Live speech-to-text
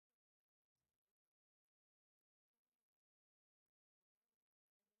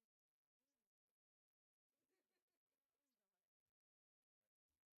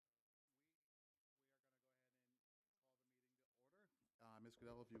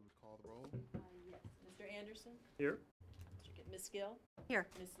Goodell, if you would call the roll. Yes. Mr. Anderson? Here. Ms. Gill? Here.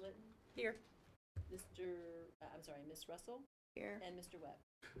 Ms. Litton? Here. Ms. Russell? Here. And Mr. Webb?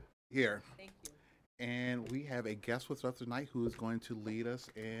 Here. Thank you. And we have a guest with us tonight who is going to lead us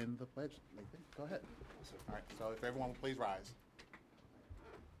in the pledge. Nathan, go ahead. All right, so if everyone will please rise.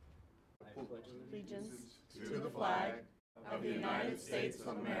 Allegiance To the flag of the United States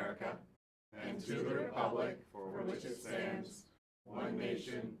of America and to the republic for which it stands, one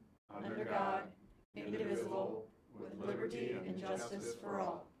nation, under God, indivisible, with liberty and justice for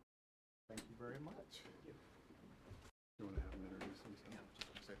all. Thank you very much. You want to have him introduce himself?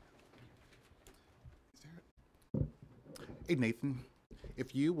 Hey, Nathan,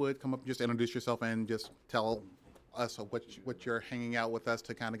 if you would come up and just introduce yourself and just tell us what you're hanging out with us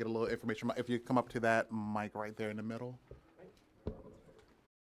to kind of get a little information. If you come up to that mic right there in the middle.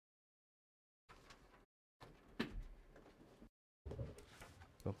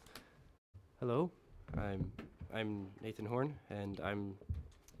 Oh. Hello, I'm Nathan Horn, and I'm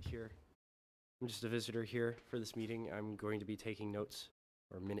here. I'm just a visitor here for this meeting. I'm going to be taking notes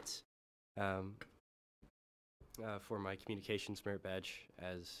or minutes for my communications merit badge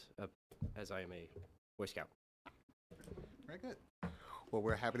as I am a Boy Scout. Very good. Well,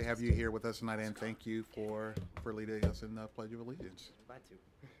 we're happy to have you here with us tonight, and thank you for leading us in the Pledge of Allegiance. Glad to.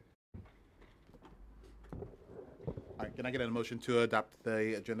 All right, can I get a motion to adopt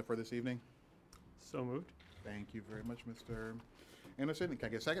the agenda for this evening? So moved. Thank you very much, Mr. Anderson. Can I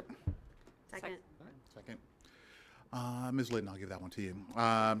get a second? Second. All right, second. Ms. Litton, I'll give that one to you.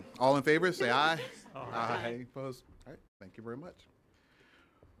 All in favor, say aye. Aye. Opposed? All right, thank you very much.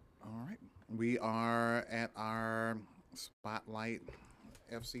 All right, we are at our Spotlight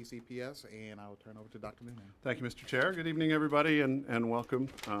FCCPS, and I will turn over to Dr. Noonan. Thank you, Mr. Chair. Good evening, everybody, and welcome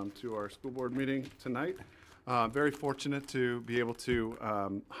to our school board meeting tonight. Very fortunate to be able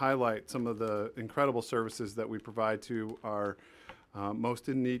to highlight some of the incredible services that we provide to our most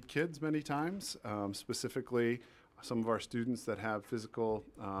in need kids many times, specifically some of our students that have physical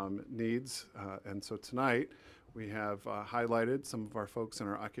needs. And so tonight we have highlighted some of our folks in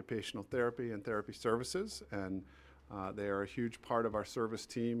our occupational therapy and therapy services, and they are a huge part of our service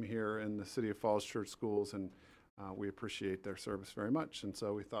team here in the City of Falls Church Schools, and we appreciate their service very much. And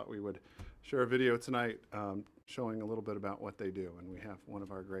so we thought we would share a video tonight showing a little bit about what they do, and we have one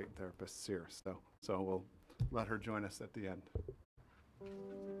of our great therapists here. So we'll let her join us at the end.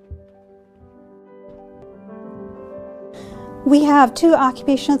 We have two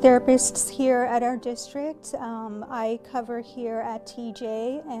occupational therapists here at our district. I cover here at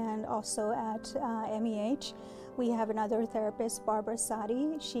TJ and also at MEH. We have another therapist, Barbara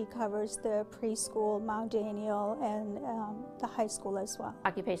Sadi. She covers the preschool, Mount Daniel, and the high school as well.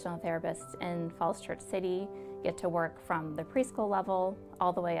 Occupational therapists in Falls Church City get to work from the preschool level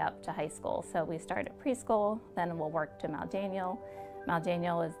all the way up to high school. So we start at preschool, then we'll work to Mount Daniel. Mount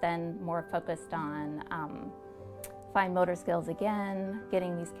Daniel is then more focused on fine motor skills again,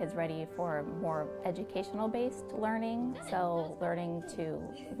 getting these kids ready for more educational-based learning. So learning to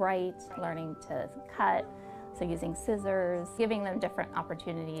write, learning to cut, so using scissors, giving them different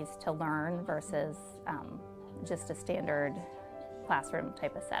opportunities to learn versus just a standard classroom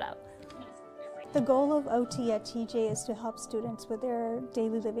type of setup. The goal of OT at TJ is to help students with their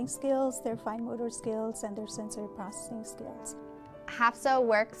daily living skills, their fine motor skills, and their sensory processing skills. Hafsa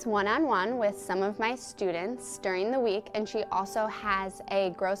works one-on-one with some of my students during the week, and she also has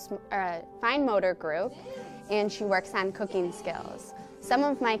a fine motor group, and she works on cooking skills. Some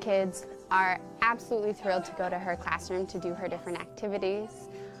of my kids are absolutely thrilled to go to her classroom to do her different activities.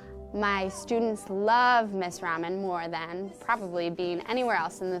 My students love Miss Rahman more than probably being anywhere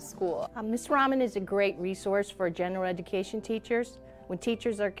else in the school. Miss Rahman is a great resource for general education teachers. When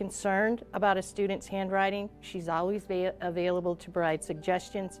teachers are concerned about a student's handwriting, she's always available to provide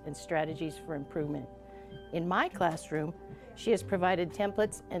suggestions and strategies for improvement. In my classroom, she has provided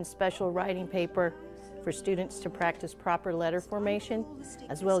templates and special writing paper for students to practice proper letter formation,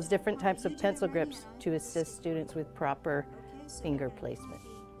 as well as different types of pencil grips to assist students with proper finger placement.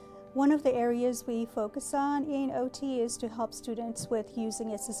 One of the areas we focus on in OT is to help students with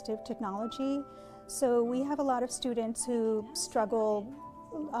using assistive technology. So we have a lot of students who struggle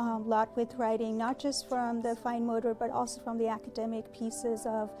a lot with writing, not just from the fine motor, but also from the academic pieces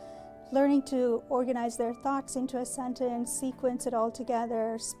of learning to organize their thoughts into a sentence, sequence it all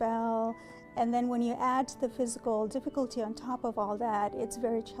together, spell, and then when you add the physical difficulty on top of all that, it's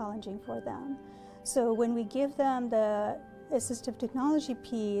very challenging for them. So when we give them the assistive technology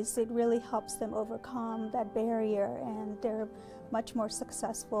piece, it really helps them overcome that barrier, and they're much more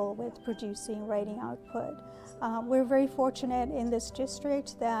successful with producing writing output. We're very fortunate in this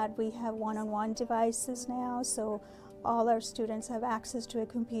district that we have one-on-one devices now, so all our students have access to a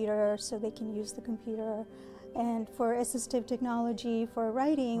computer so they can use the computer. And for assistive technology for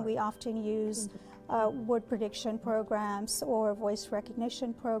writing, we often use word prediction programs or voice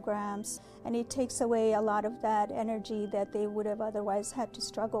recognition programs, and it takes away a lot of that energy that they would have otherwise had to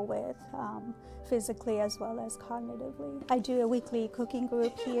struggle with physically as well as cognitively. I do a weekly cooking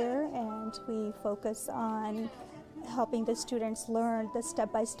group here, and we focus on helping the students learn the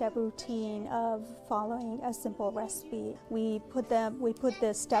step-by-step routine of following a simple recipe. We put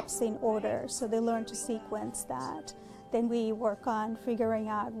the steps in order, so they learn to sequence that. Then we work on figuring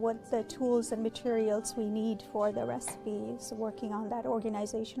out what the tools and materials we need for the recipes, working on that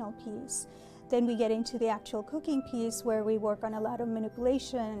organizational piece. Then we get into the actual cooking piece where we work on a lot of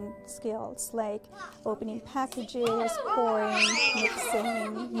manipulation skills like opening packages, pouring,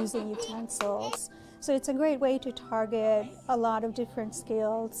 mixing, using utensils. So it's a great way to target a lot of different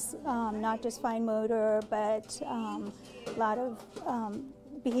skills, not just fine motor, but a lot of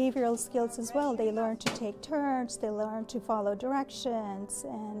behavioral skills as well. They learn to take turns, they learn to follow directions,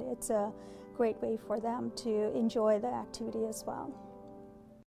 and it's a great way for them to enjoy the activity as well.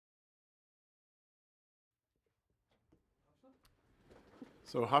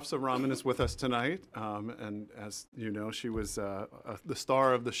 So Hafsa Rahman is with us tonight, and as you know, she was the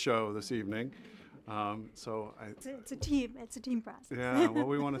star of the show this evening. It's a team process. Yeah, well,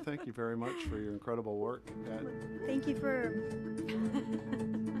 we want to thank you very much for your incredible work. Thank you for...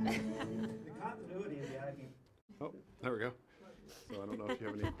 Oh, there we go. So I don't know if you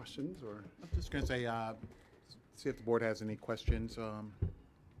have any questions or... I'm just going to say, see if the board has any questions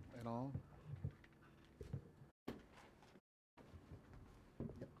at all.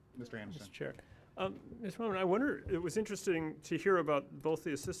 Mr. Anderson. Mr. Chair. Ms. Rahman, I wonder, it was interesting to hear about both the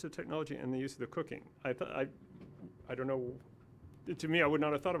assistive technology and the use of the cooking. I don't know, to me, I would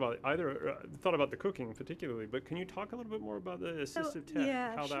not have thought about it either, thought about the cooking particularly, but can you talk a little bit more about the assistive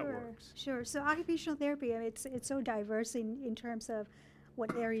tech, how that works? Sure. So occupational therapy, I mean, it's so diverse in terms of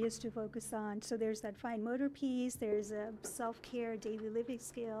what areas to focus on. So there's that fine motor piece, there's self-care, daily living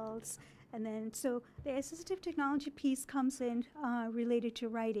skills, and then, so the assistive technology piece comes in related to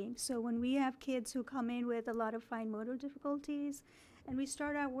writing. So when we have kids who come in with a lot of fine motor difficulties, and we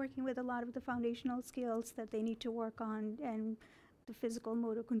start out working with a lot of the foundational skills that they need to work on, and the physical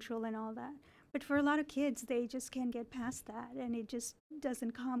motor control and all that. But for a lot of kids, they just can't get past that, and it just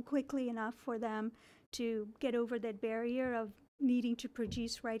doesn't come quickly enough for them to get over that barrier of needing to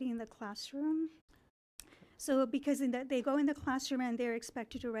produce writing in the classroom. So because they go in the classroom and they're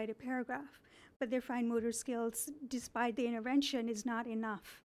expected to write a paragraph, but their fine motor skills, despite the intervention, is not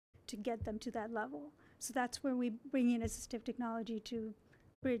enough to get them to that level. So that's where we bring in assistive technology to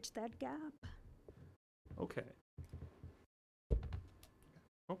bridge that gap. Okay.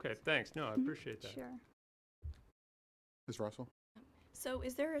 Okay, thanks. No, I appreciate that. Sure. Ms. Russell? So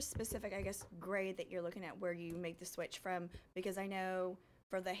is there a specific, I guess, grade that you're looking at where you make the switch from? Because I know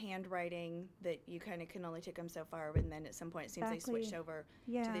for the handwriting that you kind of can only take them so far, and then at some point it seems they switch over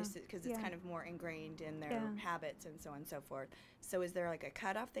to this because it's kind of more ingrained in their habits and so on and so forth. So is there like a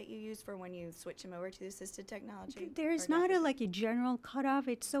cutoff that you use for when you switch them over to the assisted technology? There's not a general cutoff.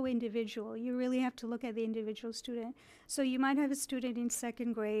 It's so individual. You really have to look at the individual student. So you might have a student in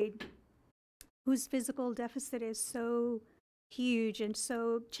second grade whose physical deficit is so huge and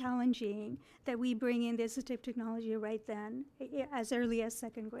so challenging that we bring in the assistive technology right then, as early as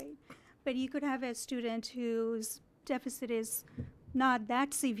second grade. But you could have a student whose deficit is not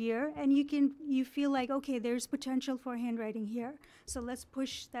that severe, and you feel like, okay, there's potential for handwriting here, so let's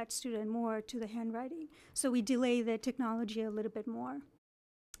push that student more to the handwriting. So we delay the technology a little bit more.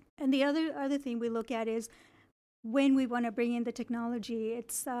 And the other thing we look at is when we want to bring in the technology,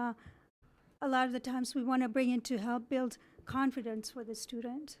 it's a lot of the times we want to bring in to help build confidence for the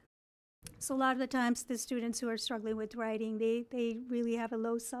student. So a lot of the times the students who are struggling with writing, they really have a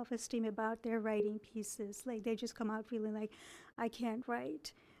low self-esteem about their writing pieces. Like they just come out feeling like, I can't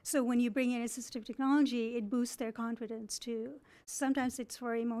write. So when you bring in assistive technology, it boosts their confidence too. Sometimes it's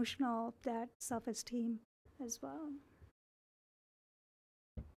for emotional, that self-esteem as well.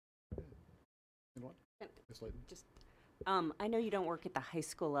 Ms. Layton? I know you don't work at the high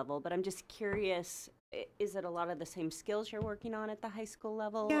school level, but I'm just curious, is it a lot of the same skills you're working on at the high school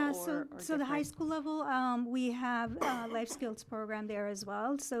level? Yeah, or so the high different? school level, we have a life skills program there as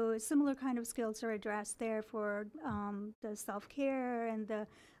well. So similar kind of skills are addressed there for the self-care and the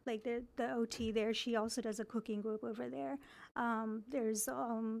OT there. She also does a cooking group over there.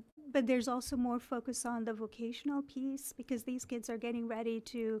 But there's also more focus on the vocational piece because these kids are getting ready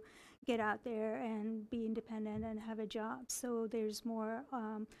to get out there and be independent and have a job. So there's more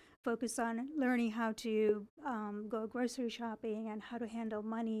focus on learning how to go grocery shopping and how to handle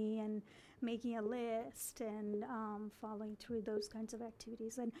money and making a list and following through those kinds of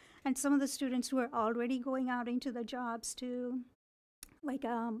activities. And some of the students who are already going out into the jobs too, like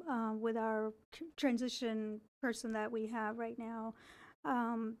with our transition person that we have right now.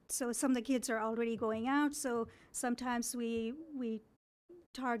 So some of the kids are already going out. So sometimes we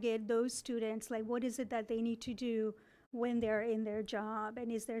target those students, like what is it that they need to do when they're in their job, and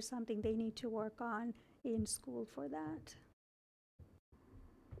is there something they need to work on in school for that?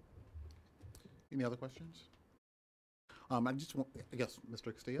 Any other questions? I just want, I guess,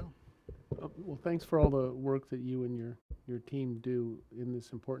 Mr. Castillo? Well, thanks for all the work that you and your team do in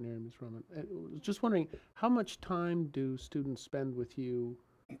this important area, Ms. Roman. I was just wondering, how much time do students spend with you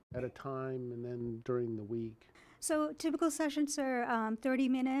at a time and then during the week? So typical sessions are 30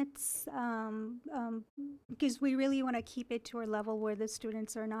 minutes because we really want to keep it to a level where the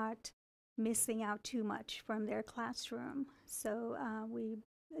students are not missing out too much from their classroom. So we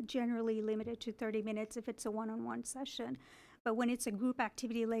generally limit it to 30 minutes if it's a one-on-one session. But when it's a group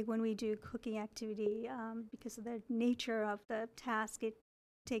activity, like when we do cooking activity, because of the nature of the task, it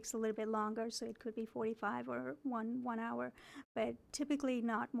takes a little bit longer, so it could be 45 or one hour, but typically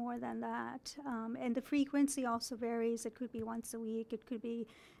not more than that. And the frequency also varies. It could be once a week, it could be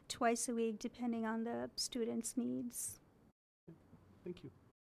twice a week, depending on the student's needs. Thank you.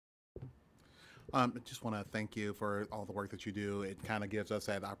 I just want to thank you for all the work that you do. It kind of gives us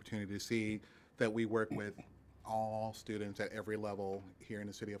that opportunity to see that we work with all students at every level here in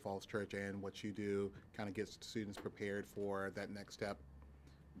the city of Falls Church, and what you do kind of gets students prepared for that next step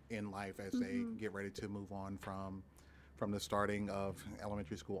in life as they get ready to move on from the starting of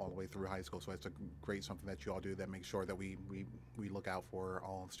elementary school all the way through high school. So it's a great something that you all do that makes sure that we look out for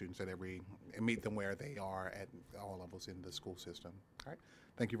all students at every and meet them where they are at all levels in the school system. All right,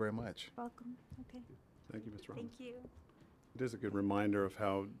 thank you very much. Welcome. Okay. Thank you, Ms. Roman. Thank you. It is a good reminder of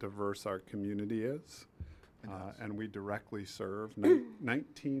how diverse our community is. And we directly serve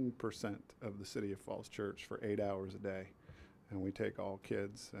 19% of the city of Falls Church for 8 hours a day. And we take all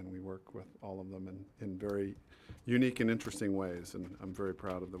kids and we work with all of them in very unique and interesting ways. And I'm very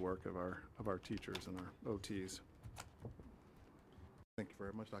proud of the work of our teachers and our OTs. Thank you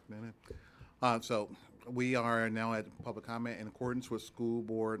very much, Dr. Nana. So we are now at public comment. In accordance with School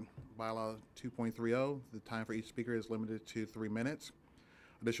Board Bylaw 2.30, the time for each speaker is limited to 3 minutes.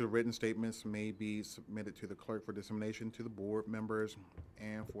 Additional written statements may be submitted to the clerk for dissemination to the board members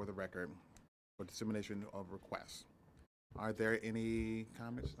and for the record for dissemination of requests. Are there any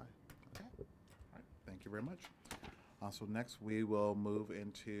comments? Okay. All right. Thank you very much. So next we will move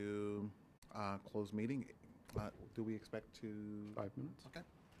into closed meeting. Do we expect to? 5 minutes. Okay.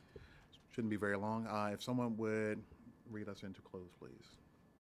 Shouldn't be very long. If someone would read us into close, please.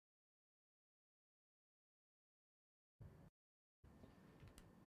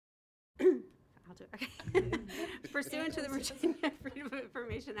 I'll do it. Okay. Pursuant to the Virginia Freedom of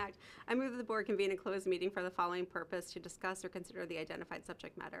Information Act, I move that the board convene a closed meeting for the following purpose: to discuss or consider the identified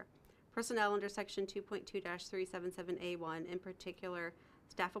subject matter. Personnel under section 2.2-377A1, in particular,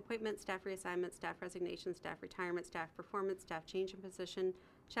 staff appointments, staff reassignments, staff resignations, staff retirement, staff performance, staff change in position,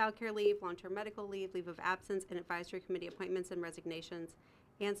 childcare leave, long-term medical leave, leave of absence, and advisory committee appointments and resignations,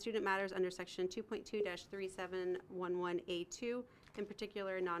 and student matters under section 2.2-3711A2, in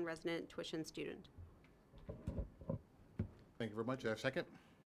particular, non-resident tuition student. Thank you very much. Is there a second?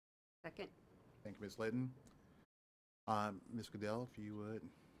 Second. Thank you, Ms. Litton. Ms. Goodell, if you would.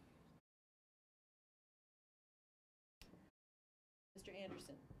 Mr.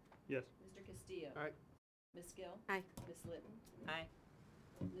 Anderson. Yes. Mr. Castillo. Aye. Ms. Gill. Aye. Ms. Litton. Aye.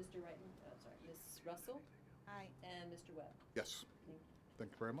 Mr. Reitman. Oh, sorry. Ms. Russell. Aye. And Mr. Webb. Yes.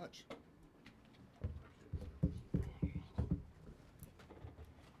 Thank you very much.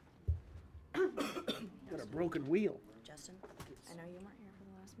 Got a broken wheel. Justin, I know you weren't here for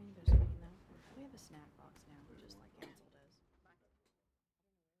the last meeting, but just so you know, we have a snack box now, just like council does.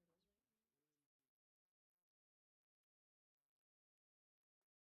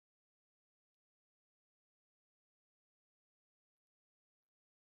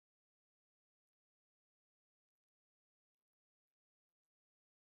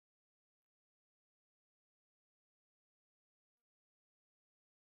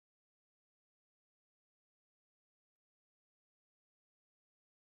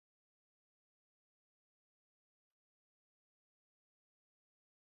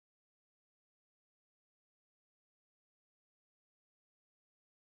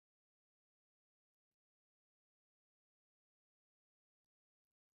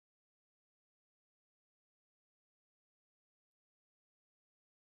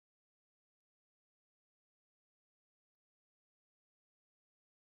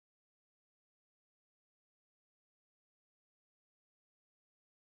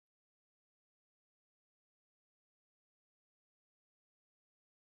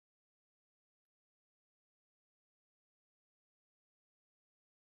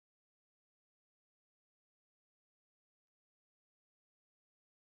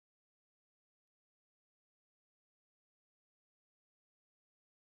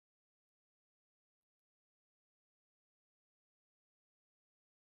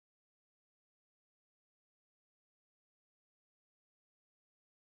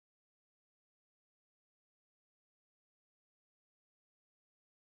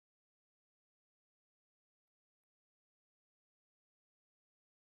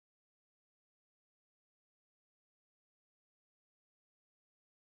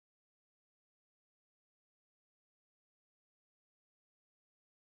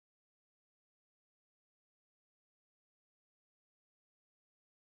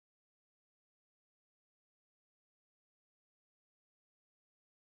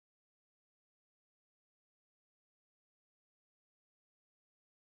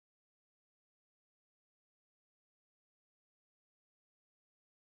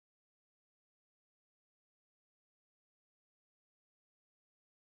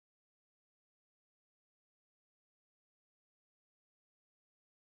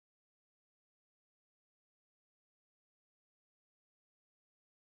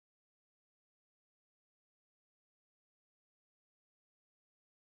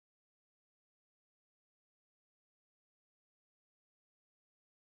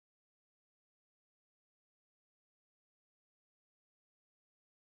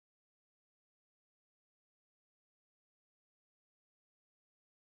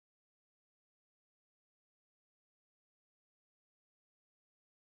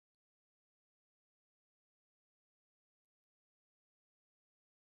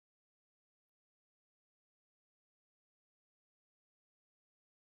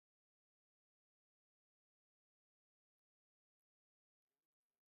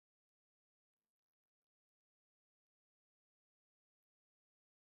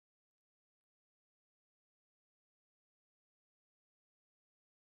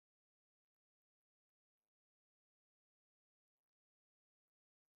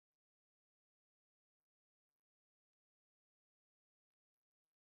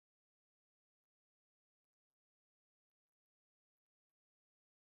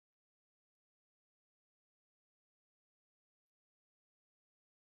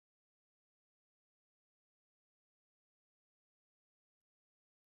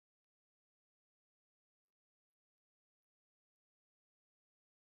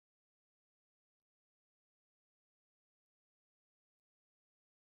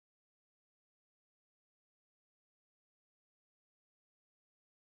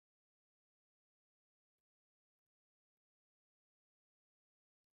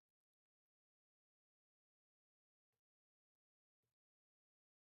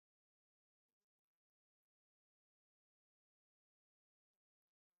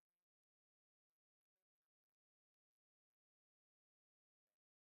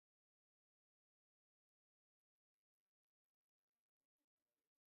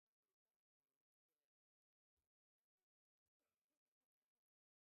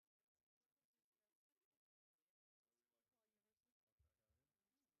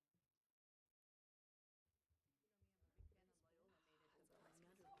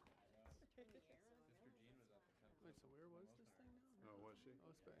 Wait, so where was this thing now? Oh, was she?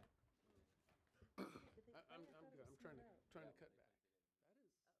 Oh, it's back. I'm good. I'm trying to cut back.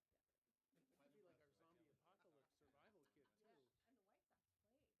 That is. That could be like our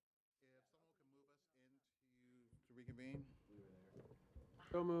zombie apocalypse survival kit too. If someone can move us into to reconvene.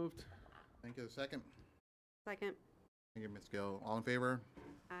 So moved. Thank you. A second. Second. Thank you, Ms. Gill. All in favor?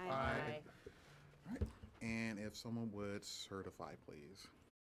 Aye. All right. And if someone would certify, please.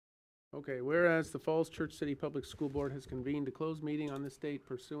 Okay, whereas the Falls Church City Public School Board has convened a closed meeting on this date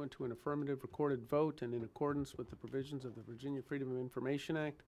pursuant to an affirmative recorded vote and in accordance with the provisions of the Virginia Freedom of Information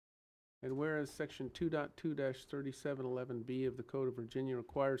Act, and whereas Section 2.2-3711B of the Code of Virginia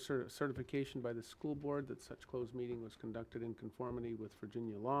requires certification by the school board that such closed meeting was conducted in conformity with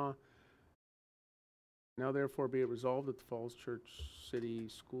Virginia law, now therefore be it resolved that the Falls Church City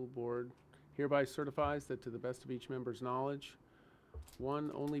School Board hereby certifies that to the best of each member's knowledge,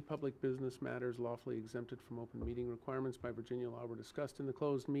 1, only public business matters lawfully exempted from open meeting requirements by Virginia law were discussed in the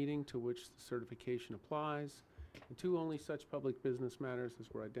closed meeting to which the certification applies. And 2, only such public business matters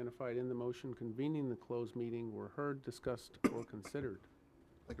as were identified in the motion convening the closed meeting were heard, discussed, or considered.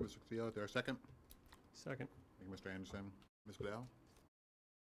 Thank you, Mr. Castillo. Is there a second? Second. Thank you, Mr. Anderson. Ms. Goodell?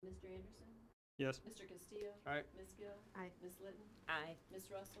 Mr. Anderson? Yes. Mr. Castillo? Aye. Ms. Gill? Aye. Ms. Litton? Aye. Ms.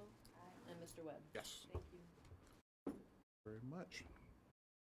 Russell? And Mr. Webb? Yes. Thank you. Very much.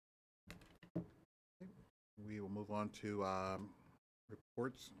 We will move on to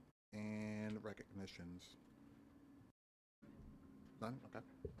reports and recognitions. None? Okay.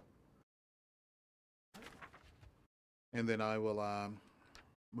 And then I will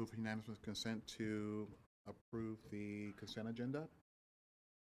move for unanimous consent to approve the consent agenda.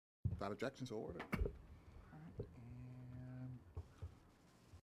 Without objections, so ordered. All right, and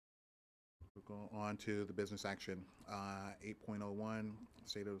we'll go on to the business action. 8.01,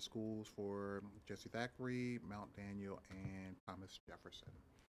 State of the Schools for Jesse Thackeray, Mount Daniel, and Thomas Jefferson.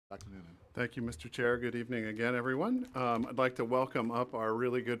 Dr. Noonan. Thank you, Mr. Chair. Good evening again, everyone. I'd like to welcome up our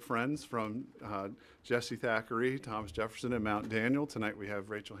really good friends from Jesse Thackeray, Thomas Jefferson, and Mount Daniel. Tonight we have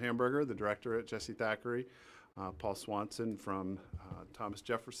Rachel Hamburger, the director at Jesse Thackeray, Paul Swanson from Thomas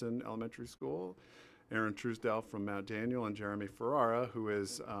Jefferson Elementary School, Aaron Truesdell from Mount Daniel, and Jeremy Ferrara, who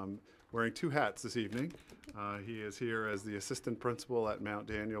is wearing 2 hats this evening. He is here as the assistant principal at Mount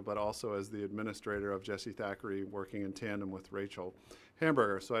Daniel, but also as the administrator of Jesse Thackeray, working in tandem with Rachel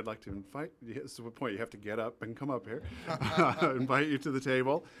Hamburger. So I'd like to invite, this is the point you have to get up and come up here, invite you to the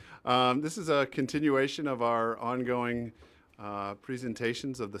table. This is a continuation of our ongoing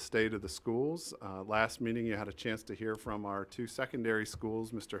presentations of the state of the schools. Last meeting you had a chance to hear from our 2 secondary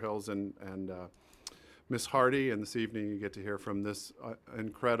schools, Mr. Hills and Ms. Hardy, and this evening you get to hear from this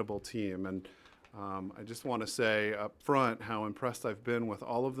incredible team. And I just want to say up front how impressed I've been with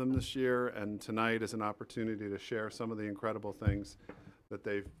all of them this year, and tonight is an opportunity to share some of the incredible things that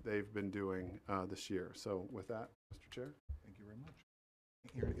they've been doing this year. So with that, Mr. Chair. Thank you very much.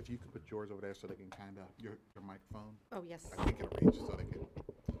 Here, if you could put yours over there so they can kind of, your microphone. Oh, yes. I think it'll reach so they can,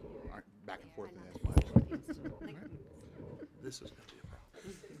 aren't back and forth as much. This is going to be a problem.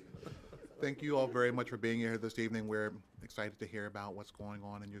 Thank you all very much for being here this evening. We're excited to hear about what's going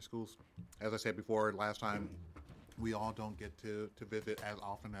on in your schools. As I said before, last time, we all don't get to visit as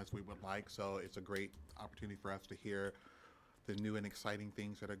often as we would like, so it's a great opportunity for us to hear the new and exciting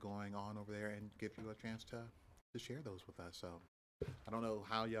things that are going on over there and give you a chance to share those with us. So I don't know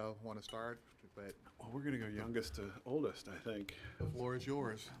how y'all want to start, but well, we're going to go youngest to oldest, I think. The floor is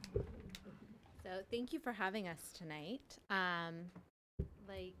yours. So thank you for having us tonight.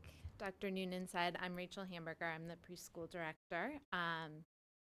 Like Dr. Noonan said, I'm Rachel Hamburger. I'm the preschool director.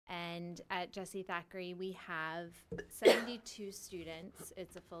 And at Jesse Thackeray, we have 72 students.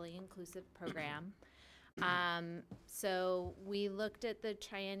 It's a fully inclusive program. So we looked at the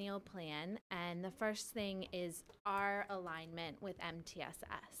triennial plan, and the first thing is our alignment with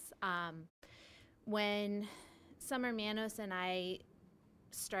MTSS. When Summer Manos and I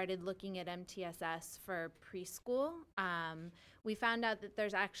started looking at MTSS for preschool, we found out that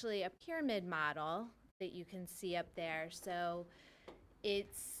there's actually a pyramid model that you can see up there. So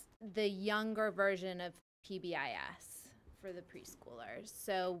it's the younger version of PBIS for the preschoolers.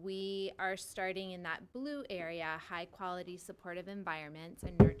 So we are starting in that blue area, high quality supportive environments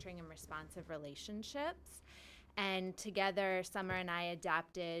and nurturing and responsive relationships. And together, Summer and I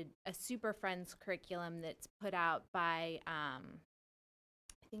adapted a Super Friends curriculum that's put out by, I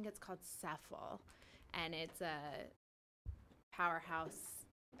think it's called CEFL, and it's a powerhouse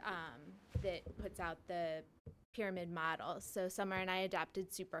that puts out the pyramid model. So Summer and I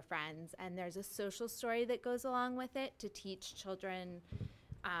adapted Super Friends, and there's a social story that goes along with it to teach children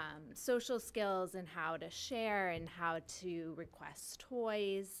social skills and how to share and how to request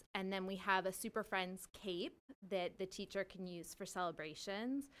toys. And then we have a Super Friends cape that the teacher can use for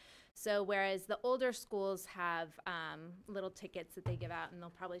celebrations. So whereas the older schools have little tickets that they give out, and they'll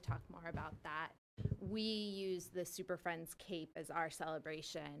probably talk more about that, we use the Super Friends cape as our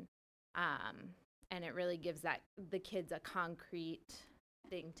celebration. And it really gives the kids a concrete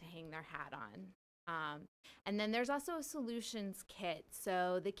thing to hang their hat on. And then there's also a solutions kit.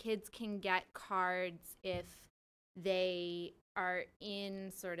 So the kids can get cards if they are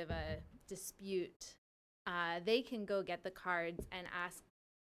in sort of a dispute. They can go get the cards and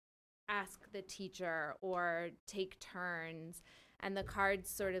ask the teacher or take turns, and the cards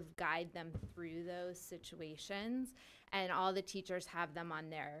sort of guide them through those situations, and all the teachers have them on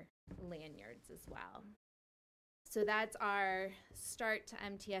their lanyards as well. So that's our start to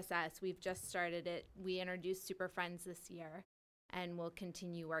MTSS. We've just started it. We introduced Super Friends this year, and we'll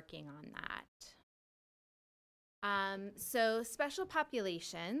continue working on that. So special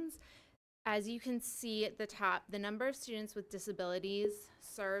populations, as you can see at the top, the number of students with disabilities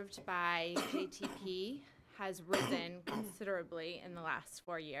served by JTP has risen considerably in the last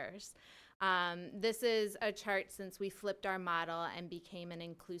 4 years. This is a chart since we flipped our model and became an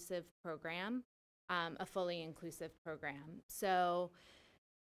inclusive program, a fully inclusive program. So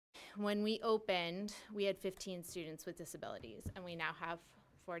when we opened, we had 15 students with disabilities, and we now have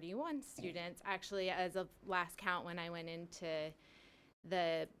 41 students. Actually, as of last count, when I went into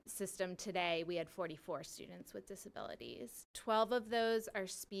the system today, we had 44 students with disabilities. 12 of those are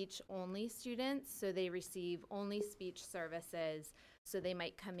speech-only students, so they receive only speech services. So they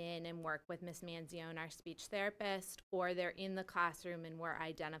might come in and work with Ms. Manzione, our speech therapist, or they're in the classroom and we're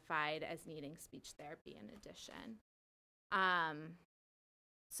identified as needing speech therapy in addition.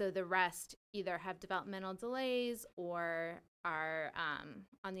 So the rest either have developmental delays or are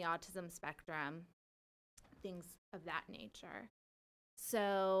on the autism spectrum, things of that nature.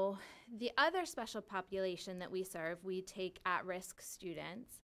 So the other special population that we serve, we take at-risk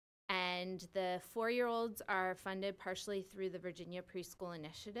students. And the 4-year-olds are funded partially through the Virginia Preschool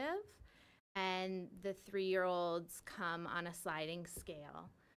Initiative, and the 3-year-olds come on a sliding scale.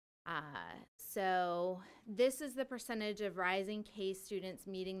 So this is the percentage of rising K students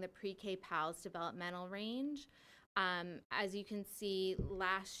meeting the pre-K PALS developmental range. As you can see,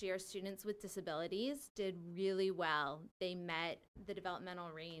 last year, students with disabilities did really well. They met the developmental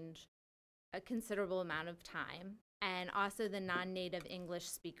range a considerable amount of time. And also the non-native English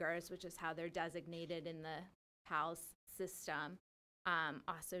speakers, which is how they're designated in the PALS system,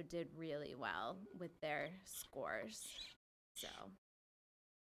 also did really well with their scores. So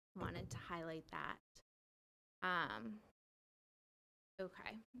wanted to highlight that.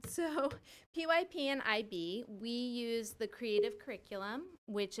 Okay, so PYP and IB, we use the creative curriculum,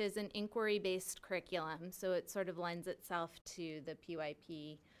 which is an inquiry-based curriculum, so it sort of lends itself to the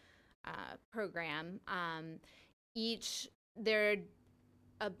PYP program. There are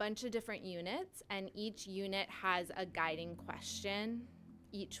a bunch of different units, and each unit has a guiding question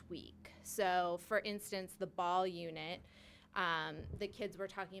each week. So for instance, the ball unit, the kids were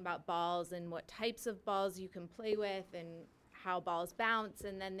talking about balls and what types of balls you can play with and how balls bounce,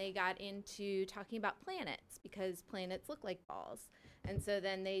 and then they got into talking about planets because planets look like balls. And so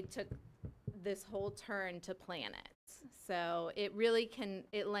then they took this whole turn to planets. So it really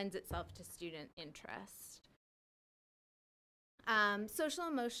it lends itself to student interest. Social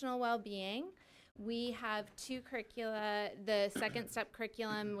emotional well-being. We have 2 curricula, the second step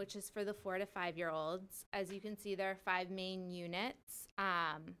curriculum, which is for the 4 to 5-year-olds. As you can see, there are 5 main units: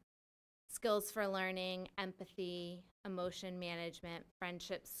 skills for learning, empathy, emotion management,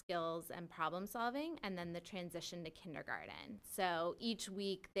 friendship skills, and problem solving, and then the transition to kindergarten. So each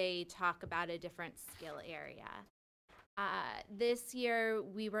week they talk about a different skill area. This year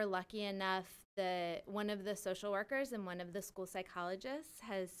we were lucky enough that one of the social workers and one of the school psychologists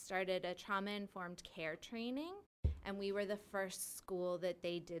has started a trauma-informed care training, and we were the first school that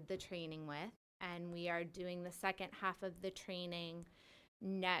they did the training with, and we are doing the second half of the training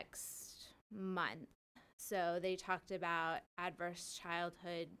next month. So they talked about adverse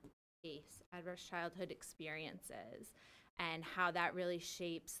childhood experiences and how that really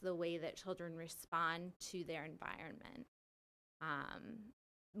shapes the way that children respond to their environment.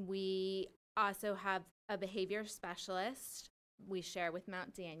 We also have a behavior specialist we share with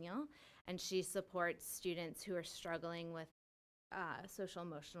Mount Daniel, and she supports students who are struggling with social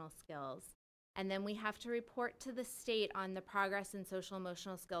emotional skills. And then we have to report to the state on the progress in social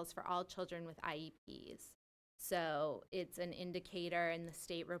emotional skills for all children with IEPs. So it's an indicator in the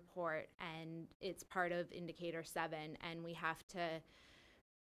state report, and it's part of Indicator 7, and we have to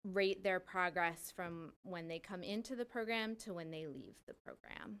rate their progress from when they come into the program to when they leave the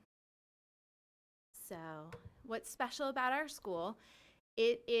program. So what's special about our school,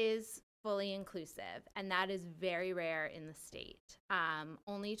 it is fully inclusive, and that is very rare in the state.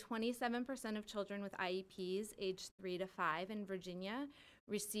 Only 27% of children with IEPs aged 3 to 5 in Virginia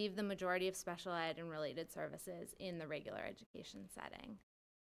receive the majority of special ed and related services in the regular education setting.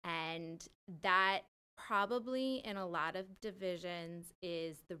 And that probably in a lot of divisions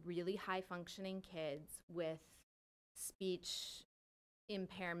is the really high functioning kids with speech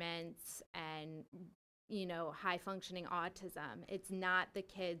impairments and high functioning autism. It's not the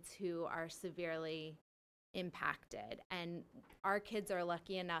kids who are severely impacted. And our kids are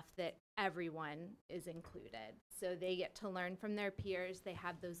lucky enough that everyone is included. So they get to learn from their peers. They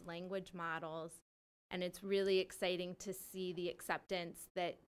have those language models. And it's really exciting to see the acceptance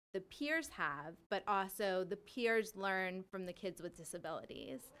that the peers have, but also the peers learn from the kids with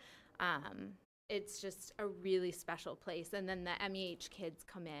disabilities. It's just a really special place. And then the MEH kids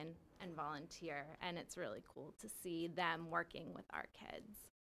come in and volunteer, and it's really cool to see them working with our kids.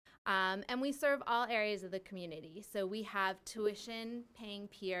 And we serve all areas of the community. So we have tuition paying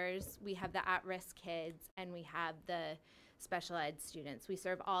peers, we have the at-risk kids, and we have the special ed students. We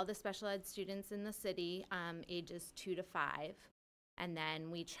serve all the special ed students in the city, ages 2 to 5. And then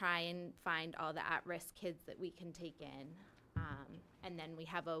we try and find all the at-risk kids that we can take in. And then we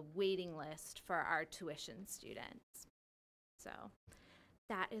have a waiting list for our tuition students. So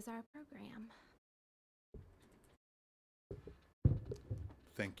that is our program.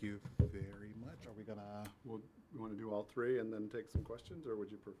 Thank you very much. Are we gonna? Well, you want to do all three and then take some questions, or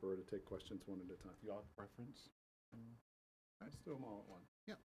would you prefer to take questions one at a time? Y'all preference? Let's do them all at once.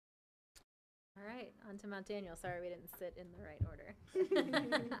 Yeah. All right, on to Mount Daniel. Sorry we didn't sit in the right order.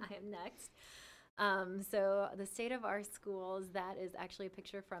 I am next. So the state of our schools, that is actually a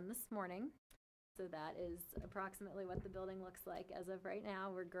picture from this morning. So that is approximately what the building looks like as of right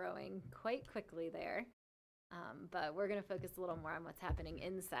now. We're growing quite quickly there. But we're going to focus a little more on what's happening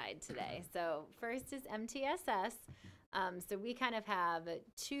inside today. So first is MTSS. So we kind of have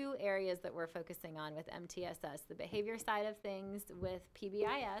two areas that we're focusing on with MTSS, the behavior side of things with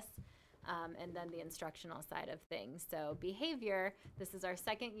PBIS, and then the instructional side of things. So behavior, this is our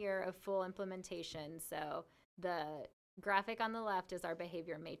second year of full implementation. So the graphic on the left is our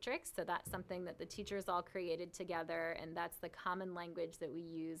behavior matrix. So that's something that the teachers all created together, and that's the common language that we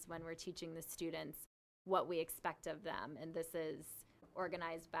use when we're teaching the students what we expect of them. And this is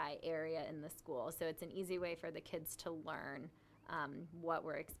organized by area in the school. So it's an easy way for the kids to learn what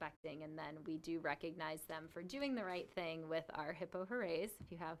we're expecting. And then we do recognize them for doing the right thing with our Hippo Hoorays. If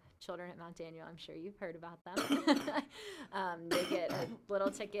you have children at Mount Daniel, I'm sure you've heard about them. They get a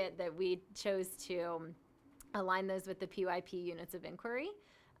little ticket that we chose to align those with the PYP units of inquiry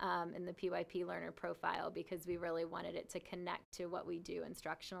in the PYP learner profile, because we really wanted it to connect to what we do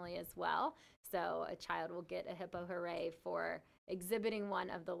instructionally as well. So a child will get a Hippo Hooray for exhibiting one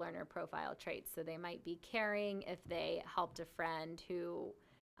of the learner profile traits. So they might be caring if they helped a friend who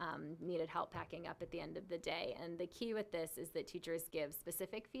needed help packing up at the end of the day. And the key with this is that teachers give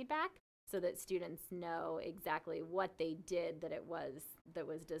specific feedback so that students know exactly what they did that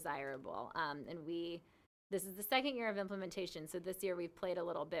was desirable. This is the second year of implementation, so this year we've played a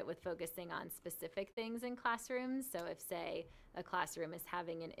little bit with focusing on specific things in classrooms. So if, say, a classroom is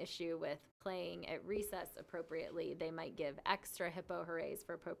having an issue with playing at recess appropriately, they might give extra Hippo Hoorays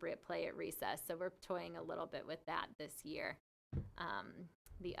for appropriate play at recess. So we're toying a little bit with that this year.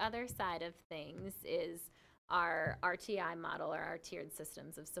 The other side of things is our RTI model, or our tiered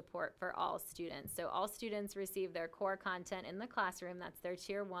systems of support for all students. So all students receive their core content in the classroom, that's their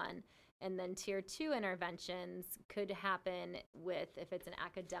tier 1. And then tier 2 interventions could happen with, if it's an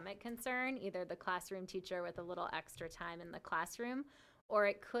academic concern, either the classroom teacher with a little extra time in the classroom, or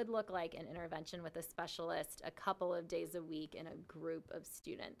it could look like an intervention with a specialist a couple of days a week in a group of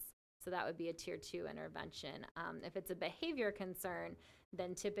students. So that would be a tier 2 intervention. If it's a behavior concern,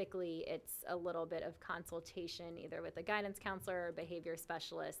 then typically it's a little bit of consultation either with a guidance counselor or behavior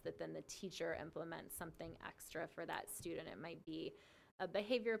specialist that then the teacher implements something extra for that student. It might be a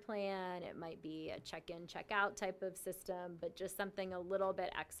behavior plan, it might be a check-in, check-out type of system, but just something a little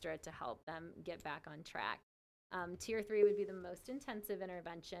bit extra to help them get back on track. Tier 3 would be the most intensive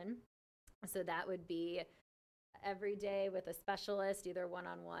intervention. So that would be every day with a specialist, either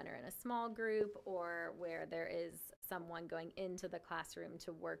one-on-one or in a small group, or where there is someone going into the classroom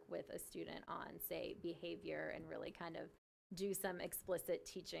to work with a student on, say, behavior and really kind of do some explicit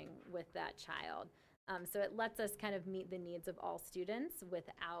teaching with that child. So it lets us kind of meet the needs of all students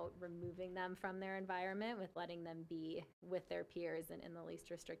without removing them from their environment, with letting them be with their peers and in the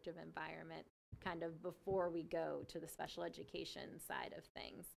least restrictive environment kind of before we go to the special education side of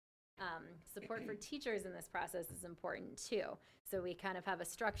things. Support for teachers in this process is important too. So we kind of have a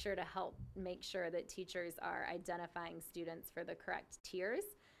structure to help make sure that teachers are identifying students for the correct tiers.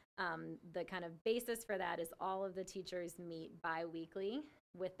 The kind of basis for that is all of the teachers meet bi-weekly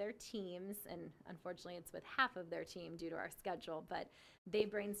with their teams, and unfortunately it's with half of their team due to our schedule, but they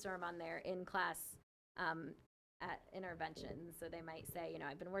brainstorm on their in-class at interventions. So they might say, you know,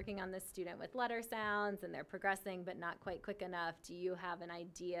 I've been working on this student with letter sounds and they're progressing but not quite quick enough. Do you have an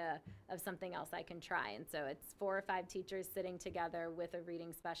idea of something else I can try? And so it's 4 or 5 teachers sitting together with a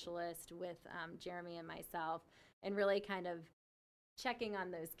reading specialist, with Jeremy and myself, and really kind of checking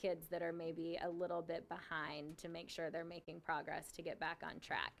on those kids that are maybe a little bit behind to make sure they're making progress to get back on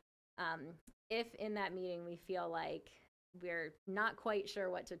track. If in that meeting we feel like we're not quite sure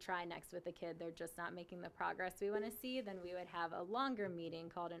what to try next with the kid, they're just not making the progress we want to see, then we would have a longer meeting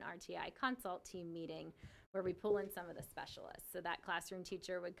called an RTI consult team meeting where we pull in some of the specialists. So that classroom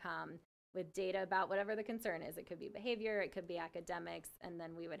teacher would come with data about whatever the concern is. It could be behavior, it could be academics, and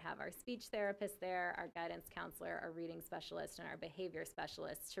then we would have our speech therapist there, our guidance counselor, our reading specialist, and our behavior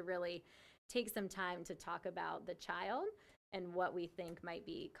specialist to really take some time to talk about the child and what we think might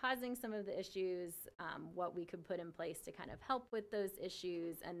be causing some of the issues, what we could put in place to kind of help with those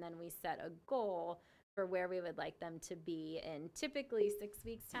issues, and then we set a goal for where we would like them to be in typically 6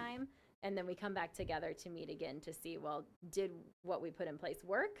 weeks' time. And then we come back together to meet again to see, well, did what we put in place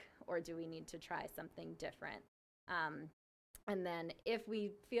work, or do we need to try something different? And then if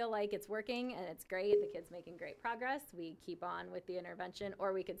we feel like it's working and it's great, the kid's making great progress, we keep on with the intervention,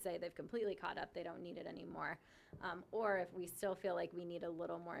 or we could say they've completely caught up, they don't need it anymore. Or if we still feel like we need a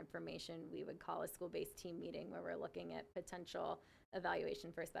little more information, we would call a school-based team meeting where we're looking at potential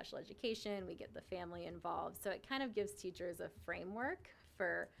evaluation for special education. We get the family involved. So it kind of gives teachers a framework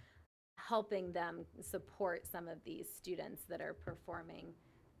for helping them support some of these students that are performing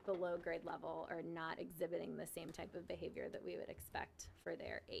below grade level or not exhibiting the same type of behavior that we would expect for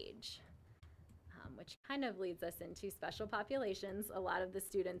their age. Which kind of leads us into special populations. A lot of the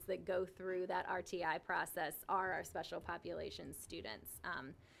students that go through that RTI process are our special population students.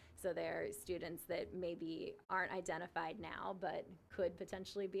 So they're students that maybe aren't identified now, but could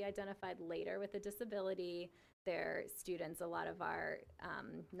potentially be identified later with a disability. They're students, a lot of our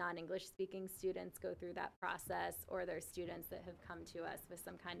non-English speaking students go through that process, or they're students that have come to us with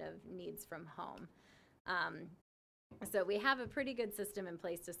some kind of needs from home. So we have a pretty good system in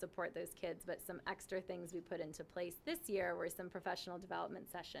place to support those kids, but some extra things we put into place this year were some professional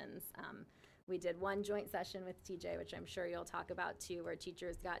development sessions. We did one joint session with TJ, which I'm sure you'll talk about too, where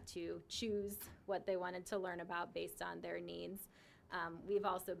teachers got to choose what they wanted to learn about based on their needs. We've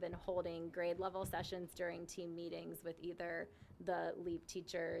also been holding grade level sessions during team meetings with either the LEAP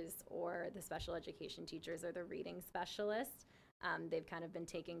teachers or the special education teachers or the reading specialists. They've kind of been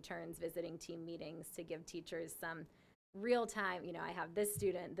taking turns visiting team meetings to give teachers some real time, you know, I have this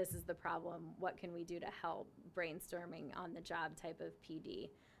student, this is the problem, what can we do to help, brainstorming on the job type of PD.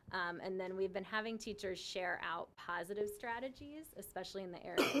 And then we've been having teachers share out positive strategies, especially in the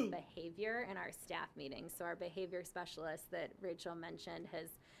area of behavior, in our staff meetings. So our behavior specialist that Rachel mentioned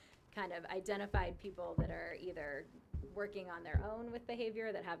has kind of identified people that are either working on their own with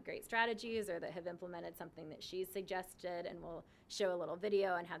behavior, that have great strategies, or that have implemented something that she's suggested, and we'll show a little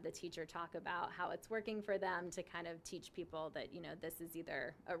video and have the teacher talk about how it's working for them to kind of teach people that, you know, this is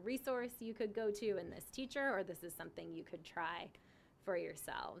either a resource you could go to in this teacher, or this is something you could try for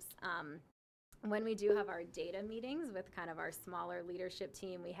yourselves. When we do have our data meetings with kind of our smaller leadership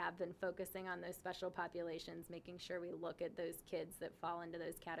team, we have been focusing on those special populations, making sure we look at those kids that fall into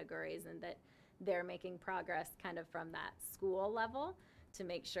those categories and that they're making progress kind of from that school level to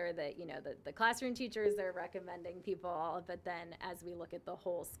make sure that, you know, the classroom teachers are recommending people, but then as we look at the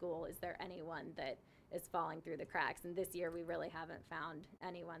whole school, is there anyone that is falling through the cracks? And this year we really haven't found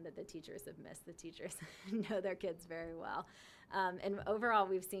anyone that the teachers have missed. The teachers know their kids very well. And overall,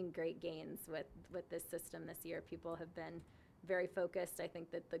 we've seen great gains with this system this year. People have been very focused. I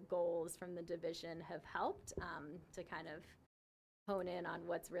think that the goals from the division have helped to kind of hone in on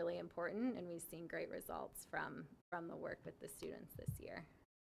what's really important, and we've seen great results from the work with the students this year.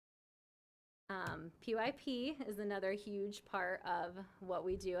 PYP is another huge part of what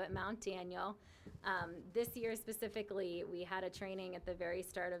we do at Mount Daniel. This year specifically, we had a training at the very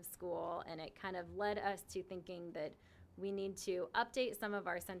start of school, and it kind of led us to thinking that we need to update some of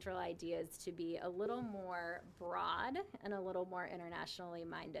our central ideas to be a little more broad and a little more internationally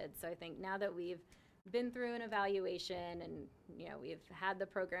minded. So I think now that we've been through an evaluation and, you know, we've had the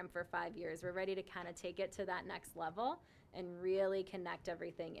program for 5 years. We're ready to kind of take it to that next level and really connect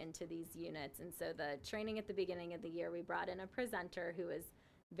everything into these units. And so the training at the beginning of the year, we brought in a presenter who was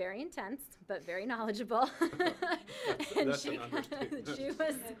very intense, but very knowledgeable. That's an understatement. She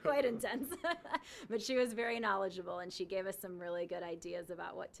was quite intense, but she was very knowledgeable, and she gave us some really good ideas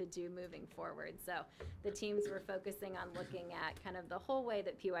about what to do moving forward. So the teams were focusing on looking at kind of the whole way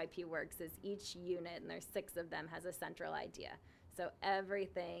that PYP works is each unit, and there's 6 of them, has a central idea. So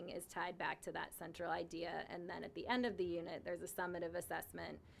everything is tied back to that central idea, and then at the end of the unit, there's a summative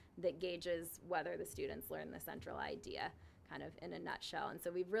assessment that gauges whether the students learn the central idea, kind of in a nutshell. And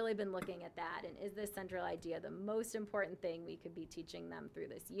so we've really been looking at that, and is this central idea the most important thing we could be teaching them through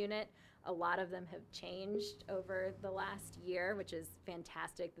this unit? A lot of them have changed over the last year, which is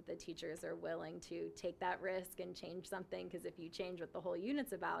fantastic that the teachers are willing to take that risk and change something, because if you change what the whole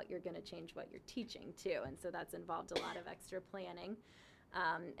unit's about, you're going to change what you're teaching too, and so that's involved a lot of extra planning.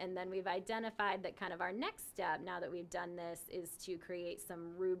 And then we've identified that kind of our next step, now that we've done this, is to create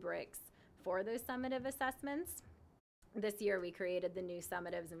some rubrics for those summative assessments. This year we created the new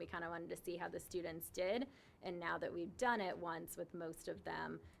summatives, and we kind of wanted to see how the students did. And now that we've done it once with most of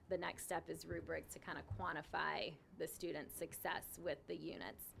them, the next step is rubrics to kind of quantify the student's success with the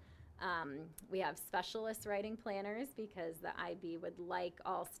units. We have specialist writing planners because the IB would like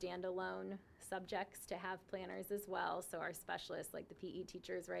all standalone subjects to have planners as well. So our specialists, like the PE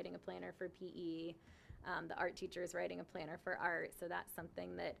teacher, is writing a planner for PE. The art teacher is writing a planner for art. So that's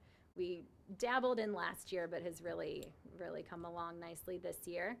something that we dabbled in last year, but has really come along nicely this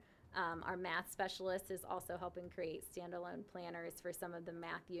year. Our math specialist is also helping create standalone planners for some of the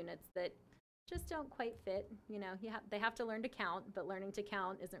math units that just don't quite fit. You know, they have to learn to count, but learning to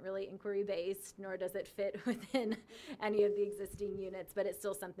count isn't really inquiry-based, nor does it fit within any of the existing units, but it's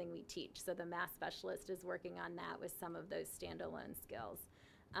still something we teach. So the math specialist is working on that with some of those standalone skills.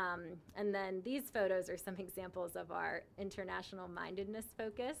 And then these photos are some examples of our international mindedness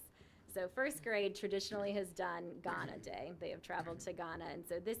focus. So first grade traditionally has done Ghana Day. They have traveled to Ghana, and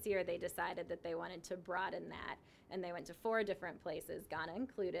so this year they decided that they wanted to broaden that, and they went to 4 different places, Ghana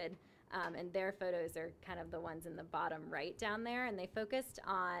included, and their photos are kind of the ones in the bottom right down there, and they focused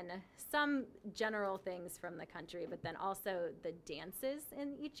on some general things from the country, but then also the dances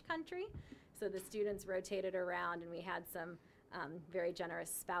in each country. So the students rotated around, and we had some very generous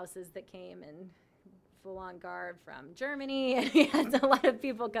spouses that came in full-on garb from Germany, and we had a lot of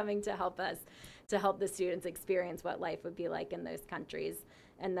people coming to help us, to help the students experience what life would be like in those countries.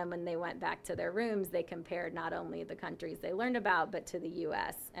 And then when they went back to their rooms, they compared not only the countries they learned about, but to the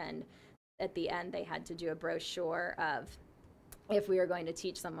US. And at the end, they had to do a brochure of, if we were going to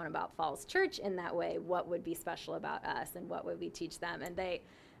teach someone about Falls Church in that way, what would be special about us and what would we teach them? And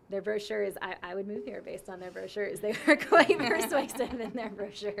their brochures, I would move here based on their brochures. They were quite persuasive in their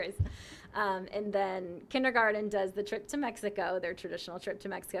brochures. And then kindergarten does the trip to Mexico. Their traditional trip to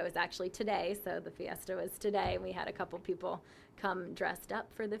Mexico is actually today, so the fiesta was today. We had a couple people come dressed up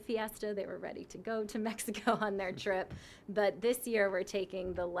for the fiesta. They were ready to go to Mexico on their trip. But this year we're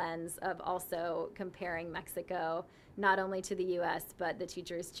taking the lens of also comparing Mexico not only to the US, but the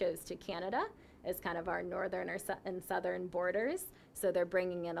teachers chose to Canada as kind of our northern and southern borders. So they're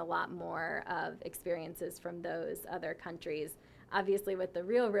bringing in a lot more of experiences from those other countries. Obviously with the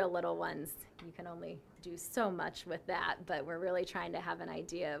real little ones, you can only do so much with that, but we're really trying to have an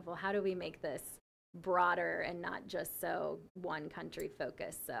idea of, well, how do we make this broader and not just so one country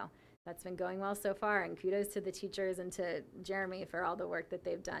focused? So that's been going well so far, and kudos to the teachers and to Jeremy for all the work that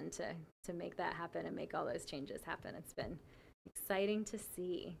they've done to make that happen and make all those changes happen. It's been exciting to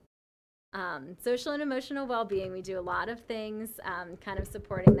see. Social and emotional well-being, we do a lot of things kind of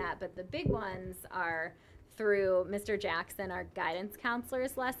supporting that, but the big ones are through Mr. Jackson, our guidance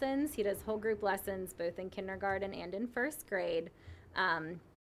counselor's lessons. He does whole group lessons both in kindergarten and in first grade.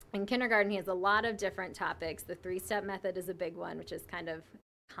 In kindergarten, he has a lot of different topics. The 3-step method is a big one, which is kind of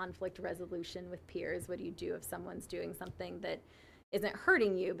conflict resolution with peers. What do you do if someone's doing something that isn't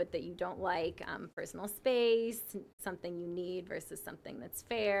hurting you, but that you don't like? Personal space, something you need versus something that's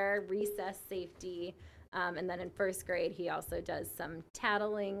fair, recess safety. And then in first grade, he also does some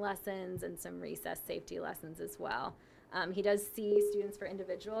tattling lessons and some recess safety lessons as well. He does see students for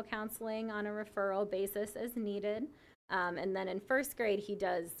individual counseling on a referral basis as needed. And then in first grade, he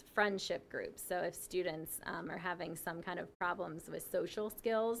does friendship groups. So if students are having some kind of problems with social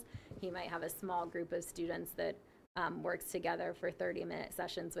skills, he might have a small group of students that works together for 30-minute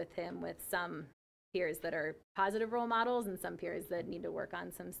sessions with him, with some peers that are positive role models and some peers that need to work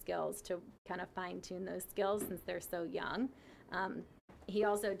on some skills to kind of fine-tune those skills since they're so young. He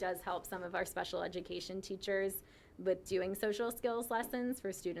also does help some of our special education teachers with doing social skills lessons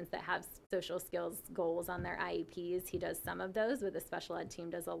for students that have social skills goals on their IEPs. He does some of those, but the special ed team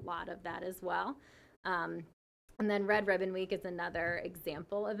does a lot of that as well. And then Red Ribbon Week is another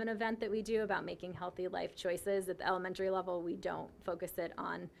example of an event that we do about making healthy life choices. At the elementary level, we don't focus it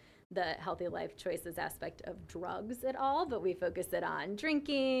on the healthy life choices aspect of drugs at all, but we focus it on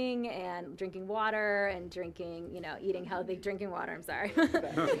drinking and drinking water and drinking, eating healthy, drinking water, I'm sorry.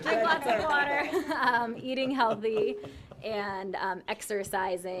 Drink lots of water, eating healthy, and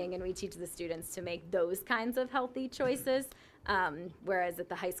exercising, and we teach the students to make those kinds of healthy choices. Whereas at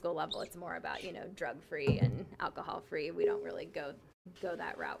the high school level, it's more about, drug-free and alcohol-free. We don't really go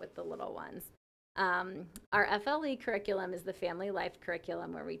that route with the little ones. Our FLE curriculum is the family life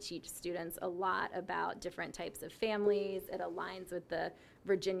curriculum, where we teach students a lot about different types of families. It aligns with the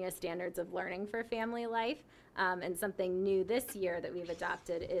Virginia Standards of Learning for Family Life. And something new this year that we've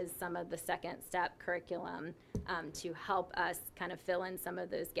adopted is some of the second step curriculum to help us kind of fill in some of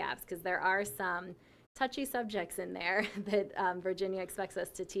those gaps, because there are some touchy subjects in there that Virginia expects us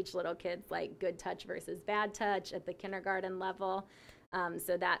to teach little kids, like good touch versus bad touch at the kindergarten level.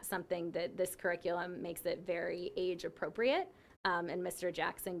 So that's something that this curriculum makes it very age appropriate. And Mr.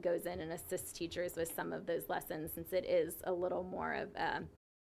 Jackson goes in and assists teachers with some of those lessons, since it is a little more of a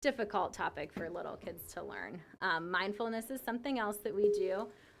difficult topic for little kids to learn. Mindfulness is something else that we do.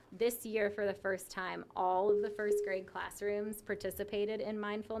 This year, for the first time, all of the first grade classrooms participated in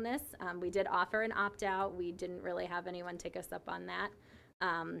mindfulness. We did offer an opt-out. We didn't really have anyone take us up on that.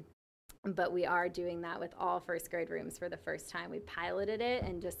 But we are doing that with all first grade rooms for the first time. We piloted it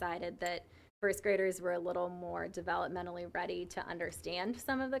and decided that first graders were a little more developmentally ready to understand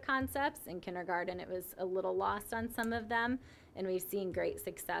some of the concepts. In kindergarten, it was a little lost on some of them. And we've seen great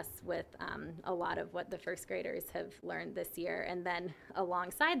success with a lot of what the first graders have learned this year. And then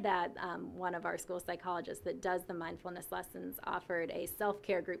alongside that, one of our school psychologists that does the mindfulness lessons offered a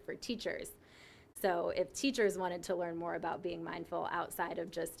self-care group for teachers. So if teachers wanted to learn more about being mindful outside of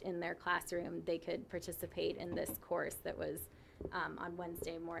just in their classroom, they could participate in this course that was on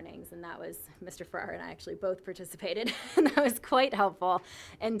Wednesday mornings, and that was, Mr. Farrar and I actually both participated, and that was quite helpful.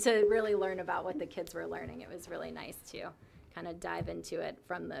 And to really learn about what the kids were learning, it was really nice to kind of dive into it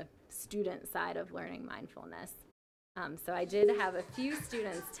from the student side of learning mindfulness. So I did have a few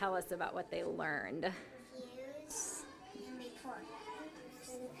students tell us about what they learned.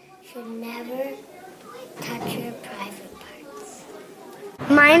 Should never touch your private parts.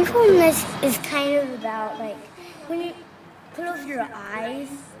 Mindfulness is kind of about like when you close your eyes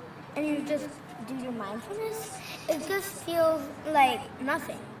and you just do your mindfulness, it just feels like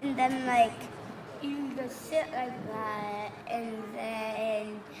nothing. And then like you just sit like that and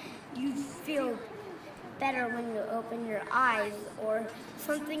then you feel better when you open your eyes, or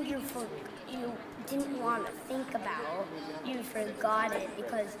something you didn't want to think about, you forgot it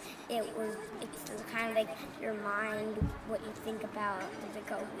because it's kind of like your mind, what you think about, does it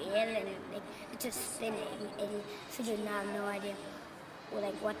go weird and it's just spinning, and so you have no idea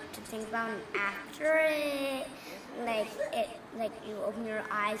what to think about. And after it, like you open your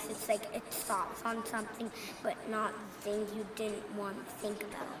eyes, it's like it stops on something, but not the thing you didn't want to think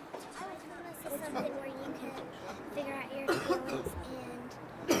about. This is something where you can figure out your feelings,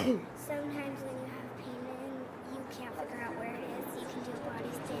 and sometimes when you have pain and you can't figure out where it is, you can do a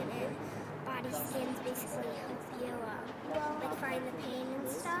body scan, and body scans basically help you like find the pain and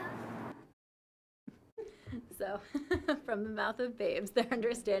stuff. So from the mouth of babes, their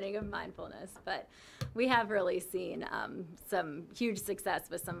understanding of mindfulness. But we have really seen some huge success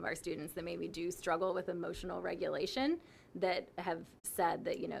with some of our students that maybe do struggle with emotional regulation, that have said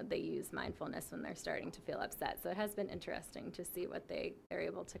that, they use mindfulness when they're starting to feel upset. So it has been interesting to see what they're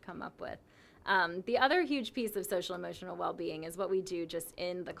able to come up with. The other huge piece of social emotional well-being is what we do just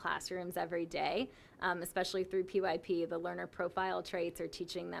in the classrooms every day, especially through PYP. The learner profile traits are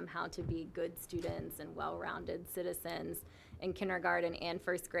teaching them how to be good students and well-rounded citizens. In kindergarten and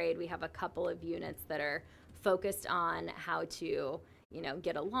first grade, we have a couple of units that are focused on how to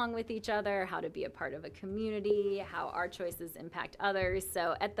get along with each other, how to be a part of a community, how our choices impact others.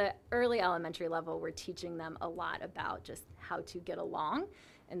 So at the early elementary level, we're teaching them a lot about just how to get along.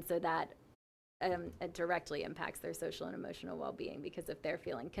 And so that it directly impacts their social and emotional well-being, because if they're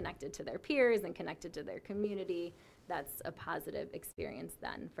feeling connected to their peers and connected to their community, that's a positive experience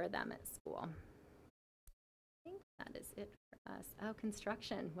then for them at school. I think that is it for us. Oh,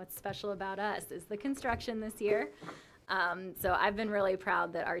 construction. What's special about us is the construction this year. So I've been really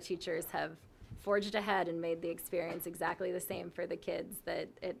proud that our teachers have forged ahead and made the experience exactly the same for the kids that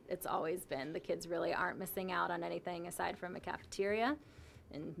it's always been. The kids really aren't missing out on anything aside from a cafeteria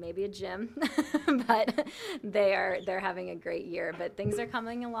and maybe a gym, but they're having a great year. But things are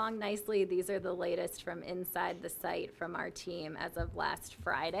coming along nicely. These are the latest from inside the site from our team as of last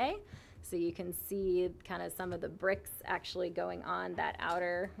Friday. So you can see kind of some of the bricks actually going on that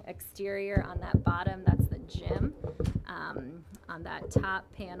outer exterior. On that bottom, that's the gym. On that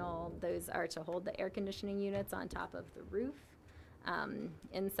top panel, those are to hold the air conditioning units on top of the roof.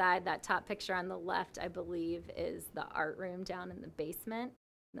 Inside that top picture on the left, I believe, is the art room down in the basement.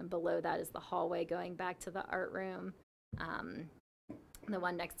 And then below that is the hallway going back to the art room. The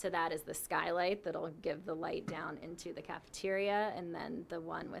one next to that is the skylight that'll give the light down into the cafeteria. And then the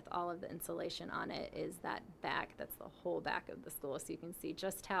one with all of the insulation on it is that back. That's the whole back of the school. So you can see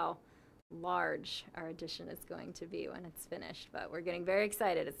just how large our addition is going to be when it's finished. But we're getting very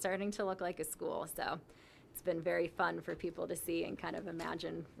excited. It's starting to look like a school. So it's been very fun for people to see and kind of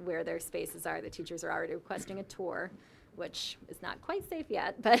imagine where their spaces are. The teachers are already requesting a tour, which is not quite safe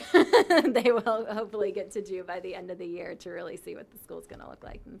yet, but they will hopefully get to do by the end of the year to really see what the school's going to look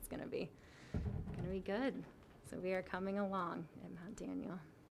like, and it's going to be good. So we are coming along at Mount Daniel.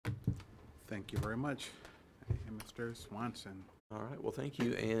 Thank you very much. And Mr. Swanson. All right, well, thank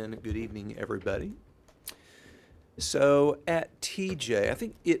you, and good evening, everybody. So at TJ, I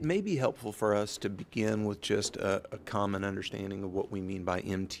think it may be helpful for us to begin with just a common understanding of what we mean by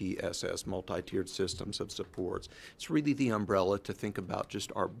MTSS, multi-tiered systems of supports. It's really the umbrella to think about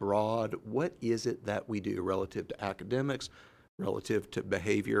just our broad, what is it that we do relative to academics, relative to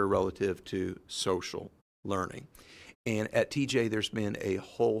behavior, relative to social learning. And at TJ, there's been a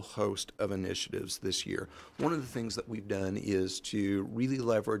whole host of initiatives this year. One of the things that we've done is to really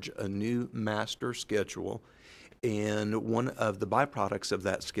leverage a new master schedule. And one of the byproducts of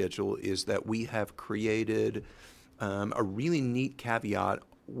that schedule is that we have created a really neat caveat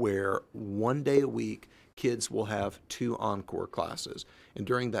where 1 day a week, kids will have 2 encore classes. And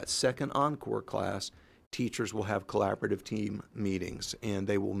during that second encore class, teachers will have collaborative team meetings, and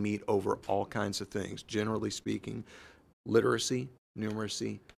they will meet over all kinds of things, generally speaking, literacy,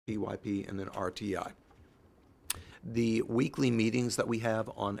 numeracy, PYP, and then RTI. The weekly meetings that we have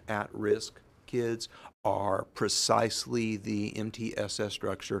on at-risk kids are precisely the MTSS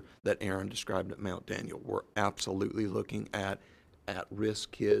structure that Aaron described at Mount Daniel. We're absolutely looking at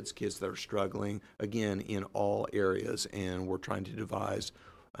at-risk kids, kids that are struggling, again, in all areas, and we're trying to devise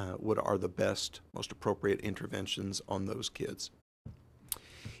what are the best, most appropriate interventions on those kids.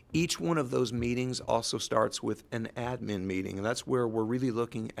 Each one of those meetings also starts with an admin meeting, and that's where we're really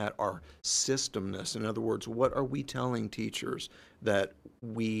looking at our systemness. In other words, what are we telling teachers that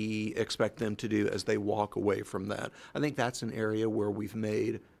we expect them to do as they walk away from that? I think that's an area where we've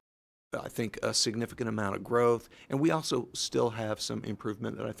made, I think, a significant amount of growth, and we also still have some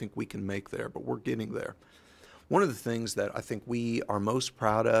improvement that I think we can make there, but we're getting there. One of the things that I think we are most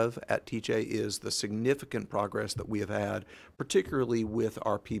proud of at TJ is the significant progress that we have had, particularly with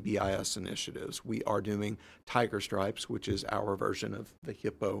our PBIS initiatives. We are doing Tiger Stripes, which is our version of the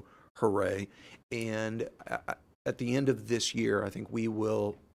Hippo Hooray. And at the end of this year, I think we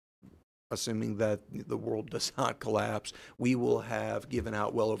will, assuming that the world does not collapse, we will have given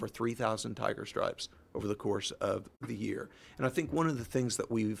out well over 3,000 Tiger Stripes over the course of the year. And I think one of the things that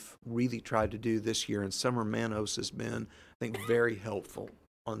we've really tried to do this year, and Summer Manos has been, I think, very helpful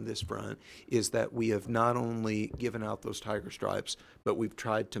on this front, is that we have not only given out those Tiger Stripes, but we've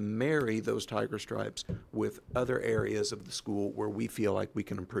tried to marry those Tiger Stripes with other areas of the school where we feel like we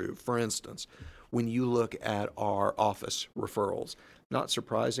can improve. For instance, when you look at our office referrals, not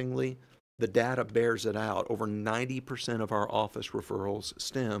surprisingly, the data bears it out. Over 90% of our office referrals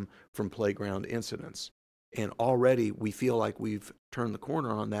stem from playground incidents. And already we feel like we've turned the corner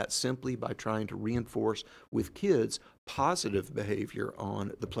on that simply by trying to reinforce with kids positive behavior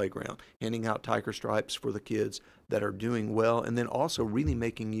on the playground, handing out Tiger Stripes for the kids that are doing well, and then also really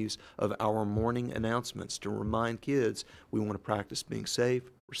making use of our morning announcements to remind kids we want to practice being safe,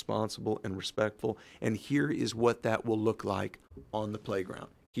 responsible, and respectful. And here is what that will look like on the playground.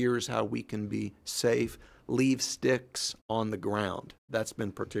 Here's how we can be safe. Leave sticks on the ground. That's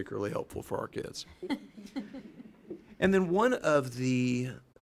been particularly helpful for our kids. And then one of the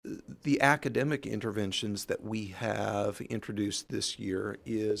academic interventions that we have introduced this year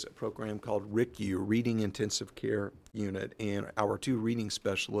is a program called RICU, Reading Intensive Care Unit, and our 2 reading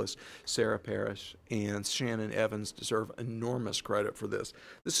specialists, Sarah Parrish and Shannon Evans, deserve enormous credit for this.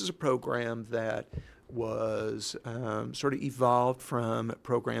 This is a program that was sort of evolved from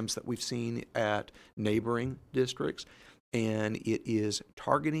programs that we've seen at neighboring districts, and it is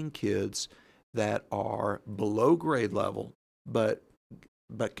targeting kids that are below grade level, but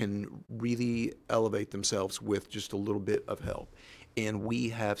can really elevate themselves with just a little bit of help. And we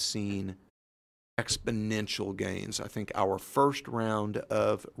have seen exponential gains. I think our first round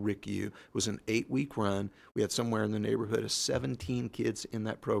of RICU was an 8-week run. We had somewhere in the neighborhood of 17 kids in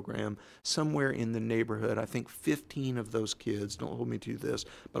that program. Somewhere in the neighborhood, I think 15 of those kids, don't hold me to this,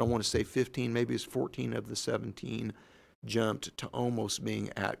 but I want to say 15, maybe it's 14 of the 17 jumped to almost being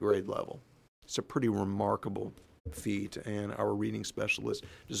at grade level. It's a pretty remarkable feat, and our reading specialists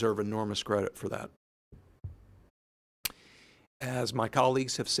deserve enormous credit for that. As my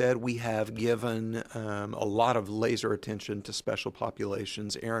colleagues have said, we have given a lot of laser attention to special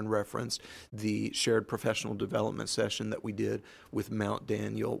populations. Aaron referenced the shared professional development session that we did with Mount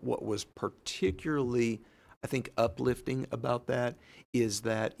Daniel. What was particularly, I think, uplifting about that is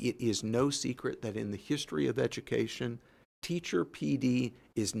that it is no secret that in the history of education, teacher PD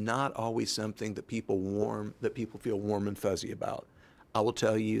is not always something that people feel warm and fuzzy about. I will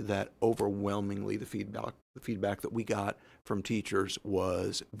tell you that overwhelmingly the feedback that we got from teachers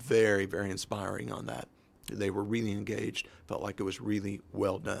was very, very inspiring on that. They were really engaged, felt like it was really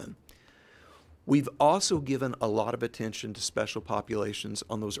well done. We've also given a lot of attention to special populations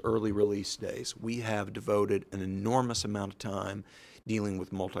on those early release days. We have devoted an enormous amount of time dealing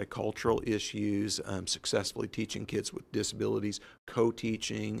with multicultural issues, successfully teaching kids with disabilities,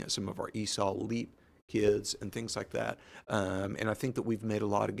 co-teaching some of our ESOL LEAP kids and things like that. And I think that we've made a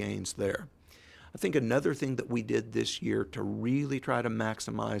lot of gains there. I think another thing that we did this year to really try to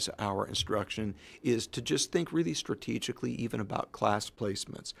maximize our instruction is to just think really strategically even about class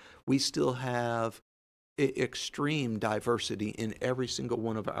placements. We still have extreme diversity in every single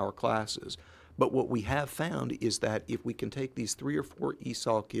one of our classes. But what we have found is that if we can take these 3 or 4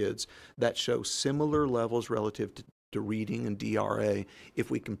 ESOL kids that show similar levels relative to reading and DRA, if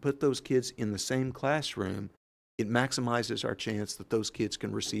we can put those kids in the same classroom, it maximizes our chance that those kids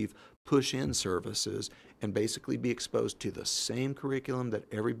can receive push-in services and basically be exposed to the same curriculum that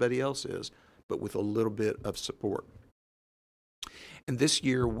everybody else is, but with a little bit of support. And this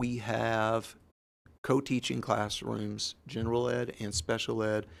year we have co-teaching classrooms, general ed and special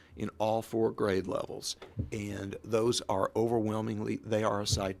ed, in all 4 grade levels. And those are overwhelmingly, they are a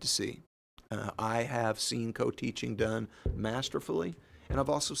sight to see. I have seen co-teaching done masterfully, and I've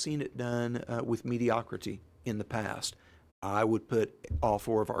also seen it done with mediocrity in the past. I would put all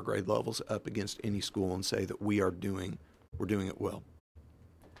 4 of our grade levels up against any school and say that we're doing it well.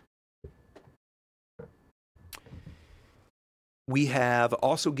 We have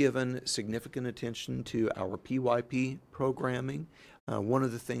also given significant attention to our PYP programming. One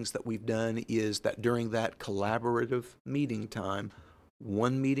of the things that we've done is that during that collaborative meeting time,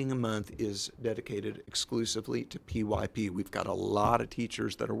 1 meeting a month is dedicated exclusively to PYP. We've got a lot of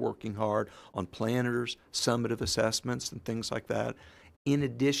teachers that are working hard on planners, summative assessments, and things like that. In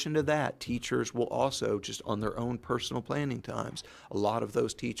addition to that, teachers will also, just on their own personal planning times, a lot of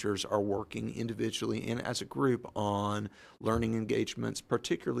those teachers are working individually and as a group on learning engagements,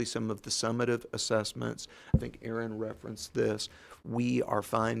 particularly some of the summative assessments. I think Aaron referenced this. We are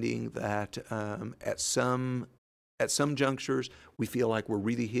finding that at some junctures, we feel like we're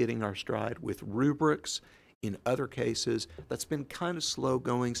really hitting our stride with rubrics. In other cases, that's been kind of slow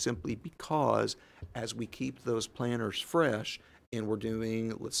going simply because as we keep those planners fresh and we're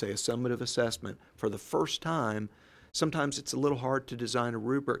doing, let's say, a summative assessment for the first time, sometimes it's a little hard to design a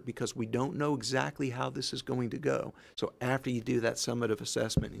rubric because we don't know exactly how this is going to go. So after you do that summative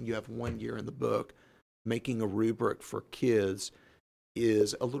assessment and you have 1 year in the book, making a rubric for kids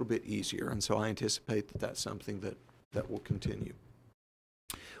is a little bit easier. And so I anticipate that that's something that will continue.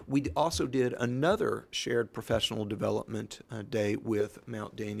 We also did another shared professional development day with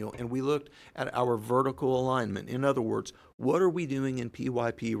Mount Daniel, and we looked at our vertical alignment. In other words, what are we doing in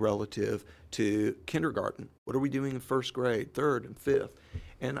PYP relative to kindergarten? What are we doing in 1st grade, 3rd, and 5th?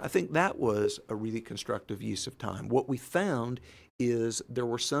 And I think that was a really constructive use of time. What we found is there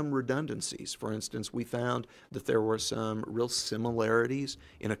were some redundancies. For instance, we found that there were some real similarities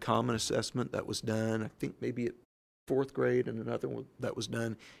in a common assessment that was done, I think maybe at 4th grade, and another one that was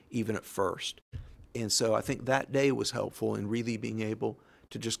done even at 1st. And so I think that day was helpful in really being able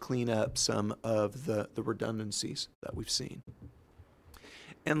to just clean up some of the redundancies that we've seen.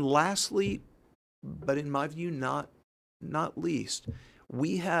 And lastly, but in my view not least,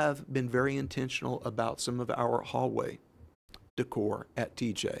 we have been very intentional about some of our hallway decor at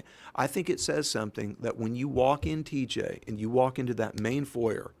TJ. I think it says something that when you walk in TJ and you walk into that main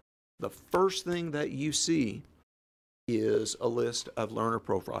foyer, the first thing that you see is a list of learner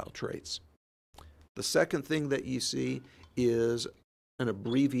profile traits. The second thing that you see is an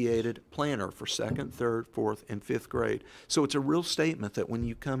abbreviated planner for 2nd, 3rd, 4th, and 5th grade. So it's a real statement that when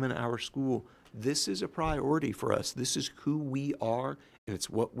you come in our school, this is a priority for us. This is who we are, and it's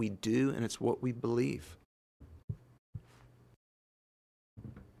what we do, and it's what we believe.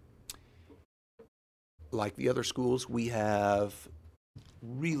 Like the other schools, we have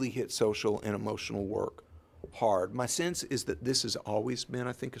really hit social and emotional work hard. My sense is that this has always been,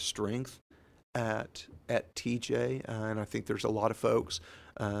 I think, a strength at TJ, and I think there's a lot of folks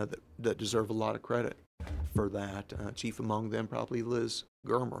that deserve a lot of credit for that. Chief among them probably Liz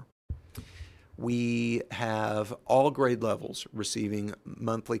Germer. We have all grade levels receiving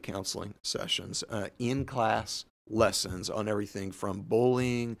monthly counseling sessions, in-class lessons on everything from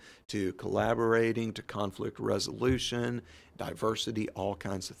bullying to collaborating to conflict resolution, diversity, all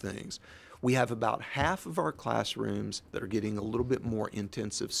kinds of things. We have about half of our classrooms that are getting a little bit more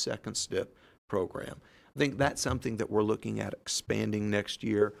intensive second step program. I think that's something that we're looking at expanding next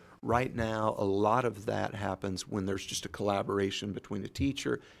year. Right now, a lot of that happens when there's just a collaboration between a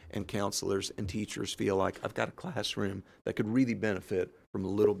teacher and counselors, and teachers feel like, I've got a classroom that could really benefit from a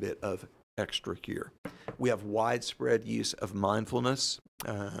little bit of extra here. We have widespread use of mindfulness,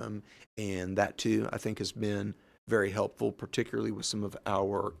 and that too, I think, has been very helpful, particularly with some of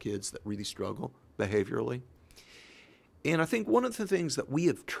our kids that really struggle behaviorally. And I think one of the things that we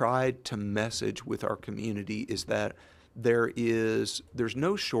have tried to message with our community is that there's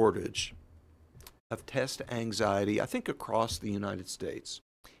no shortage of test anxiety, I think, across the United States.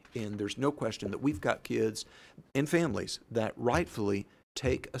 And there's no question that we've got kids and families that rightfully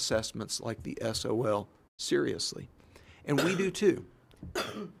take assessments like the SOL seriously. And we do too.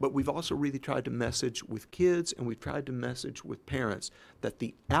 But we've also really tried to message with kids, and we've tried to message with parents that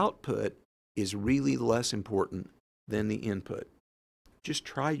the output is really less important than the input. Just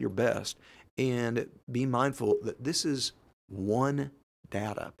try your best and be mindful that this is one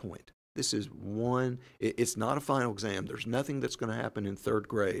data point. This is one, it's not a final exam. There's nothing that's going to happen in 3rd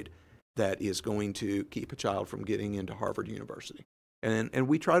grade that is going to keep a child from getting into Harvard University. And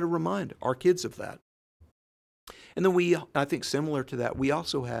we try to remind our kids of that. And then I think similar to that, we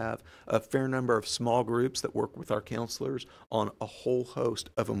also have a fair number of small groups that work with our counselors on a whole host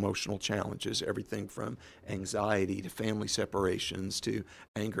of emotional challenges, everything from anxiety to family separations to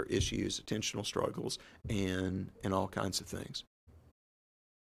anger issues, attentional struggles, and all kinds of things.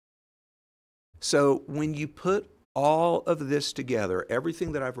 So when you put all of this together,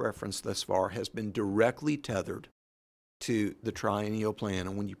 everything that I've referenced thus far has been directly tethered to the triennial plan.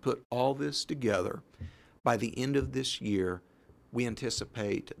 And when you put all this together, by the end of this year, we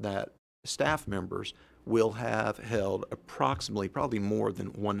anticipate that staff members will have held approximately, probably more than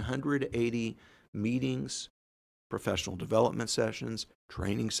 180 meetings, professional development sessions,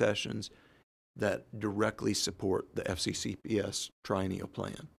 training sessions that directly support the FCCPS triennial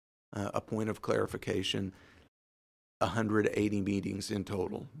plan. A point of clarification, 180 meetings in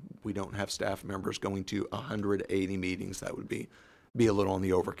total. We don't have staff members going to 180 meetings. That would be a little on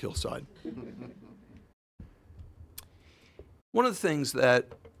the overkill side. One of the things that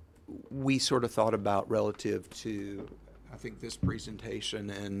we sort of thought about relative to, I think, this presentation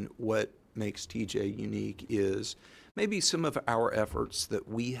and what makes TJ unique is maybe some of our efforts that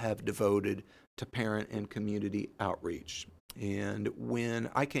we have devoted to parent and community outreach. And when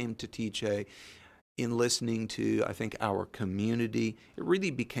I came to TJ, in listening to, I think, our community, it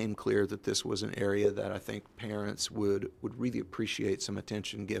really became clear that this was an area that I think parents would really appreciate some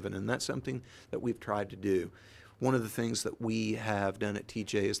attention given, and that's something that we've tried to do. One of the things that we have done at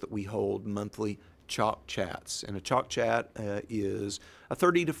TJ is that we hold monthly chalk chats, and a chalk chat is a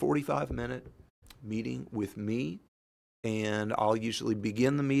 30 to 45-minute meeting with me, and I'll usually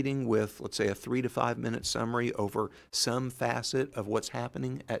begin the meeting with, let's say, a 3 to 5 minute summary over some facet of what's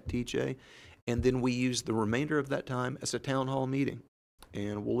happening at TJ, and then we use the remainder of that time as a town hall meeting,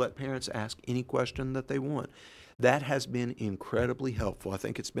 and we'll let parents ask any question that they want. That has been incredibly helpful. I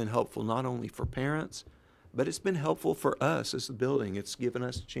think it's been helpful not only for parents, but it's been helpful for us as the building. It's given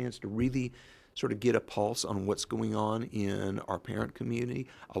us a chance to really sort of get a pulse on what's going on in our parent community.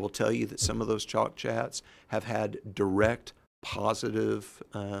 I will tell you that some of those chalk chats have had direct positive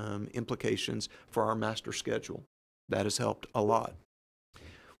implications for our master schedule. That has helped a lot.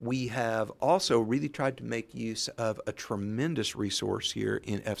 We have also really tried to make use of a tremendous resource here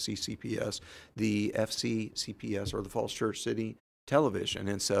in FCCPS, the FCCPS, or the Falls Church City Television.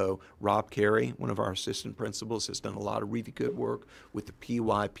 And so Rob Carey, one of our assistant principals, has done a lot of really good work with the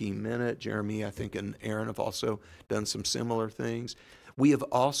PYP Minute. Jeremy, I think, and Aaron have also done some similar things. We have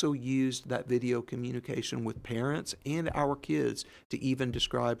also used that video communication with parents and our kids to even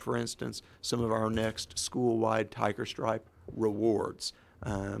describe, for instance, some of our next school-wide Tiger Stripe rewards.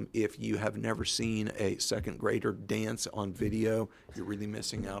 If you have never seen a second grader dance on video, you're really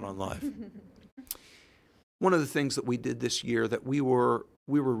missing out on life. One of the things that we did this year that we were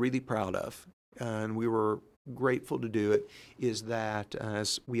really proud of, and we were grateful to do it, is that,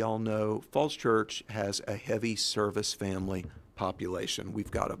 as we all know, Falls Church has a heavy service family population. We've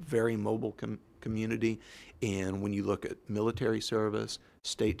got a very mobile community, and when you look at military service,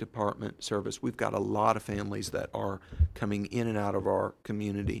 State Department service, we've got a lot of families that are coming in and out of our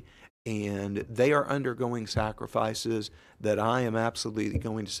community, and they are undergoing sacrifices that I am absolutely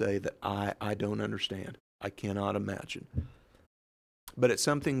going to say that I don't understand. I cannot imagine. But it's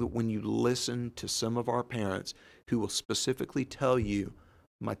something that when you listen to some of our parents who will specifically tell you,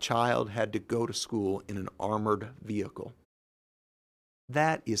 my child had to go to school in an armored vehicle.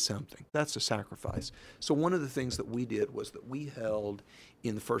 That is something. That's a sacrifice. So one of the things that we did was that we held,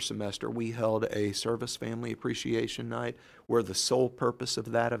 in the first semester, we held a Service Family Appreciation Night where the sole purpose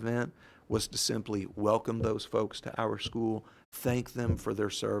of that event was to simply welcome those folks to our school, thank them for their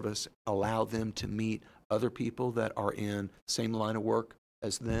service, allow them to meet other people that are in the same line of work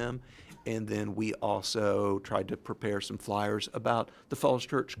as them. And then we also tried to prepare some flyers about the Falls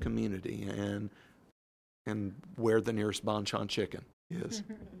Church community and where the nearest Bonchon chicken is.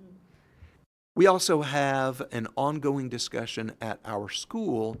 We also have an ongoing discussion at our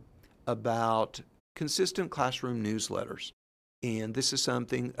school about consistent classroom newsletters. And this is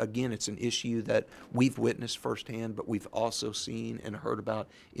something, again, it's an issue that we've witnessed firsthand, but we've also seen and heard about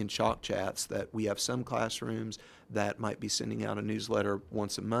in Chalk Chats, that we have some classrooms that might be sending out a newsletter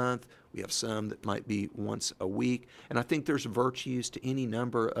once a month. We have some that might be once a week. And I think there's virtues to any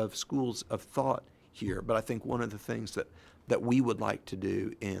number of schools of thought here. But I think one of the things that we would like to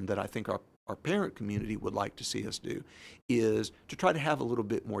do, and that I think our parent community would like to see us do, is to try to have a little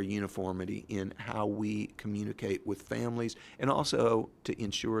bit more uniformity in how we communicate with families, and also to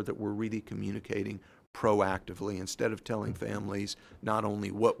ensure that we're really communicating proactively instead of telling families not only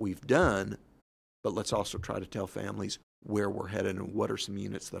what we've done, but let's also try to tell families where we're headed and what are some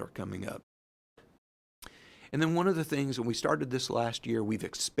units that are coming up. And then one of the things, and we started this last year, we've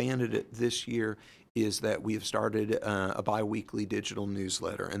expanded it this year, is that we have started a biweekly digital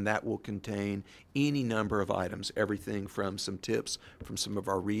newsletter, and that will contain any number of items, everything from some tips from some of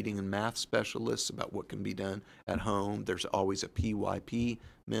our reading and math specialists about what can be done at home. There's always a PYP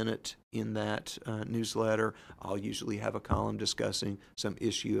minute in that newsletter. I'll usually have a column discussing some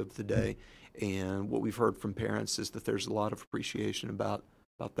issue of the day, and what we've heard from parents is that there's a lot of appreciation about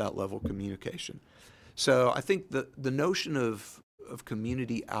that level of communication. So I think the notion of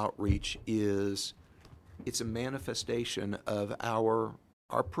community outreach it's a manifestation of our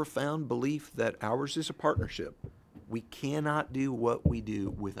profound belief that ours is a partnership. We cannot do what we do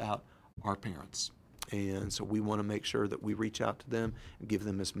without our parents. And so we want to make sure that we reach out to them and give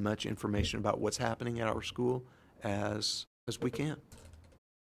them as much information about what's happening at our school as we can.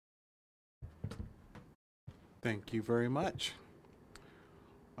 Thank you very much.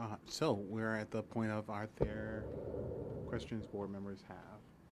 So we're at the point of, are there questions board members have?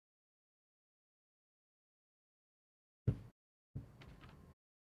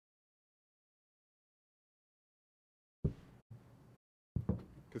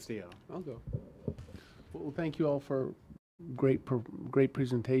 Castillo. I'll go. Well, thank you all for great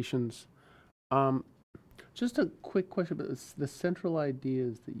presentations. Just a quick question about the central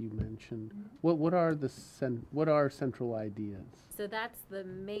ideas that you mentioned. What are central ideas? So that's the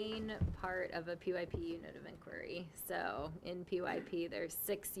main part of a PYP unit of inquiry. So in PYP, there's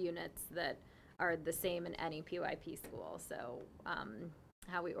 6 units that are the same in any PYP school. So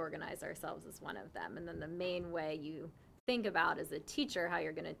how we organize ourselves is one of them. And then the main way you think about as a teacher how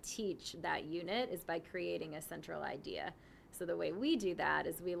you're going to teach that unit is by creating a central idea. So the way we do that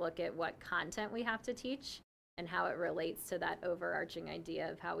is we look at what content we have to teach and how it relates to that overarching idea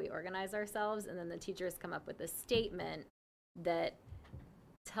of how we organize ourselves. And then the teachers come up with a statement that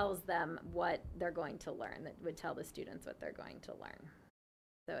tells them what they're going to learn, that would tell the students what they're going to learn.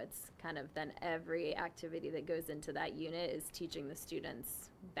 So it's kind of then every activity that goes into that unit is teaching the students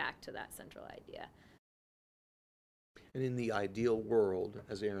back to that central idea. And in the ideal world,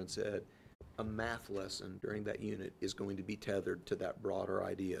 as Aaron said, a math lesson during that unit is going to be tethered to that broader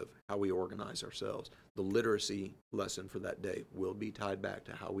idea of how we organize ourselves. The literacy lesson for that day will be tied back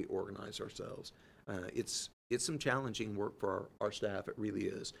to how we organize ourselves. It's some challenging work for our staff. It really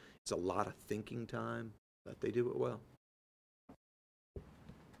is. It's a lot of thinking time, but they do it well.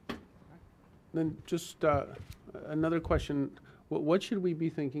 Then just another question. What should we be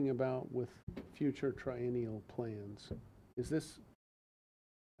thinking about with future triennial plans? Is this,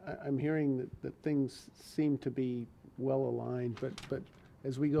 I'm hearing that things seem to be well aligned, but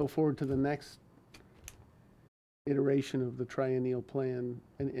as we go forward to the next iteration of the triennial plan,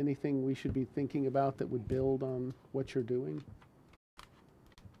 and anything we should be thinking about that would build on what you're doing?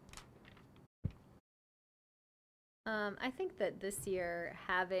 I think that this year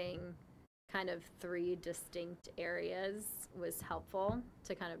having kind of 3 distinct areas was helpful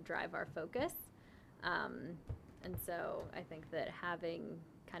to kind of drive our focus. And so I think that having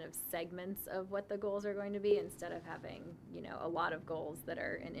kind of segments of what the goals are going to be, instead of having, you know, a lot of goals that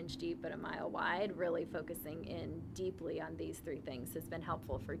are an inch deep but a mile wide, really focusing in deeply on these 3 things has been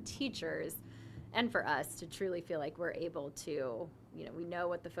helpful for teachers and for us to truly feel like we're able to, you know, we know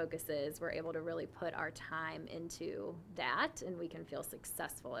what the focus is, we're able to really put our time into that, and we can feel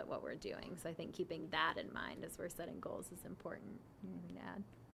successful at what we're doing. So I think keeping that in mind as we're setting goals is important. Anything to add?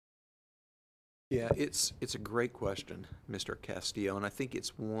 Yeah, it's a great question, Mr. Castillo, and I think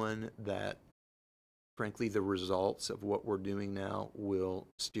it's one that, frankly, the results of what we're doing now will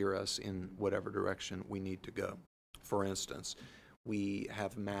steer us in whatever direction we need to go. For instance, we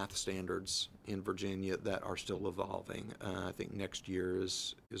have math standards in Virginia that are still evolving. I think next year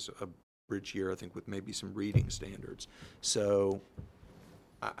is a bridge year, I think, with maybe some reading standards. So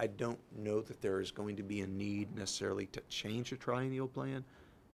I don't know that there is going to be a need necessarily to change a triennial plan,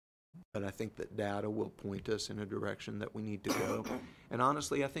 but I think that data will point us in a direction that we need to go. And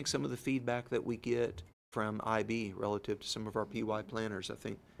honestly, I think some of the feedback that we get from IB relative to some of our PY planners,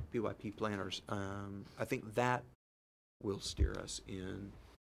 PYP planners, I think that will steer us in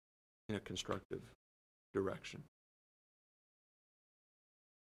a constructive direction.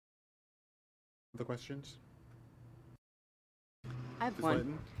 Other questions? I have Ms. one.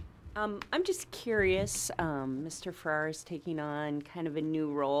 Layton? I'm just curious, Mr. Farrar is taking on kind of a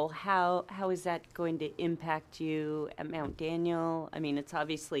new role. How is that going to impact you at Mount Daniel? I mean, it's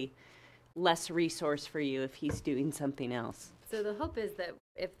obviously less resource for you if he's doing something else. So the hope is that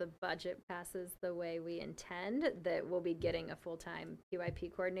if the budget passes the way we intend, that we'll be getting a full-time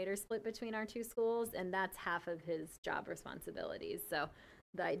PYP coordinator split between our 2 schools, and that's half of his job responsibilities. So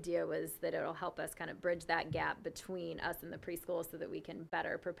the idea was that it'll help us kind of bridge that gap between us and the preschool so that we can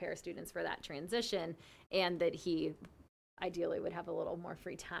better prepare students for that transition, and that he ideally would have a little more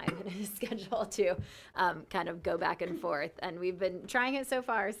free time in his schedule to kind of go back and forth. And we've been trying it so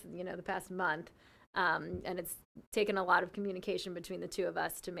far, you know, the past month. And it's taken a lot of communication between the 2 of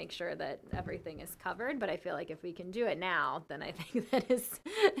us to make sure that everything is covered. But I feel like if we can do it now, then I think that is,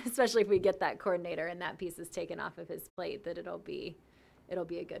 especially if we get that coordinator and that piece is taken off of his plate, that it'll be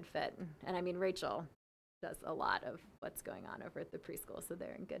a good fit. And I mean, Rachel does a lot of what's going on over at the preschool, so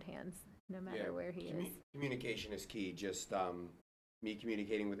they're in good hands no matter where he is. Communication is key. Just me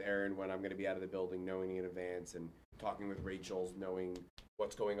communicating with Erin when I'm going to be out of the building, knowing in advance, and talking with Rachel, knowing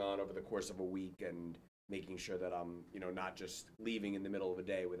what's going on over the course of a week, and making sure that I'm, you know, not just leaving in the middle of a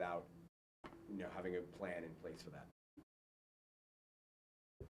day without, you know, having a plan in place for that.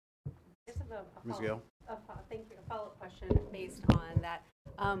 Ms. Gill? Thank you. A follow-up question based on that,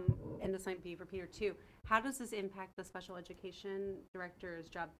 and this might be for Peter too. How does this impact the special education director's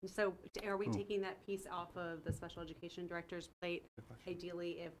job? So are we taking that piece off of the special education director's plate?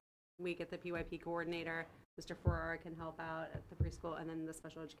 Ideally, if we get the PYP coordinator, Mr. Ferrara can help out at the preschool, and then the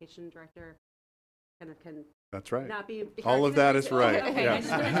special education director can. That's right. Not be all of that is right. Okay. Yeah. I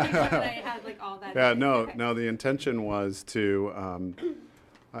just wanted to make sure that I had like all that. Yeah. No. Okay. No. The intention was to.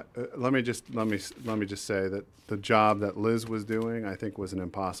 Let me just say that the job that Liz was doing, I think, was an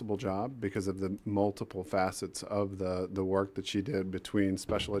impossible job because of the multiple facets of the work that she did between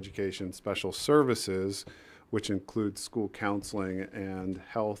special education, special services, which includes school counseling and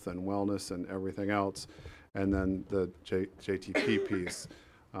health and wellness and everything else, and then the JTP piece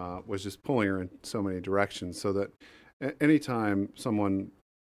was just pulling her in so many directions. So that anytime someone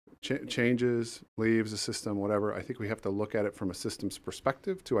changes, leaves a system, whatever, I think we have to look at it from a systems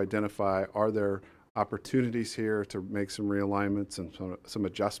perspective to identify, are there opportunities here to make some realignments and some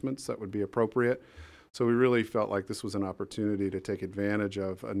adjustments that would be appropriate. So we really felt like this was an opportunity to take advantage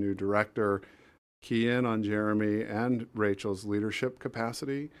of a new director, key in on Jeremy and Rachel's leadership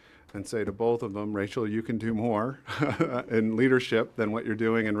capacity, and say to both of them, Rachel, you can do more in leadership than what you're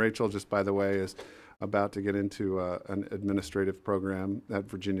doing. And Rachel, just by the way, is about to get into an administrative program at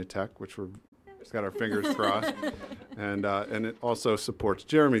Virginia Tech, which we've got our fingers crossed. And it also supports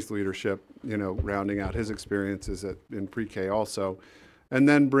Jeremy's leadership, you know, rounding out his experiences in pre-K also. And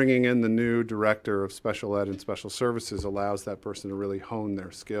then bringing in the new director of special ed and special services allows that person to really hone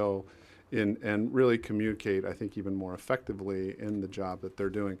their skill and really communicate, I think, even more effectively in the job that they're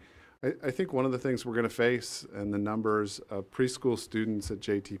doing. I think one of the things we're going to face, and the numbers of preschool students at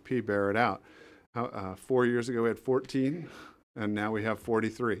JTP bear it out, 4 years ago we had 14, and now we have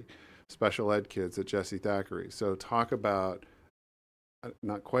 43 special ed kids at Jesse Thackeray. So talk about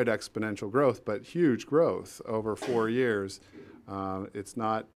not quite exponential growth, but huge growth over 4 years. It's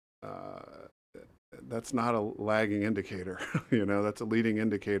not, that's not a lagging indicator, you know, that's a leading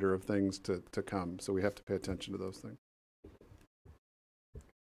indicator of things to come. So we have to pay attention to those things.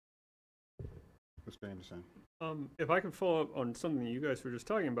 Mr. Anderson. If I could follow up on something you guys were just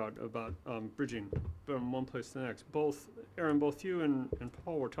talking about bridging from one place to the next. Aaron, both you and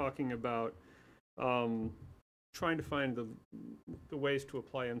Paul were talking about trying to find the ways to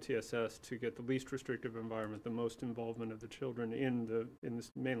apply MTSS to get the least restrictive environment, the most involvement of the children in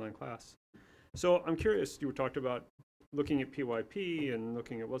this mainline class. So I'm curious, you talked about looking at PYP and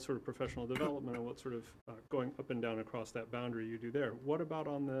looking at what sort of professional development and what sort of going up and down across that boundary you do there. What about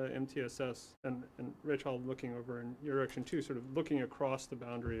on the MTSS, and Rachel, looking over in your direction too, sort of looking across the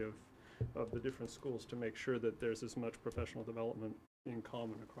boundary of the different schools to make sure that there's as much professional development in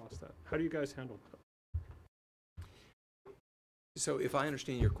common across that? How do you guys handle that? So if I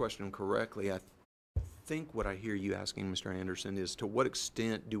understand your question correctly, I think what I hear you asking, Mr. Anderson, is to what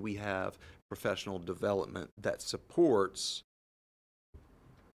extent do we have professional development that supports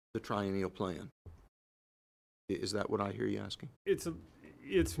the triennial plan? Is that what I hear you asking?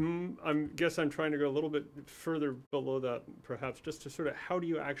 I guess I'm trying to go a little bit further below that, perhaps, just to sort of how do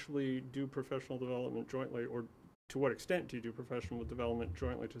you actually do professional development jointly, or to what extent do you do professional development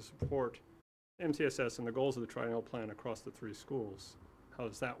jointly to support MTSS and the goals of the triennial plan across the 3 schools? How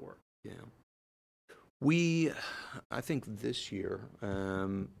does that work? Yeah. I think this year,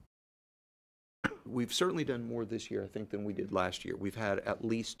 we've certainly done more this year, I think, than we did last year. We've had at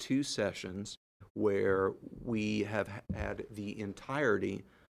least 2 sessions where we have had the entirety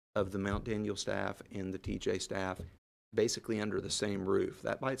of the Mount Daniel staff and the TJ staff basically under the same roof.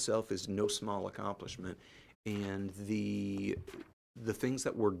 That by itself is no small accomplishment. And the things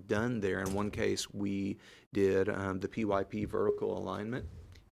that were done there, in one case we did the PYP vertical alignment,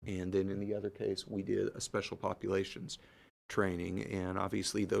 and then in the other case we did a special populations training, and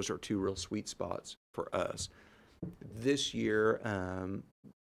obviously those are 2 real sweet spots for us. This year,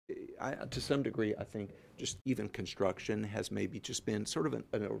 to some degree, I think just even construction has maybe just been sort of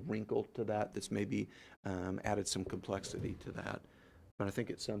a wrinkle to that that's maybe added some complexity to that. But I think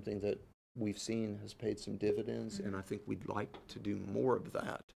it's something that we've seen has paid some dividends, and I think we'd like to do more of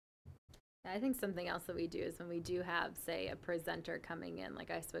that. I think something else that we do is when we do have, say, a presenter coming in,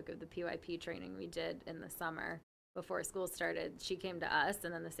 like I spoke of the PYP training we did in the summer before school started, she came to us,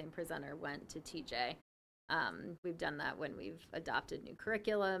 and then the same presenter went to TJ. We've done that when we've adopted new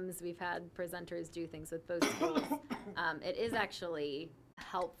curriculums. We've had presenters do things with both schools. It is actually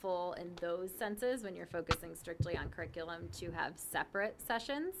helpful in those senses when you're focusing strictly on curriculum to have separate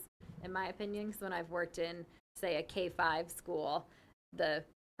sessions, in my opinion, because when I've worked in, say, a K-5 school, the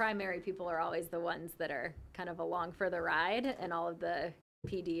primary people are always the ones that are kind of along for the ride, and all of the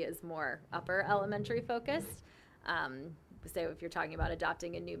PD is more upper elementary focused. So if you're talking about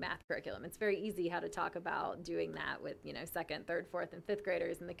adopting a new math curriculum, it's very easy how to talk about doing that with, you know, 2nd, 3rd, 4th, and 5th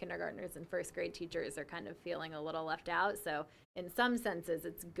graders, and the kindergartners and 1st grade teachers are kind of feeling a little left out. So in some senses,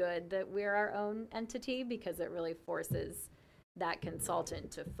 it's good that we're our own entity because it really forces that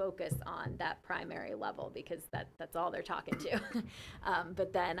consultant to focus on that primary level, because that's all they're talking to.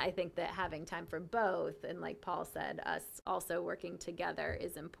 But then I think that having time for both, and like Paul said, us also working together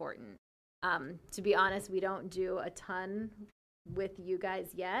is important. To be honest, we don't do a ton with you guys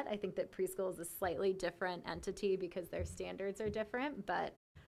yet. I think that preschool is a slightly different entity because their standards are different, but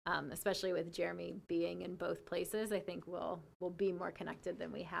especially with Jeremy being in both places, I think we'll be more connected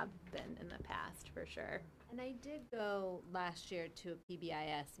than we have been in the past, for sure. And I did go last year to a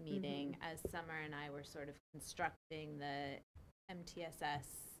PBIS meeting as Summer and I were sort of constructing the MTSS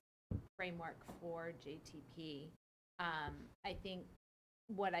framework for JTP. I think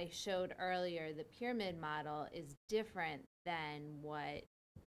what I showed earlier, the pyramid model, is different than what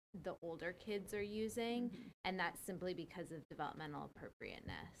the older kids are using, and that's simply because of developmental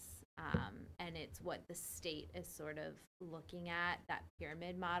appropriateness. And it's what the state is sort of looking at, that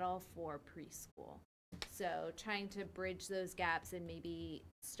pyramid model for preschool. So trying to bridge those gaps and maybe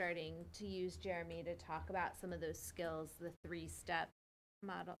starting to use Jeremy to talk about some of those skills, the 3-step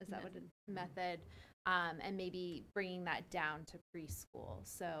model, is that what it, method, and maybe bringing that down to preschool.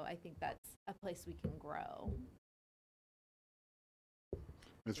 So I think that's a place we can grow.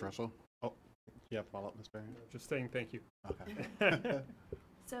 Ms. Russell? Oh, you have a follow-up, Ms. Barry? Just saying thank you. Okay.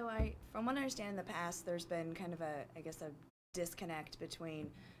 So from what I understand in the past, there's been kind of a disconnect between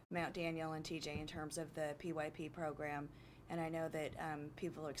Mount Daniel and TJ in terms of the PYP program, And I know that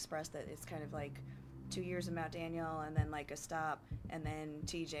people express that it's kind of like 2 years in Mount Daniel and then like a stop and then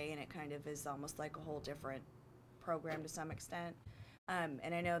TJ, and it kind of is almost like a whole different program to some extent.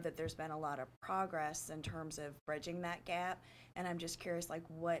 And I know that there's been a lot of progress in terms of bridging that gap, and I'm just curious, like,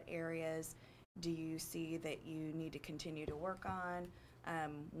 what areas do you see that you need to continue to work on,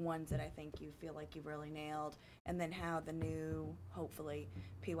 ones that I think you feel like you've really nailed, and then how the new, hopefully,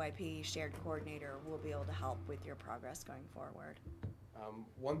 PYP shared coordinator will be able to help with your progress going forward.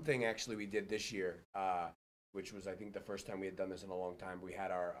 One thing actually we did this year, which was I think the first time we had done this in a long time, we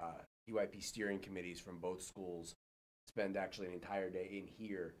had our PYP steering committees from both schools spend actually an entire day in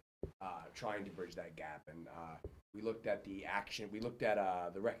here trying to bridge that gap. And we looked at the action, we looked at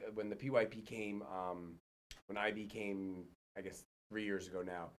when the PYP came, when IB came, I guess 3 years ago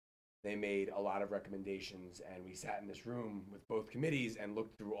now, they made a lot of recommendations, and we sat in this room with both committees and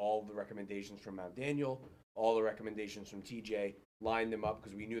looked through all the recommendations from Mount Daniel, all the recommendations from TJ, lined them up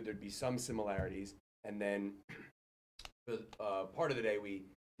because we knew there'd be some similarities, and then part of the day we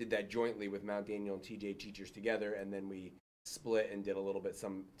did that jointly with Mount Daniel and TJ teachers together, and then we split and did a little bit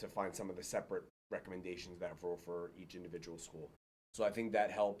to find some of the separate recommendations that were for each individual school. So I think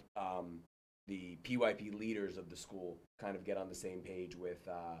that helped the PYP leaders of the school kind of get on the same page with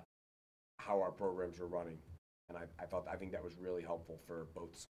how our programs were running, and I think that was really helpful for both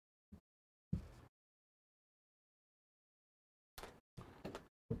schools.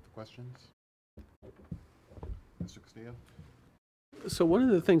 Questions? Mr. Castillo? So one of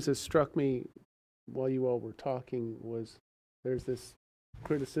the things that struck me while you all were talking was there's this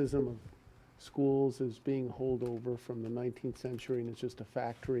criticism of schools as being holdover from the 19th century, and it's just a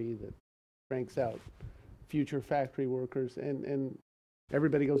factory that cranks out future factory workers, and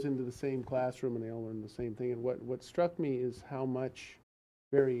everybody goes into the same classroom and they all learn the same thing. And what struck me is how much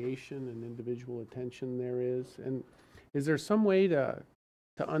variation and individual attention there is. And is there some way to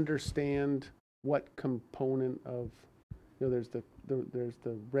understand what component of, you know, there's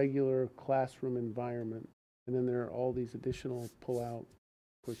the regular classroom environment, and then there are all these additional pull-out,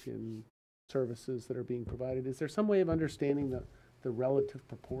 push-in services that are being provided. Is there some way of understanding the relative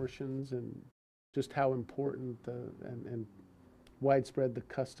proportions and just how important and widespread the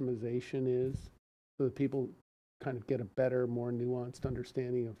customization is, so that people kind of get a better, more nuanced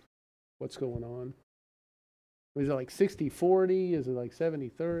understanding of what's going on? Is it like 60-40? Is it like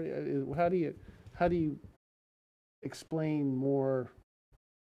 70-30? How do you explain more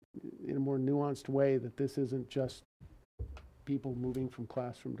in a more nuanced way that this isn't just people moving from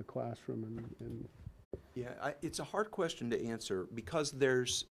classroom to classroom and Yeah, it's a hard question to answer because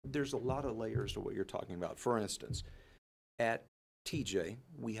there's a lot of layers to what you're talking about. For instance, at TJ,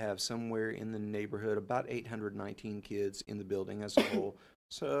 we have somewhere in the neighborhood about 819 kids in the building as a whole.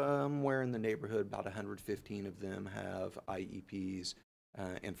 Somewhere in the neighborhood, about 115 of them have IEPs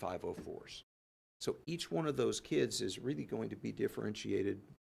and 504s. So each one of those kids is really going to be differentiated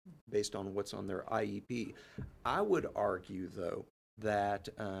based on what's on their IEP. I would argue, though, that,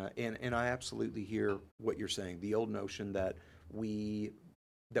 and I absolutely hear what you're saying, the old notion that we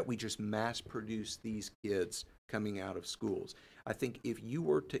just mass produce these kids coming out of schools. I think if you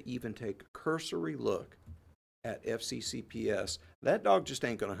were to even take a cursory look at FCCPS, that dog just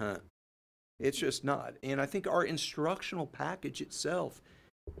ain't going to hunt. It's just not. And I think our instructional package itself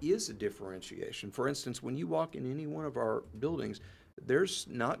is a differentiation. For instance, when you walk in any one of our buildings, there's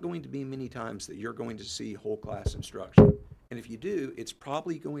not going to be many times that you're going to see whole class instruction. And if you do, it's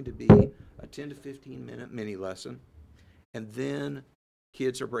probably going to be a 10 to 15 minute mini lesson. And then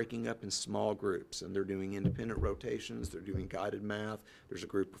kids are breaking up in small groups, and they're doing independent rotations, they're doing guided math. There's a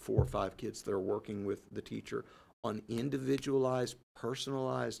group of 4 or 5 kids that are working with the teacher on individualized,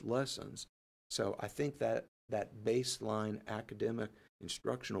 personalized lessons. So I think that baseline academic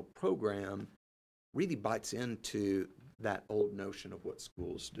instructional program really bites into that old notion of what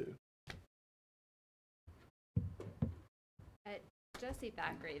schools do. At Jessie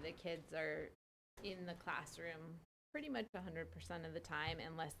Thackeray, the kids are in the classroom pretty much 100% of the time,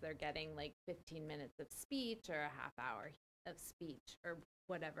 unless they're getting like 15 minutes of speech or a half hour of speech or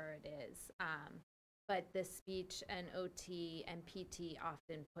whatever it is. But the speech and OT and PT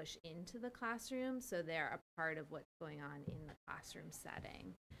often push into the classroom, so they're a part of what's going on in the classroom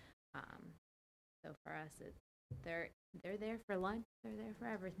setting. So for us, they're there for lunch, they're there for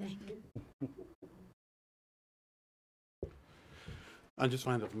everything. I just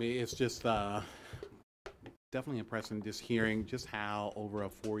find that for me, it's just definitely impressive just hearing just how over a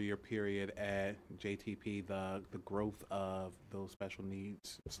 4-year period at JTP, the growth of those special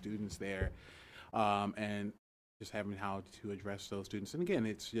needs students there, and just having how to address those students. And again,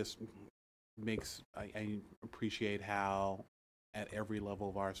 it's just I appreciate how at every level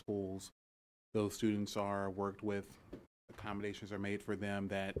of our schools, those students are worked with, accommodations are made for them,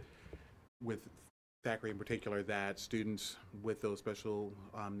 that with Thackeray in particular, that students with those special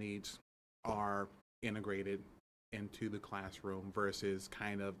needs are integrated into the classroom versus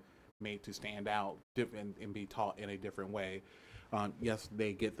kind of made to stand out and be taught in a different way. Yes,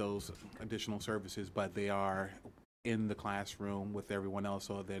 they get those additional services, but they are in the classroom with everyone else,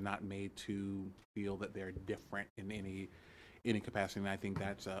 so they're not made to feel that they're different in any capacity. And I think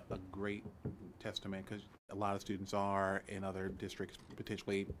that's a great testament, because a lot of students are in other districts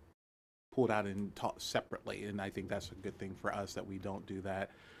potentially pulled out and taught separately, and I think that's a good thing for us that we don't do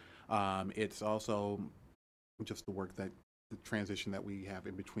that. It's also just the work that the transition that we have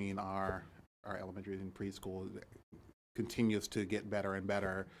in between our elementary and preschool continues to get better and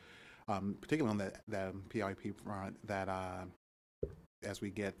better, particularly on the PIP front, that as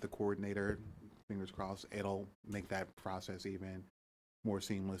we get the coordinator, fingers crossed, it'll make that process even more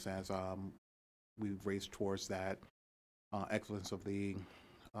seamless as we've raced towards that excellence of the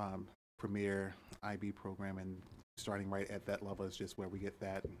premier IB program, and starting right at that level is just where we get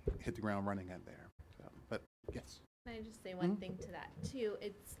that, hit the ground running at there. So, but yes. Can I just say one thing to that too?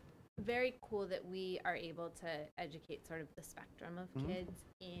 It's very cool that we are able to educate sort of the spectrum of kids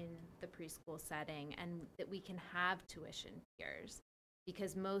in the preschool setting, and that we can have tuition peers,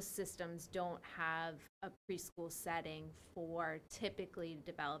 because most systems don't have a preschool setting for typically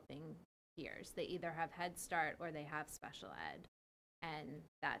developing peers. They either have Head Start or they have special ed, and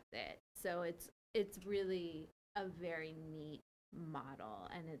that's it. So it's really a very neat model,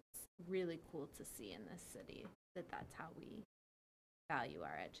 and it's really cool to see in this city that that's how we value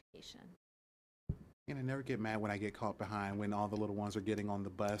our education. And I never get mad when I get caught behind, when all the little ones are getting on the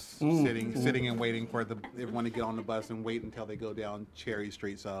bus, sitting and waiting for everyone to get on the bus and wait until they go down Cherry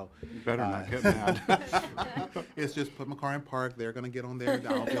Street. So you better not get mad. It's just put my car in park. They're gonna get on there.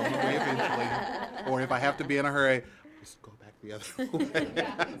 I'll be on my way eventually. Or if I have to be in a hurry, just go back the other way.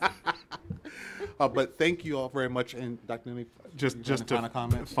 But thank you all very much. And Dr. Nimi, just final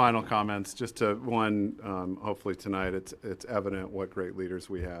comments. Final comments. Just to one, hopefully tonight it's evident what great leaders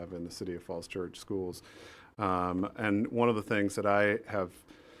we have in the City of Falls Church schools. And one of the things that I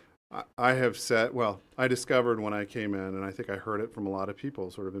have said, well, I discovered when I came in, and I think I heard it from a lot of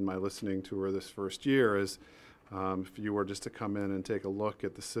people sort of in my listening tour this first year, is if you were just to come in and take a look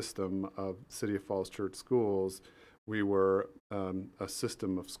at the system of City of Falls Church schools, we were a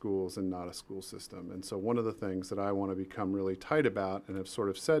system of schools and not a school system. And so one of the things that I want to become really tight about, and have sort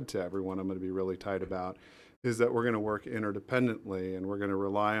of said to everyone I'm going to be really tight about, is that we're going to work interdependently, and we're going to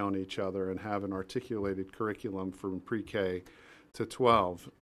rely on each other and have an articulated curriculum from pre-K to 12.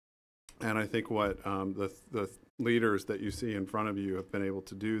 And I think what the leaders that you see in front of you have been able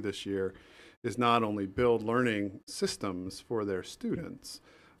to do this year is not only build learning systems for their students,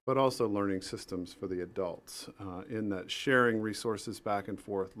 but also learning systems for the adults, in that sharing resources back and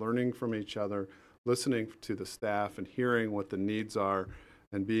forth, learning from each other, listening to the staff and hearing what the needs are,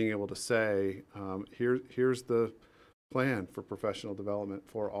 and being able to say, here's the plan for professional development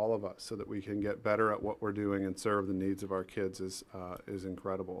for all of us so that we can get better at what we're doing and serve the needs of our kids is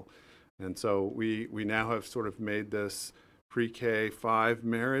incredible. And so we now have sort of made this pre-K 5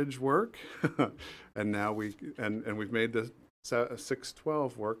 marriage work, and now we've made the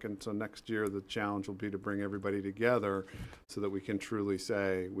 6-12 work, and so next year the challenge will be to bring everybody together so that we can truly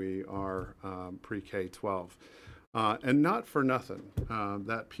say we are pre-K 12. And not for nothing,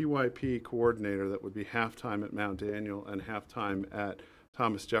 that PYP coordinator that would be half-time at Mount Daniel and half-time at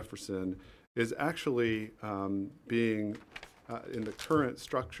Thomas Jefferson is actually being, in the current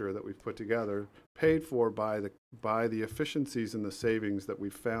structure that we've put together, paid for by the efficiencies and the savings that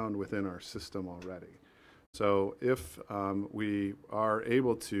we've found within our system already. So if we are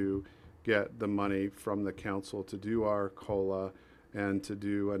able to get the money from the council to do our COLA and to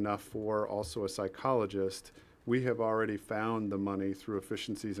do enough for also a psychologist, we have already found the money through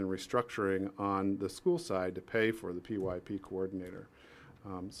efficiencies and restructuring on the school side to pay for the PYP coordinator.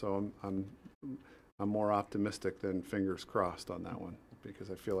 So I'm more optimistic than fingers crossed on that one, because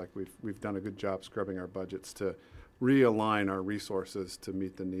I feel like we've done a good job scrubbing our budgets to realign our resources to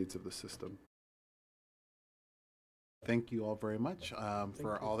meet the needs of the system. Thank you all very much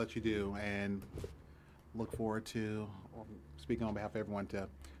for all that you do, and look forward to, speaking on behalf of everyone, to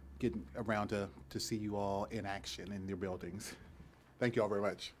get around to see you all in action in your buildings. Thank you all very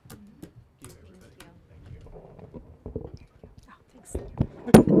much. Thank you. Oh,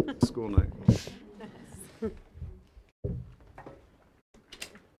 thanks. School night.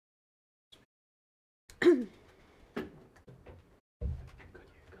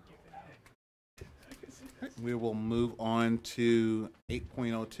 We will move on to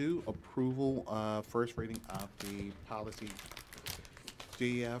 8.02, approval of first reading of the policy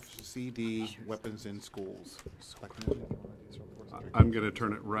JFCD, weapons in schools. I'm going to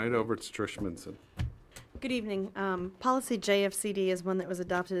turn it right over to Trish Minson. Good evening. Policy JFCD is one that was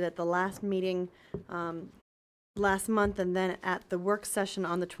adopted at the last meeting last month, and then at the work session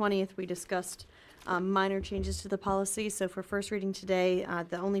on the 20th, we discussed minor changes to the policy. So for first reading today,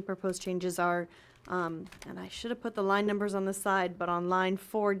 the only proposed changes are, and I should have put the line numbers on the side, but on line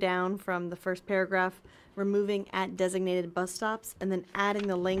 4 down from the first paragraph, removing at designated bus stops, and then adding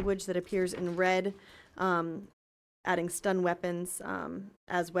the language that appears in red, adding stun weapons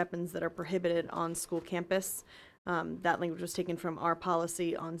as weapons that are prohibited on school campus. That language was taken from our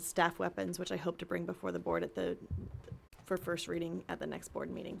policy on staff weapons, which I hope to bring before the board for first reading at the next board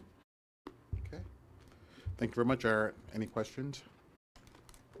meeting. Okay. Thank you very much. Are any questions?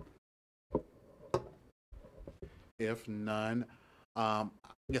 If none,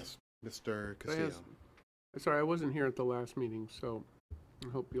 yes, Mr. Castillo. Sorry, I wasn't here at the last meeting, so I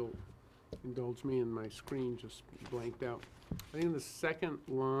hope you'll indulge me, and my screen just blanked out. I think in the second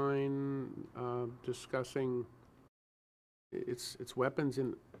line, discussing it's weapons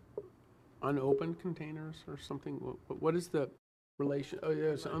in unopened containers or something. What is the relation? Oh,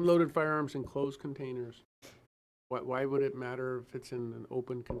 yes, unloaded firearms in closed containers. Why would it matter if it's in an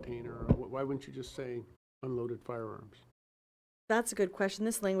open container? Or why wouldn't you just say unloaded firearms? That's a good question.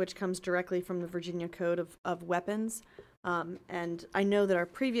 This language comes directly from the Virginia Code of Weapons. And I know that our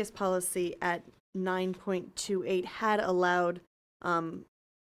previous policy at 9.28 had allowed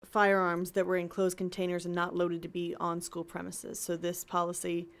firearms that were in closed containers and not loaded to be on school premises. So this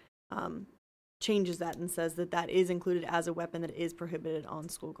policy changes that and says that that is included as a weapon that is prohibited on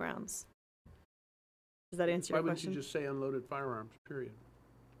school grounds. Does that answer your question? Why wouldn't you just say unloaded firearms, period?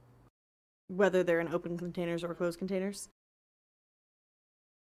 Whether they're in open containers or closed containers?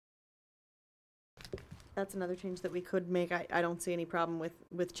 That's another change that we could make. I don't see any problem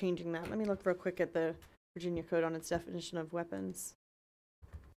with changing that. Let me look real quick at the Virginia Code on its definition of weapons.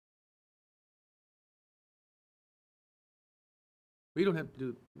 We don't have to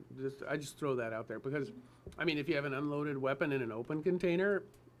do this. I just throw that out there because, I mean, if you have an unloaded weapon in an open container,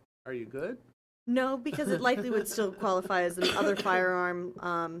 are you good? No, because it likely would still qualify as another firearm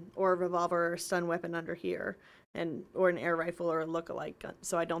or a revolver or a stun weapon under here, or an air rifle or a look-alike gun.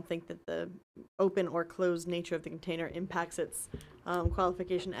 So I don't think that the open or closed nature of the container impacts its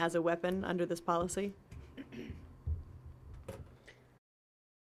qualification as a weapon under this policy.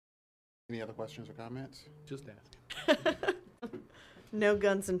 Any other questions or comments? Just ask. No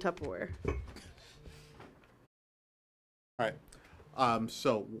guns in Tupperware. All right.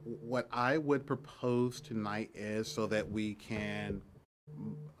 So what I would propose tonight is so that we can,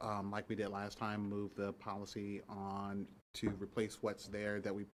 like we did last time, move the policy on to replace what's there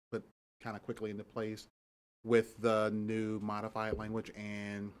that we put kind of quickly into place with the new modified language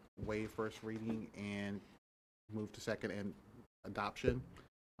and waive first reading and move to second and adoption.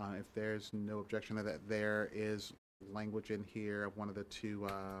 If there's no objection to that, there is language in here of one of the two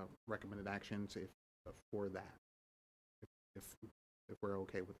recommended actions for that. If we're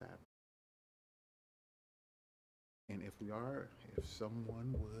okay with that. And if we are, if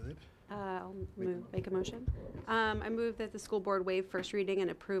someone would. I'll make a motion. I move that the school board waive first reading and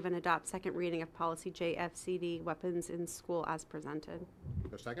approve and adopt second reading of policy JFCD, weapons in school as presented.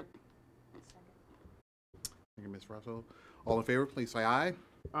 Is there a second? Thank you, Ms. Russell. All in favor, please say aye.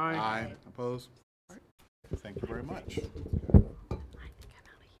 Aye. Aye. Opposed? All right. Thank you very much.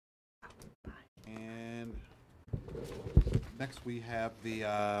 And next we have the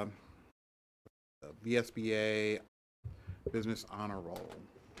VSBA Business Honor Roll,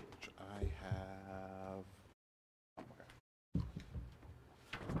 which I have.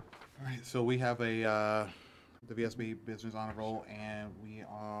 All right, so we have the VSBA Business Honor Roll, and we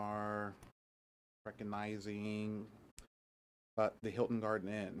are recognizing the Hilton Garden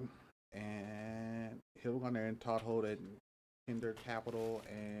Inn and Hilton Garden Inn, Todd Holden, Kinder Capital,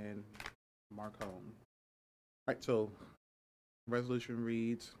 and Mark Home. All right, so resolution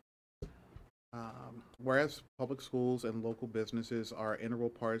reads, whereas public schools and local businesses are integral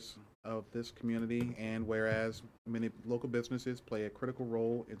parts of this community, and whereas many local businesses play a critical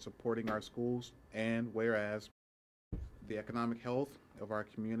role in supporting our schools, and whereas the economic health of our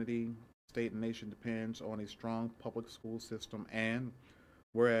community, state, and nation depends on a strong public school system, and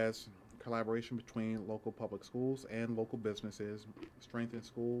whereas collaboration between local public schools and local businesses strengthens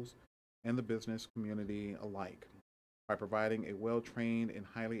schools and the business community alike by providing a well-trained and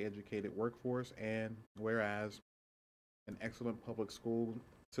highly educated workforce, and whereas an excellent public school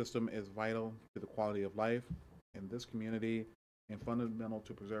system is vital to the quality of life in this community and fundamental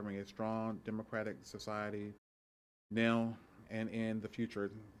to preserving a strong democratic society now and in the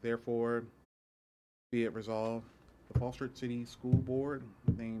future. Therefore, be it resolved, the Falls Church City School Board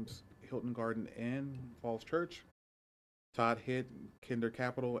names Hilton Garden Inn, Falls Church, Todd Hitt, Kinder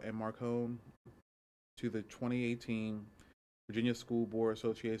Capital, and Mark Hone to the 2018 Virginia School Board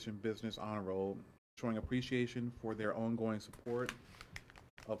Association Business Honor Roll, showing appreciation for their ongoing support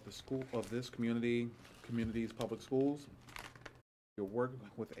of the school of this community's public schools. Your work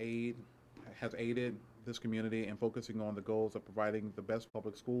with aid has aided this community in focusing on the goals of providing the best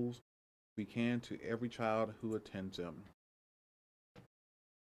public schools we can to every child who attends them.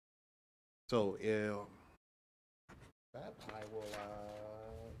 So, that I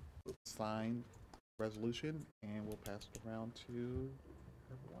will sign resolution and we'll pass it around to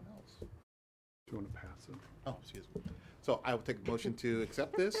everyone else. Do you want to pass it? Oh, excuse me. So I will take a motion to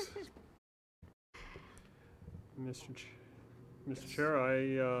accept this. Mr. Chair,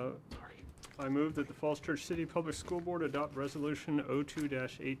 I move that the Falls Church City Public School Board adopt Resolution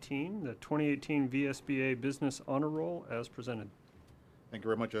 02-18, the 2018 VSBA Business Honor Roll as presented. Thank you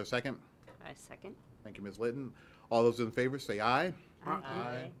very much. A second? I second. Thank you, Ms. Litton. All those in favor say aye. Aye.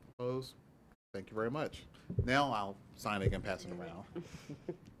 Aye. Opposed? Thank you very much. Now I'll sign it and pass it around.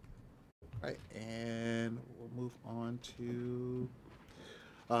 All right, and we'll move on to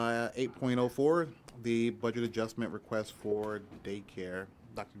 8.04, the budget adjustment request for daycare.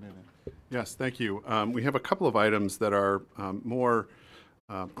 Dr. Noonan. Yes, thank you. We have a couple of items that are more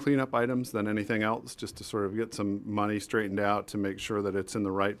cleanup items than anything else, just to sort of get some money straightened out to make sure that it's in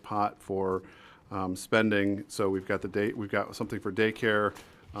the right pot for spending. So we've got we've got something for daycare,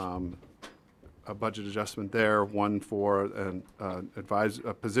 a budget adjustment there, one for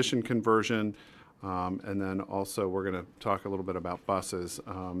a position conversion, and then also we're going to talk a little bit about buses.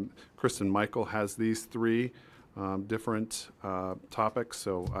 Kristen Michael has these three different topics,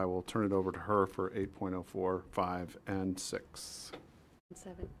 so I will turn it over to her for 8.04, 5, and 6.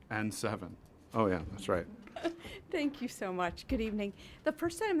 7. And 7. Oh yeah, that's right. Thank you so much. Good evening. The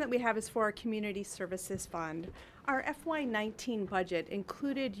first item that we have is for our Community Services Fund. Our FY19 budget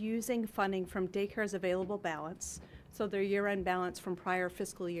included using funding from daycare's available balance, so their year-end balance from prior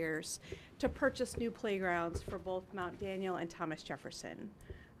fiscal years, to purchase new playgrounds for both Mount Daniel and Thomas Jefferson.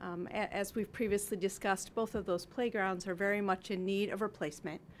 As we've previously discussed, both of those playgrounds are very much in need of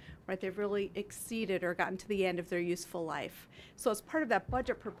replacement, right? They've really exceeded or gotten to the end of their useful life. So as part of that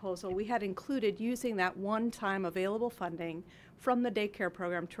budget proposal, we had included using that one-time available funding from the daycare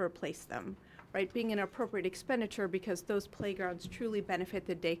program to replace them, right? Being an appropriate expenditure because those playgrounds truly benefit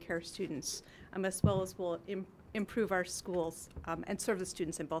the daycare students, as well as will improve our schools and serve the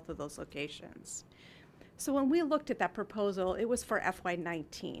students in both of those locations. So when we looked at that proposal, it was for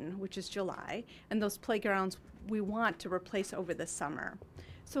FY19, which is July, and those playgrounds we want to replace over the summer.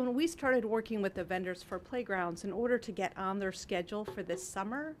 So when we started working with the vendors for playgrounds, in order to get on their schedule for this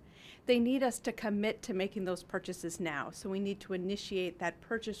summer, they need us to commit to making those purchases now. So we need to initiate that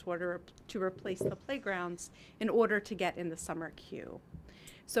purchase order to replace the playgrounds in order to get in the summer queue.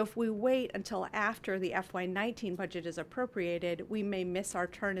 So if we wait until after the FY19 budget is appropriated, we may miss our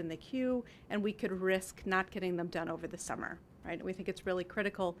turn in the queue and we could risk not getting them done over the summer, right? We think it's really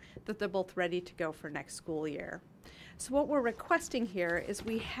critical that they're both ready to go for next school year. So what we're requesting here is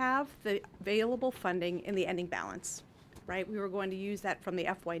we have the available funding in the ending balance, right? We were going to use that from the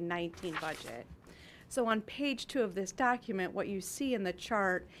FY19 budget. So on page 2 of this document, what you see in the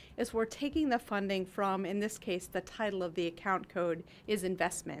chart is we're taking the funding from, in this case, the title of the account code is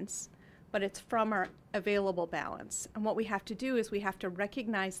investments, but it's from our available balance. And what we have to do is we have to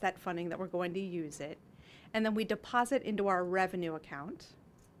recognize that funding that we're going to use it, and then we deposit into our revenue account.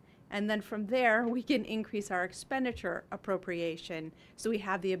 And then from there, we can increase our expenditure appropriation so we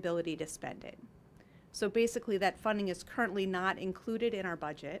have the ability to spend it. So basically that funding is currently not included in our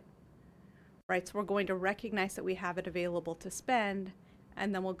budget. Right, so we're going to recognize that we have it available to spend,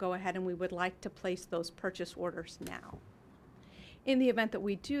 and then we'll go ahead and we would like to place those purchase orders now. In the event that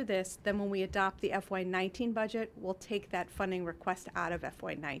we do this, then when we adopt the FY19 budget, we'll take that funding request out of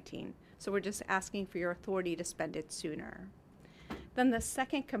FY19. So we're just asking for your authority to spend it sooner. Then the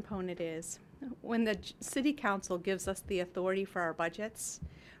second component is when the City Council gives us the authority for our budgets,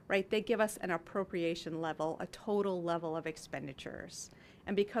 right, they give us an appropriation level, a total level of expenditures.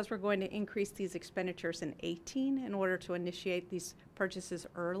 And because we're going to increase these expenditures in 18 in order to initiate these purchases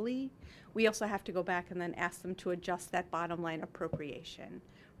early, we also have to go back and then ask them to adjust that bottom line appropriation,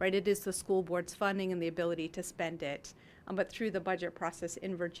 right? It is the school board's funding and the ability to spend it, but through the budget process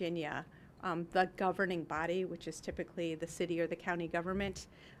in Virginia, the governing body, which is typically the city or the county government,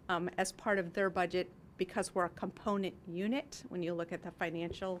 as part of their budget, because we're a component unit, when you look at the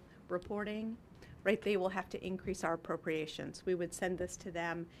financial reporting, right, they will have to increase our appropriations. We would send this to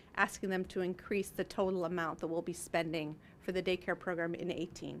them, asking them to increase the total amount that we'll be spending for the daycare program in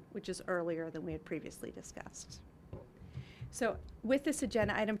 18, which is earlier than we had previously discussed. So with this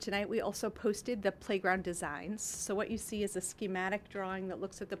agenda item tonight, we also posted the playground designs. So what you see is a schematic drawing that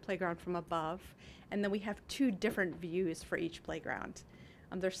looks at the playground from above, and then we have two different views for each playground.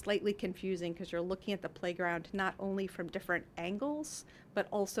 They're slightly confusing because you're looking at the playground not only from different angles, but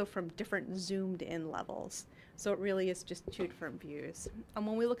also from different zoomed in levels. So it really is just two different views. And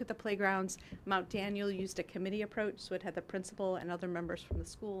when we look at the playgrounds, Mount Daniel used a committee approach, so it had the principal and other members from the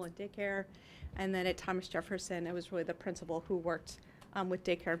school and daycare. And then at Thomas Jefferson, it was really the principal who worked with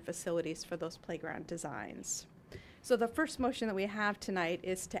daycare and facilities for those playground designs. So the first motion that we have tonight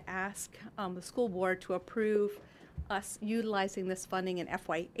is to ask the school board to approve us utilizing this funding in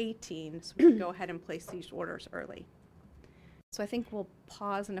FY18 so we can go ahead and place these orders early. So I think we'll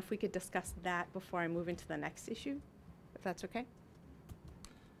pause, and if we could discuss that before I move into the next issue, if that's okay.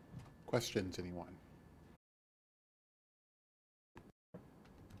 Questions, anyone?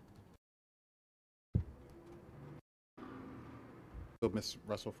 So Ms.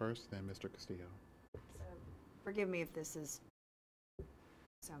 Russell first, then Mr. Castillo. Forgive me if this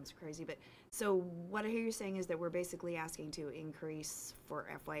sounds crazy, but so what I hear you saying is that we're basically asking to increase for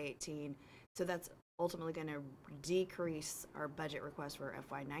FY18. So that's ultimately going to decrease our budget request for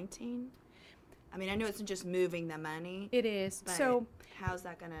FY19. I mean, I know it's just moving the money. It is. But so how's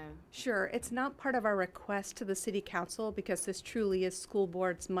that going to? Sure. It's not part of our request to the city council because this truly is school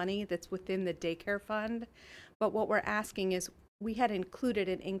board's money that's within the daycare fund. But what we're asking is, we had included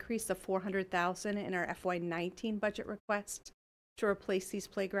an increase of $400,000 in our FY19 budget request to replace these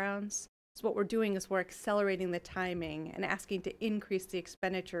playgrounds. So what we're doing is we're accelerating the timing and asking to increase the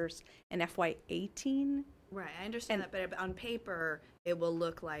expenditures in FY18. Right, I understand that, but on paper, it will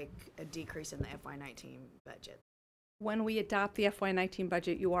look like a decrease in the FY19 budget. When we adopt the FY19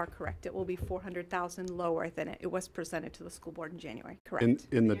 budget, you are correct. It will be $400,000 lower than it was presented to the school board in January. Correct.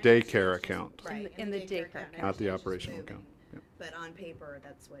 In the daycare account. Right, in the daycare account. Not the operational account. Yep. But on paper,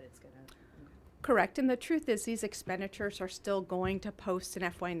 that's what it's going to. Correct, and the truth is these expenditures are still going to post in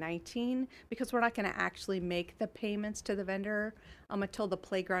FY19 because we're not going to actually make the payments to the vendor until the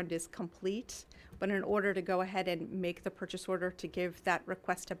playground is complete. But in order to go ahead and make the purchase order to give that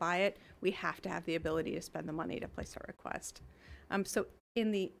request to buy it, we have to have the ability to spend the money to place our request. So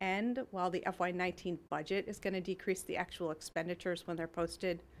in the end, while the FY19 budget is going to decrease, the actual expenditures when they're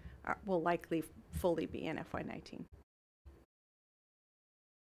posted will likely fully be in FY19.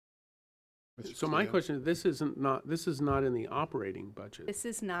 So my question is, this is not in the operating budget. This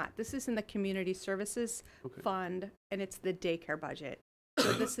is not. This is in the community services fund, and it's the daycare budget.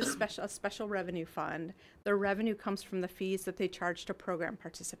 So this is a special revenue fund. The revenue comes from the fees that they charge to program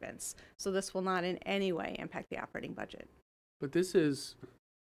participants. So this will not in any way impact the operating budget. But this is,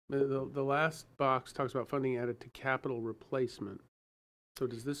 the last box talks about funding added to capital replacement. So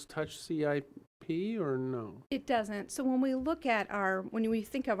does this touch CIP or no? It doesn't. So when we look at when we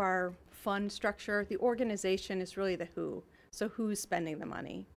think of our fund structure, the organization is really the who. So who's spending the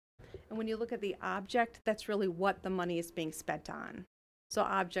money? And when you look at the object, that's really what the money is being spent on. So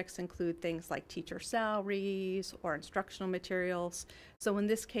objects include things like teacher salaries or instructional materials. So in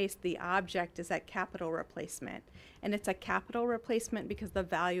this case, the object is that capital replacement. And it's a capital replacement because the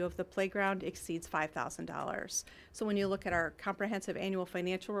value of the playground exceeds $5,000. So when you look at our comprehensive annual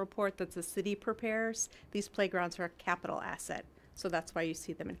financial report that the city prepares, these playgrounds are a capital asset. So that's why you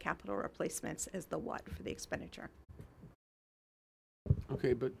see them in capital replacements as the what for the expenditure.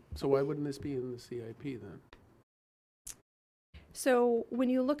 Okay, but so why wouldn't this be in the CIP then? So when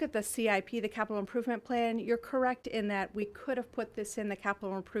you look at the CIP, the capital improvement plan, you're correct in that we could have put this in the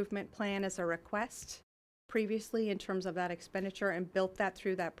capital improvement plan as a request previously in terms of that expenditure and built that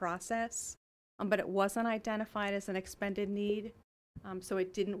through that process, but it wasn't identified as an expended need, so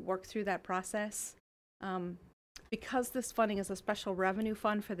it didn't work through that process. Because this funding is a special revenue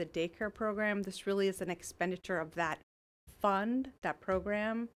fund for the daycare program, this really is an expenditure of that fund, that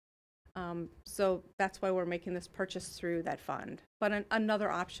program. So that's why we're making this purchase through that fund. But another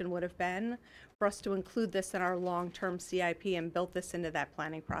option would have been for us to include this in our long-term CIP and build this into that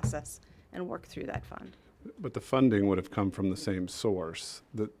planning process and work through that fund. But the funding would have come from the same source.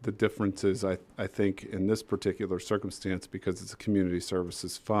 The difference is, I think, in this particular circumstance, because it's a community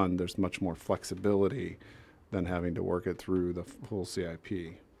services fund, there's much more flexibility than having to work it through the full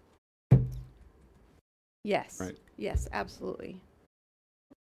CIP. Yes. Right. Yes, absolutely.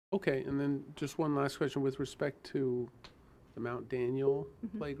 Okay, and then just one last question with respect to the Mount Daniel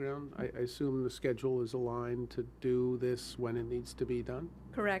playground. I assume the schedule is aligned to do this when it needs to be done?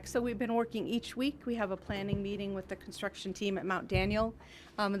 Correct. So we've been working each week. We have a planning meeting with the construction team at Mount Daniel.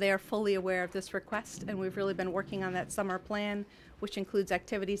 They are fully aware of this request, and we've really been working on that summer plan, which includes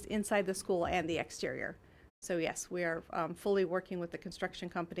activities inside the school and the exterior. So yes, we are fully working with the construction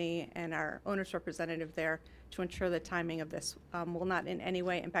company and our owner's representative there to ensure the timing of this will not in any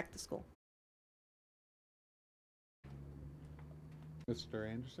way impact the school.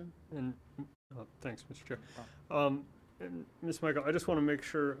 Mr. Anderson? And thanks, Mr. Chair. And Ms. Michael, I just want to make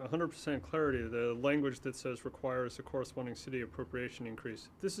sure 100% clarity. The language that says requires a corresponding city appropriation increase.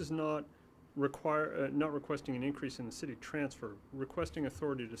 This is not not requesting an increase in the city transfer, requesting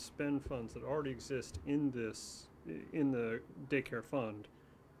authority to spend funds that already exist in the daycare fund,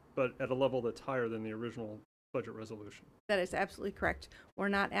 but at a level that's higher than the original budget resolution. That is absolutely correct. We're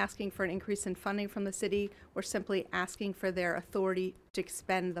not asking for an increase in funding from the city. We're simply asking for their authority to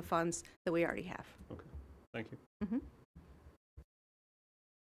expend the funds that we already have. Okay, thank you.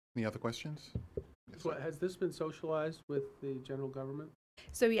 Any other questions? So has this been socialized with the general government?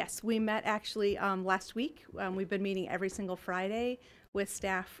 So yes, we met actually last week. We've been meeting every single Friday with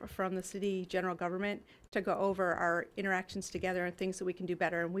staff from the city general government to go over our interactions together and things that we can do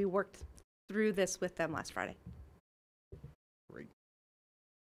better. And we worked through this with them last Friday. Great.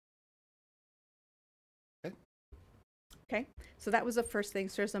 Okay, so that was the first thing.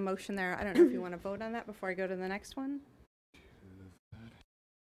 So there's a motion there. I don't know if you want to vote on that before I go to the next one.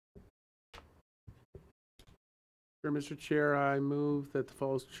 Mr. Chair, I move that the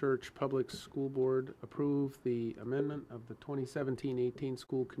Falls Church Public School Board approve the amendment of the 2017-18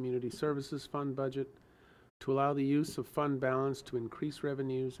 School Community Services Fund budget to allow the use of fund balance to increase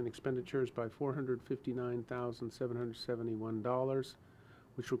revenues and expenditures by $459,771,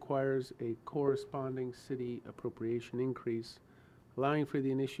 which requires a corresponding city appropriation increase, allowing for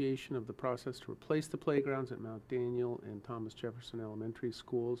the initiation of the process to replace the playgrounds at Mount Daniel and Thomas Jefferson Elementary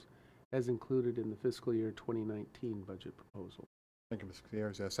Schools as included in the fiscal year 2019 budget proposal. Thank you, Mr.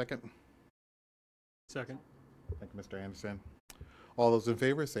 Gutierrez. Is there a second? Second. Thank you, Mr. Anderson. All those in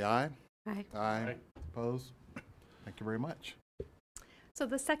favor, say aye. Aye. Aye. Opposed? Thank you very much. So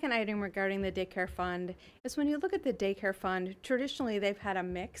the second item regarding the daycare fund is when you look at the daycare fund, traditionally they've had a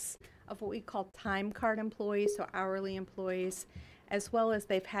mix of what we call time card employees, so hourly employees, as well as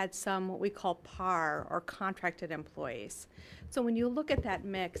they've had some what we call PAR or contracted employees. So when you look at that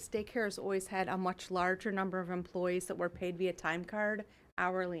mix, daycare has always had a much larger number of employees that were paid via time card,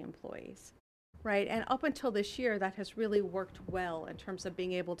 hourly employees, right? And up until this year, that has really worked well in terms of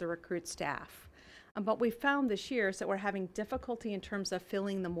being able to recruit staff. But we found this year is that we're having difficulty in terms of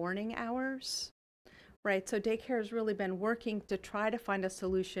filling the morning hours, right? So daycare has really been working to try to find a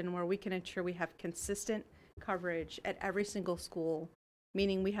solution where we can ensure we have consistent coverage at every single school,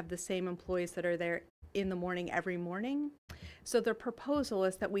 meaning we have the same employees that are there in the morning every morning. So the proposal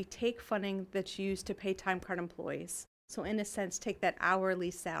is that we take funding that's used to pay time card employees, so in a sense take that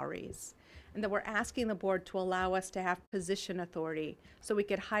hourly salaries, and that we're asking the board to allow us to have position authority so we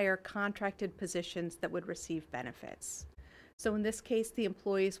could hire contracted positions that would receive benefits. So in this case, the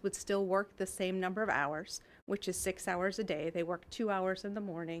employees would still work the same number of hours, which is 6 hours a day. They work 2 hours in the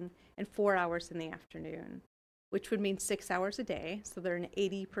morning and 4 hours in the afternoon, which would mean 6 hours a day, so they're an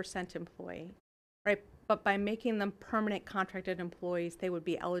 80% employee, right? But by making them permanent contracted employees, they would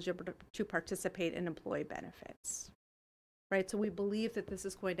be eligible to participate in employee benefits, right? So we believe that this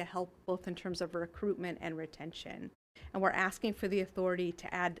is going to help both in terms of recruitment and retention. And we're asking for the authority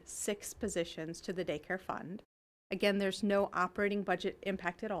to add 6 positions to the daycare fund. Again, there's no operating budget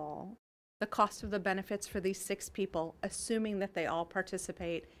impact at all. The cost of the benefits for these 6 people, assuming that they all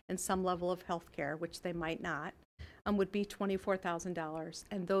participate in some level of health care, which they might not, would be $24,000,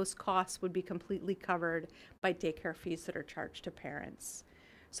 and those costs would be completely covered by daycare fees that are charged to parents.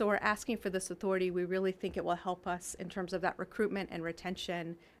 So we're asking for this authority. We really think it will help us in terms of that recruitment and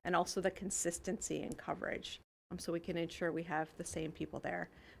retention, and also the consistency in coverage, so we can ensure we have the same people there.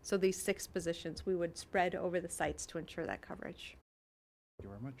 So these 6 positions we would spread over the sites to ensure that coverage. Thank you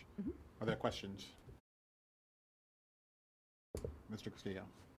very much. Are there questions? Mr. Castillo.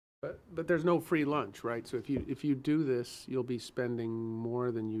 But there's no free lunch, right? So if you do this, you'll be spending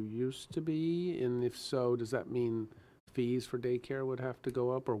more than you used to be, and if so, does that mean fees for daycare would have to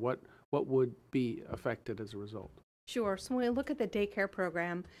go up, or what would be affected as a result? Sure. So when we look at the daycare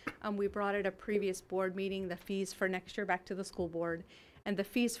program, we brought at a previous board meeting the fees for next year back to the school board, and the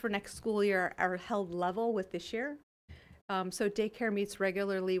fees for next school year are held level with this year. So daycare meets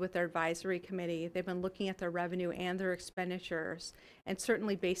regularly with their advisory committee. They've been looking at their revenue and their expenditures. And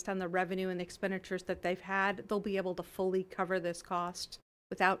certainly based on the revenue and expenditures that they've had, they'll be able to fully cover this cost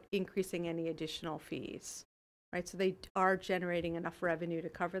without increasing any additional fees. Right, so they are generating enough revenue to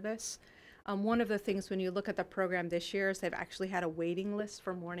cover this. One of the things when you look at the program this year is they've actually had a waiting list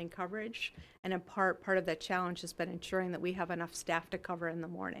for morning coverage, and in part of that challenge has been ensuring that we have enough staff to cover in the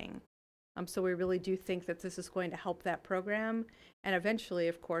morning. So we really do think that this is going to help that program, and eventually,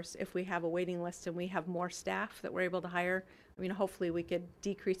 of course, if we have a waiting list and we have more staff that we're able to hire, I mean, hopefully we could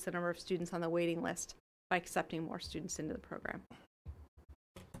decrease the number of students on the waiting list by accepting more students into the program.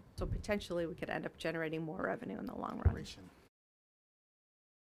 So potentially we could end up generating more revenue in the long run.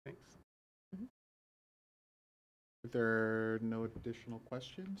 Thanks. Mhm. If there are no additional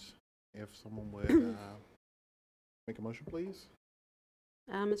questions, if someone would make a motion, please.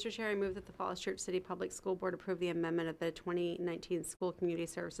 Mr. Chair, I move that the Falls Church City Public School Board approve the amendment of the 2019 School Community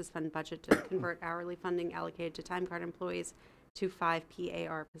Services Fund budget to convert hourly funding allocated to time card employees to 5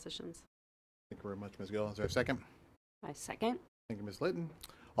 PAR positions. Thank you very much, Ms. Gill. Is there a second? I second. Thank you, Ms. Litton.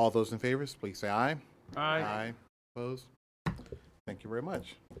 All those in favor, please say aye. Aye. Aye. Opposed? Thank you very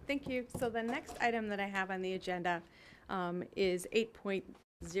much. Thank you. So the next item that I have on the agenda is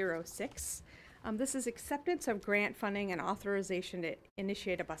 8.06. This is acceptance of grant funding and authorization to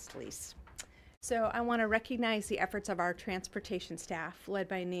initiate a bus lease. So I want to recognize the efforts of our transportation staff, led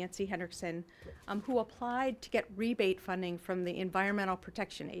by Nancy Hendrickson, who applied to get rebate funding from the Environmental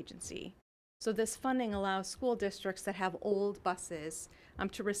Protection Agency. So this funding allows school districts that have old buses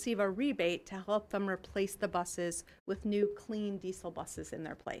to receive a rebate to help them replace the buses with new clean diesel buses in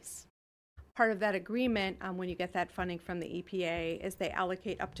their place. Part of that agreement, when you get that funding from the EPA, is they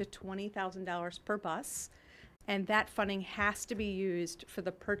allocate up to $20,000 per bus, and that funding has to be used for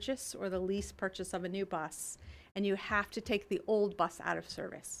the purchase or the lease purchase of a new bus, and you have to take the old bus out of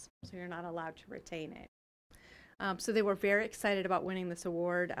service, so you're not allowed to retain it. So they were very excited about winning this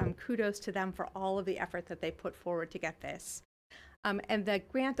award. Kudos to them for all of the effort that they put forward to get this. And the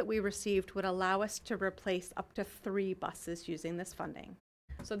grant that we received would allow us to replace up to 3 buses using this funding.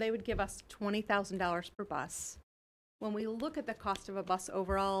 So they would give us $20,000 per bus. When we look at the cost of a bus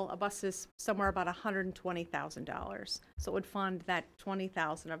overall, a bus is somewhere about $120,000. So it would fund that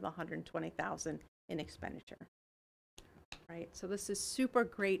 $20,000 of the $120,000 in expenditure. Right? So this is super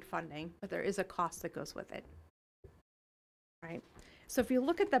great funding, but there is a cost that goes with it. Right? So if you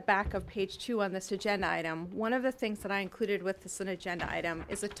look at the back of page 2 on this agenda item, one of the things that I included with this agenda item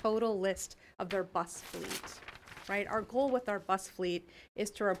is a total list of their bus fleet. Right? Our goal with our bus fleet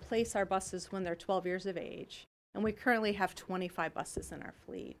is to replace our buses when they're 12 years of age. And we currently have 25 buses in our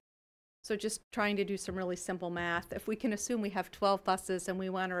fleet. So just trying to do some really simple math, if we can assume we have 12 buses and we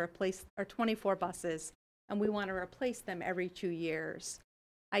want to replace, or 24 buses, and we want to replace them every 2 years,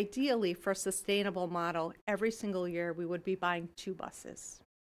 ideally, for a sustainable model, every single year we would be buying 2 buses,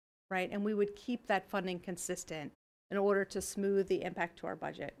 right? And we would keep that funding consistent in order to smooth the impact to our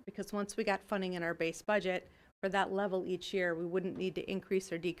budget. Because once we got funding in our base budget for that level each year, we wouldn't need to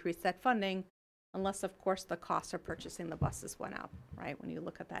increase or decrease that funding unless, of course, the cost of purchasing the buses went up, right? When you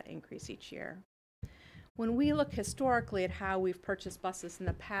look at that increase each year. When we look historically at how we've purchased buses in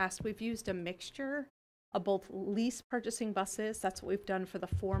the past, we've used a mixture of both lease purchasing buses. That's what we've done for the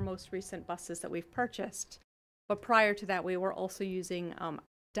 4 most recent buses that we've purchased. But prior to that, we were also using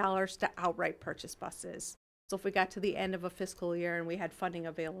dollars to outright purchase buses. So if we got to the end of a fiscal year and we had funding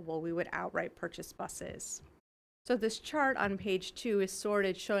available, we would outright purchase buses. So this chart on page 2 is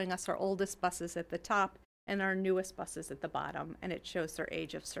sorted, showing us our oldest buses at the top and our newest buses at the bottom, and it shows their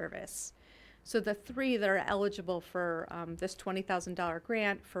age of service. So the 3 that are eligible for this $20,000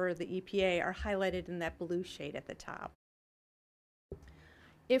 grant for the EPA are highlighted in that blue shade at the top.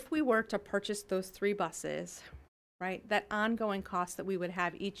 If we were to purchase those 3 buses, right, that ongoing cost that we would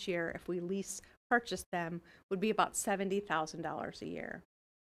have each year if we purchase them would be about $70,000 a year.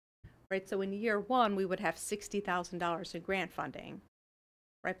 Right, so in year 1, we would have $60,000 in grant funding,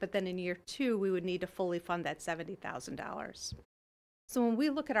 right? But then in year 2, we would need to fully fund that $70,000. So when we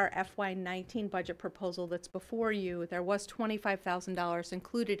look at our FY19 budget proposal that's before you, there was $25,000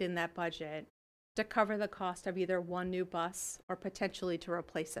 included in that budget to cover the cost of either 1 new bus or potentially to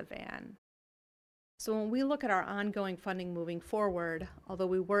replace a van. So when we look at our ongoing funding moving forward, although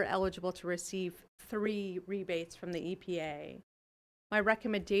we were eligible to receive 3 rebates from the EPA, my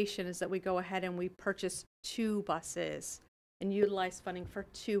recommendation is that we go ahead and we purchase 2 buses and utilize funding for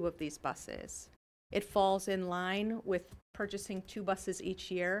 2 of these buses. It falls in line with purchasing 2 buses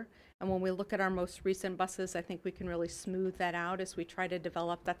each year. And when we look at our most recent buses, I think we can really smooth that out as we try to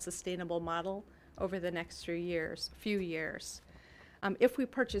develop that sustainable model over the next few years. If we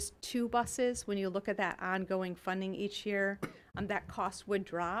purchase 2 buses, when you look at that ongoing funding each year, that cost would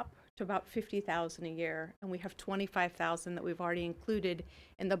drop to about $50,000 a year, and we have $25,000 that we've already included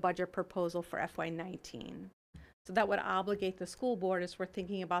in the budget proposal for FY19. So that would obligate the school board, as we're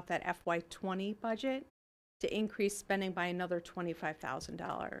thinking about that FY20 budget, to increase spending by another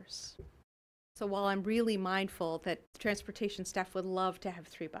 $25,000. So while I'm really mindful that transportation staff would love to have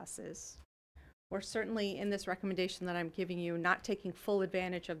 3 buses, we're certainly in this recommendation that I'm giving you not taking full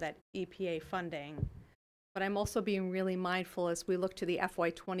advantage of that EPA funding, but I'm also being really mindful as we look to the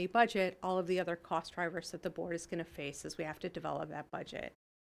FY20 budget, all of the other cost drivers that the board is going to face as we have to develop that budget,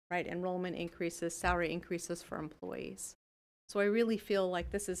 right? Enrollment increases, salary increases for employees. So I really feel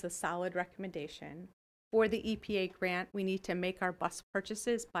like this is a solid recommendation. For the EPA grant, we need to make our bus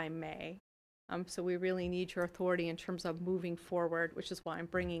purchases by May. So we really need your authority in terms of moving forward, which is why I'm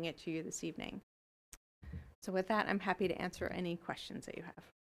bringing it to you this evening. So with that, I'm happy to answer any questions that you have.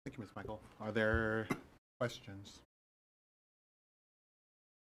 Thank you, Ms. Michael. Are there questions?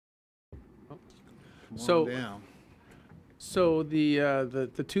 Come on down. So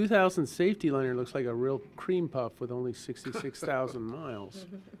the 2000 safety liner looks like a real cream puff with only 66,000 miles.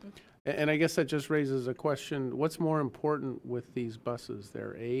 And I guess that just raises a question, what's more important with these buses,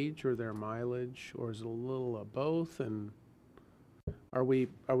 their age or their mileage, or is it a little of both? And are we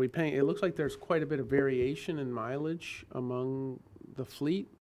paying, it looks like there's quite a bit of variation in mileage among the fleet.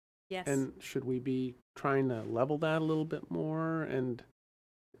 Yes. And should we be trying to level that a little bit more? And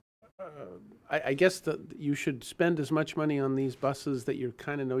I guess that you should spend as much money on these buses that you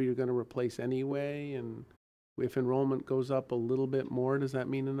kind of know you're going to replace anyway. And if enrollment goes up a little bit more, does that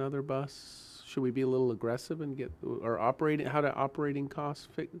mean another bus? Should we be a little aggressive and get, or how do operating costs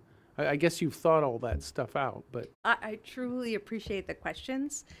fit? I guess you've thought all that stuff out, but. I truly appreciate the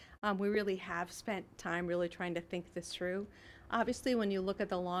questions. We really have spent time really trying to think this through. Obviously, when you look at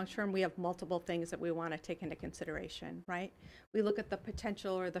the long term, we have multiple things that we want to take into consideration, right? We look at the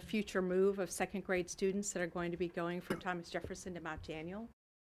potential or the future move of second grade students that are going to be going from Thomas Jefferson to Mount Daniel,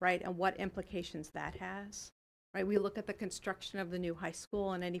 right? And what implications that has, right? We look at the construction of the new high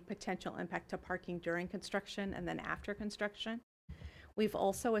school and any potential impact to parking during construction and then after construction. We've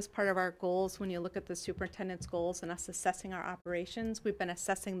also, as part of our goals, when you look at the superintendent's goals and us assessing our operations, we've been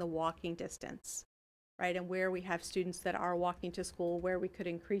assessing the walking distance, right? And where we have students that are walking to school, where we could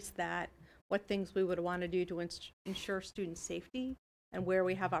increase that, what things we would want to do to ensure student safety, and where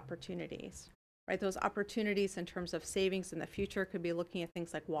we have opportunities, right? Those opportunities in terms of savings in the future could be looking at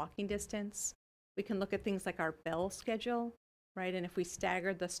things like walking distance. We can look at things like our bell schedule, right? And if we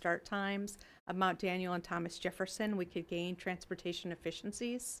staggered the start times of Mount Daniel and Thomas Jefferson, we could gain transportation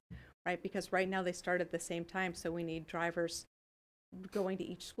efficiencies, right? Because right now they start at the same time, so we need drivers going to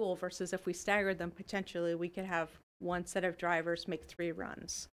each school, versus if we staggered them, potentially we could have one set of drivers make 3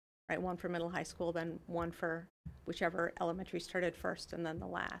 runs, right? One for middle high school, then one for whichever elementary started first, and then the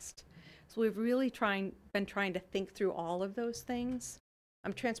last. So we've really been trying to think through all of those things.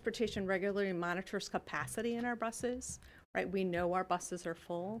 Transportation regularly monitors capacity in our buses, right? We know our buses are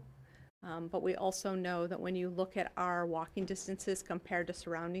full, but we also know that when you look at our walking distances compared to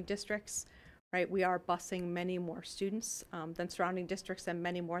surrounding districts, right, we are busing many more students than surrounding districts, and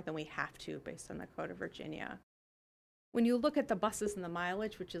many more than we have to based on the Code of Virginia. When you look at the buses and the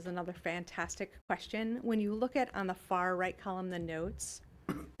mileage, which is another fantastic question, when you look at on the far right column the notes,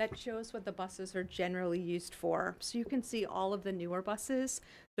 that shows what the buses are generally used for. So you can see all of the newer buses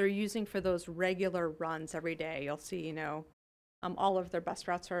they're using for those regular runs every day. You'll see, all of their bus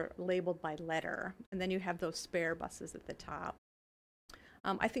routes are labeled by letter, and then you have those spare buses at the top.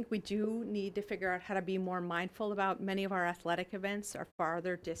 I think we do need to figure out how to be more mindful about many of our athletic events are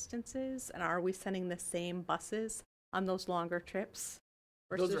farther distances, and are we sending the same buses on those longer trips?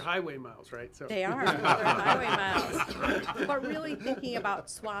 Those are highway miles, right? So. They are. Those are highway miles. But really thinking about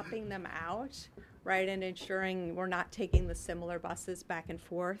swapping them out, right, and ensuring we're not taking the similar buses back and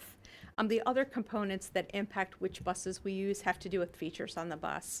forth. The other components that impact which buses we use have to do with features on the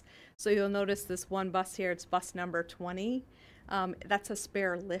bus. So you'll notice this one bus here, it's bus number 20. That's a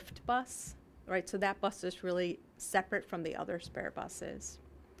spare lift bus, right? So that bus is really separate from the other spare buses.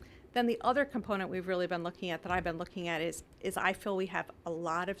 Then the other component we've really been looking at, that I've been looking at, is I feel we have a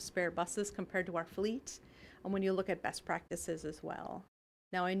lot of spare buses compared to our fleet, and when you look at best practices as well.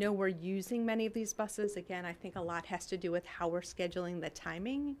 Now, I know we're using many of these buses. Again, I think a lot has to do with how we're scheduling the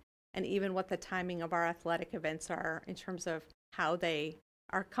timing, and even what the timing of our athletic events are in terms of how they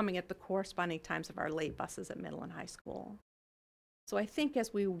are coming at the corresponding times of our late buses at middle and high school. So I think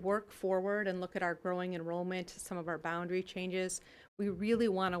as we work forward and look at our growing enrollment, some of our boundary changes, we really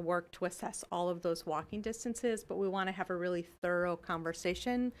want to work to assess all of those walking distances, but we want to have a really thorough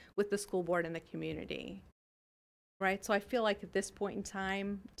conversation with the school board and the community. Right? So I feel like at this point in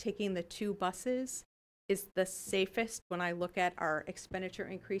time, taking the 2 buses is the safest when I look at our expenditure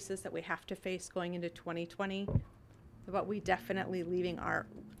increases that we have to face going into 2020. But we definitely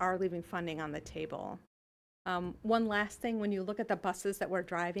are leaving funding on the table. One last thing, when you look at the buses that we're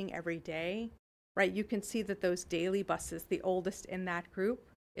driving every day, right, you can see that those daily buses, the oldest in that group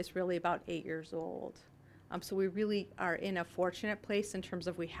is really about 8 years old. So we really are in a fortunate place in terms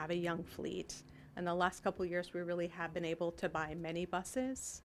of we have a young fleet. In the last couple of years, we really have been able to buy many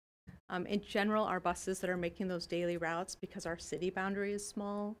buses. In general, our buses that are making those daily routes, because our city boundary is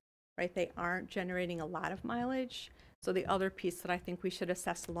small, right, they aren't generating a lot of mileage. So the other piece that I think we should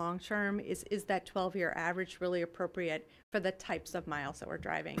assess long-term is that 12-year average really appropriate for the types of miles that we're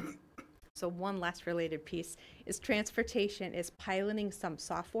driving? So one last related piece is transportation is piloting some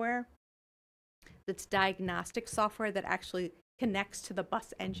software that's diagnostic software that actually connects to the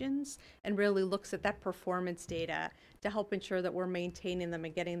bus engines and really looks at that performance data to help ensure that we're maintaining them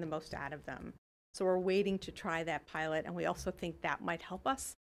and getting the most out of them. So we're waiting to try that pilot, and we also think that might help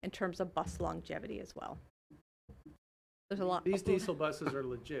us in terms of bus longevity as well. There's a lot. These diesel buses are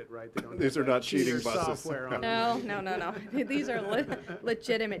legit, right? They don't These have are not that cheating cheater buses. software on No, them. no. These are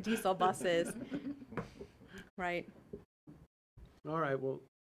legitimate diesel buses. Right. All right, well,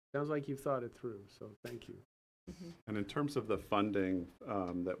 sounds like you've thought it through, so thank you. And in terms of the funding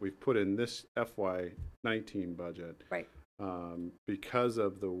that we've put in this FY19 budget, right, because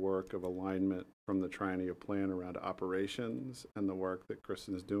of the work of alignment from the triennial plan around operations and the work that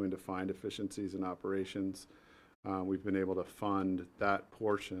Kristen is doing to find efficiencies in operations, we've been able to fund that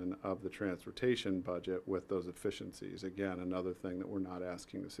portion of the transportation budget with those efficiencies. Again, another thing that we're not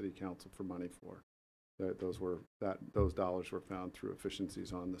asking the city council for money for. Those dollars were found through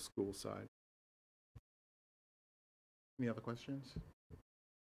efficiencies on the school side. Any other questions?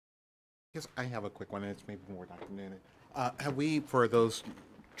 Yes, I have a quick one, and it's maybe more documented. Have we, for those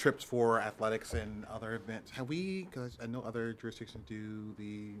trips for athletics and other events, because I know other jurisdictions do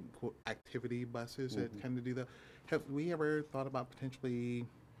the quote, activity buses that tend to do that. Have we ever thought about potentially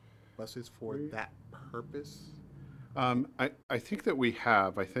buses for that purpose? I think that we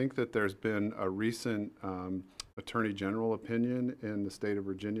have. I think that there's been a recent Attorney General opinion in the state of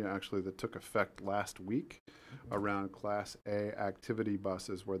Virginia, actually, that took effect last week around Class A activity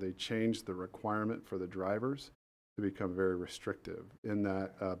buses, where they changed the requirement for the drivers to become very restrictive. In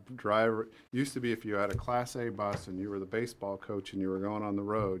that driver, used to be if you had a Class A bus and you were the baseball coach and you were going on the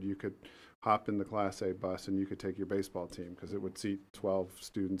road, you could hop in the Class A bus and you could take your baseball team because it would seat 12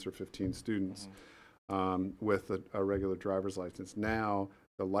 students or 15 students. With a regular driver's license. Now,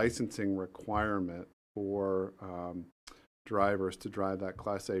 the licensing requirement for drivers to drive that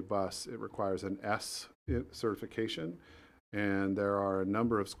Class A bus, it requires an S certification, and there are a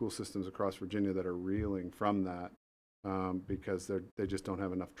number of school systems across Virginia that are reeling from that because they just don't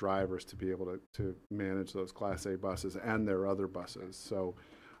have enough drivers to be able to manage those Class A buses and their other buses. So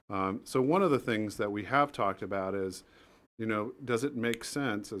one of the things that we have talked about is, you know, does it make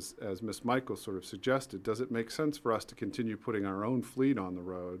sense, as Ms. Michael sort of suggested, does it make sense for us to continue putting our own fleet on the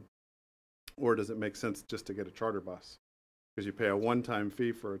road, or does it make sense just to get a charter bus? Because you pay a one-time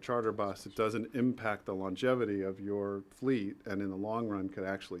fee for a charter bus, it doesn't impact the longevity of your fleet, and in the long run could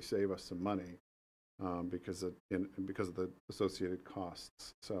actually save us some money because of the associated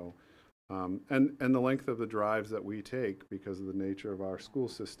costs. So, and the length of the drives that we take, because of the nature of our school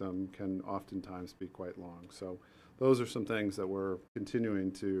system, can oftentimes be quite long. So those are some things that we're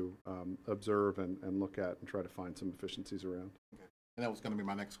continuing to observe and look at and try to find some efficiencies around. Okay. And that was going to be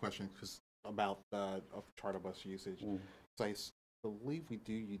my next question, because about charter bus usage. So I believe you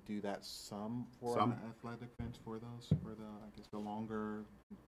do that some for athletic events for those, for the, I guess, the longer,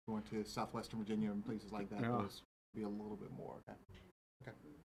 going to southwestern Virginia and places like that, those be a little bit more. Okay. Okay.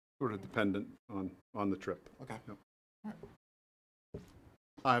 Sort of dependent on the trip. Okay. Yep. All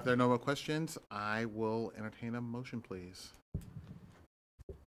right. If there are no more questions, I will entertain a motion, please.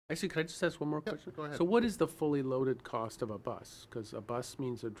 Actually, could I just ask one more question? Go ahead. So what is the fully loaded cost of a bus? Because a bus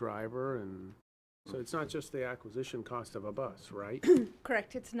means a driver, and so it's not just the acquisition cost of a bus, right?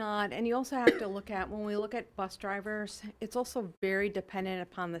 Correct, it's not. And you also have to look at, when we look at bus drivers, it's also very dependent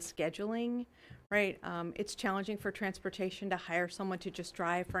upon the scheduling, right? It's challenging for transportation to hire someone to just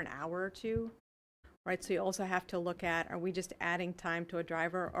drive for an hour or two. Right, so you also have to look at, are we just adding time to a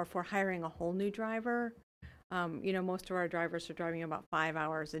driver, or if we're hiring a whole new driver? You know, most of our drivers are driving about 5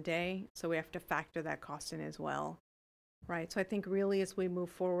 hours a day, so we have to factor that cost in as well. right? So I think really as we move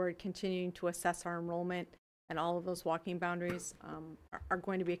forward, continuing to assess our enrollment and all of those walking boundaries are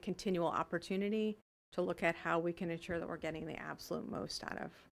going to be a continual opportunity to look at how we can ensure that we're getting the absolute most out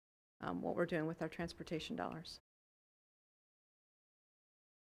of what we're doing with our transportation dollars.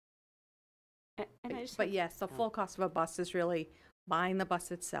 But yes, the full cost of a bus is really buying the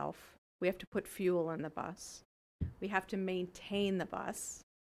bus itself. We have to put fuel in the bus. We have to maintain the bus,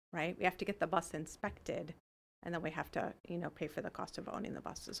 right? We have to get the bus inspected, and then we have to, pay for the cost of owning the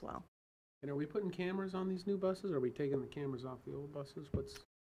bus as well. And are we putting cameras on these new buses? Or are we taking the cameras off the old buses?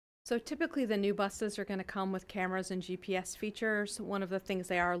 So typically the new buses are going to come with cameras and GPS features. One of the things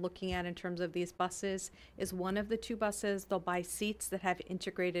they are looking at in terms of these buses is one of the two buses, they'll buy seats that have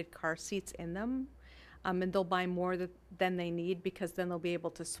integrated car seats in them. And they'll buy more than they need because then they'll be able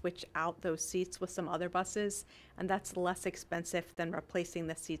to switch out those seats with some other buses. And that's less expensive than replacing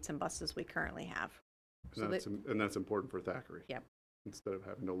the seats and buses we currently have. And that's important for Thackeray. Yep. Instead of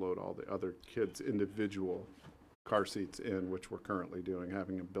having to load all the other kids' individual car seats in, which we're currently doing,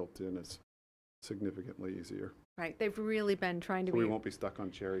 having them built in is significantly easier. Right. They've really been trying to So be. we won't be stuck on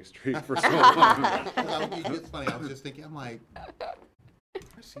Cherry Street for so long. It's funny. I was just thinking, I'm like,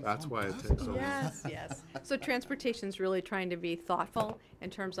 that's why it takes so long. Yes. So transportation's really trying to be thoughtful in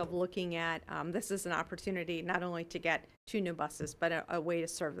terms of looking at, this is an opportunity not only to get 2 new buses, but a way to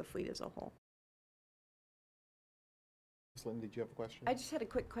serve the fleet as a whole. Ms. Lynn, did you have a question? I just had a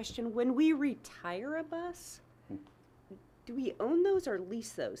quick question. When we retire a bus, do we own those or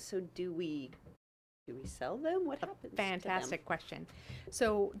lease those? So do we sell them? What happens? Fantastic question.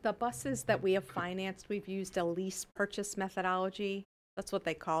 So the buses that we have financed, we've used a lease purchase methodology. That's what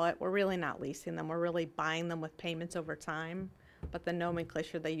they call it. We're really not leasing them. We're really buying them with payments over time. But the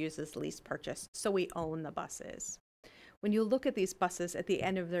nomenclature they use is lease purchase. So we own the buses. When you look at these buses at the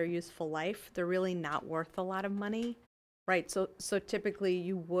end of their useful life, they're really not worth a lot of money. Right, so typically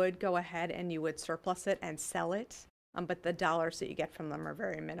you would go ahead and you would surplus it and sell it, but the dollars that you get from them are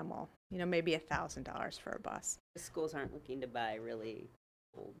very minimal. Maybe $1,000 for a bus. The schools aren't looking to buy really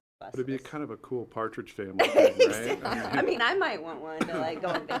old buses. But it'd be kind of a cool Partridge Family thing, right? I mean, I might want one to go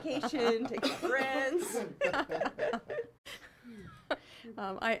on vacation, take friends.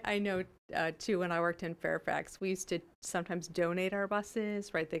 I know, too, when I worked in Fairfax, we used to sometimes donate our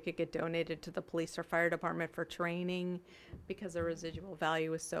buses, right? They could get donated to the police or fire department for training because the residual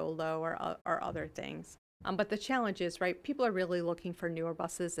value is so low or other things. But the challenge is, right, people are really looking for newer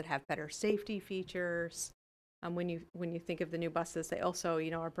buses that have better safety features. When you think of the new buses, they also,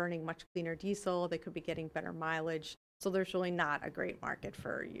 are burning much cleaner diesel. They could be getting better mileage. So there's really not a great market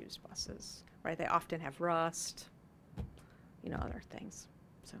for used buses, right? They often have rust. Other things.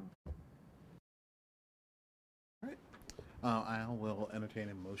 So. All right. I will entertain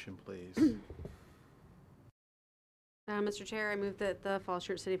a motion, please. Mr. Chair, I move that the Falls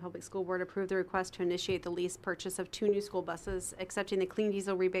Church City Public School Board approve the request to initiate the lease purchase of 2 new school buses, accepting the clean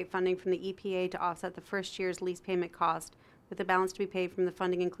diesel rebate funding from the EPA to offset the first year's lease payment cost, with the balance to be paid from the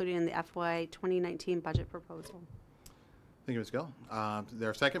funding included in the FY 2019 budget proposal. Thank you, Ms. Gill. Is there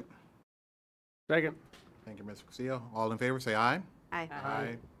a second? Second. Thank you, Mr. Castillo. All in favor, say aye. Aye.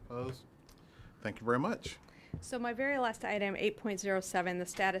 Aye. Opposed? Thank you very much. So my very last item, 8.07, the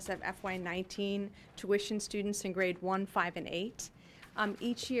status of FY19 tuition students in grade 1, 5, and 8.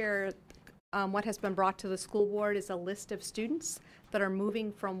 Each year, what has been brought to the school board is a list of students that are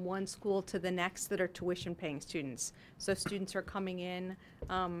moving from one school to the next that are tuition-paying students. So students are coming in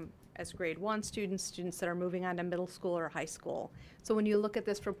as grade 1 students that are moving on to middle school or high school. So when you look at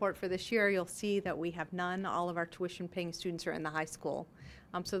this report for this year, you'll see that we have none. All of our tuition-paying students are in the high school.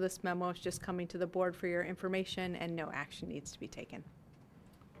 So this memo is just coming to the board for your information, and no action needs to be taken.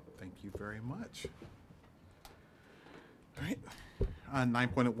 Thank you very much. All right.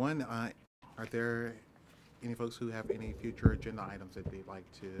 9.1, are there any folks who have any future agenda items that they'd like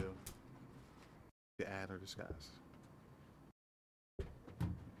to add or discuss? Okay.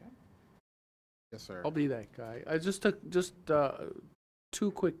 Yes, sir. I'll be that guy. I just took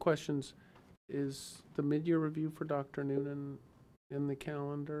 2 quick questions. Is the mid-year review for Dr. Noonan in the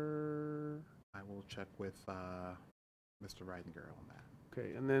calendar? I will check with Mr. Reidinger on that.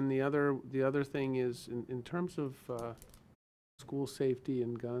 Okay, and then the other thing is in terms of school safety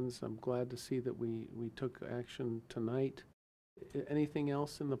and guns, I'm glad to see that we took action tonight. Anything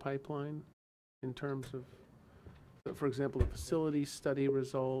else in the pipeline in terms of, for example, the facility study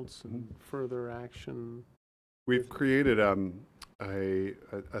results and further action? We've created a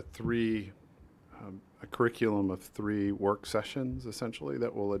curriculum of 3 work sessions, essentially,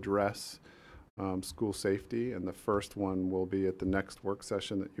 that will address school safety, and the first one will be at the next work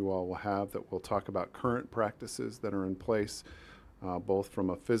session that you all will have that will talk about current practices that are in place, both from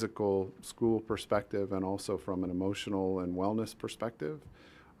a physical school perspective and also from an emotional and wellness perspective.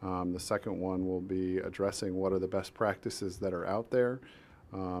 The second one will be addressing what are the best practices that are out there,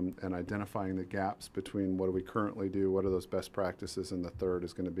 and identifying the gaps between what do we currently do, what are those best practices, and the third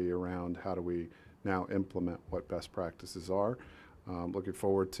is going to be around how do we now implement what best practices are. Looking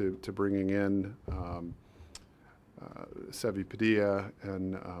forward to bringing in Sevi Padilla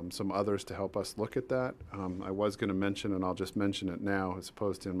and some others to help us look at that. I was going to mention, and I'll just mention it now as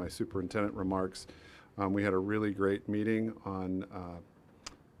opposed to in my superintendent remarks, we had a really great meeting on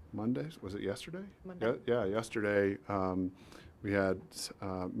Mondays. Was it yesterday? Monday. Yeah, yesterday. We had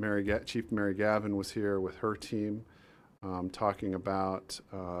Chief Mary Gavin was here with her team talking about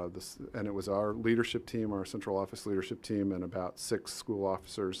this, and it was our leadership team, our central office leadership team, and about 6 school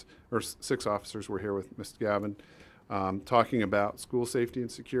officers, or 6 officers were here with Ms. Gavin, talking about school safety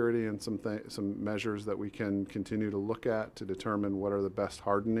and security and some measures that we can continue to look at to determine what are the best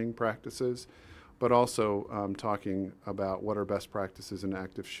hardening practices, but also talking about what are best practices in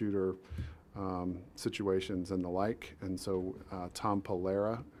active shooter situations and the like. And so Tom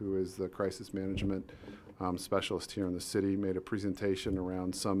Polera, who is the crisis management specialist here in the city, made a presentation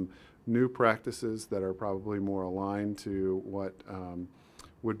around some new practices that are probably more aligned to what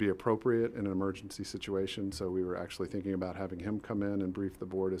would be appropriate in an emergency situation. So we were actually thinking about having him come in and brief the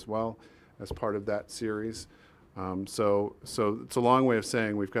board as well as part of that series. So it's a long way of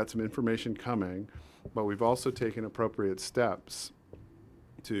saying we've got some information coming, but we've also taken appropriate steps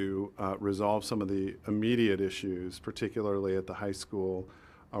to resolve some of the immediate issues, particularly at the high school,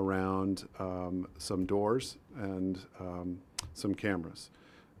 around some doors and some cameras.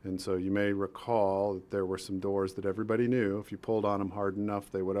 And so you may recall that there were some doors that everybody knew if you pulled on them hard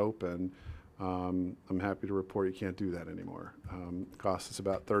enough they would open. I'm happy to report you can't do that anymore. It cost us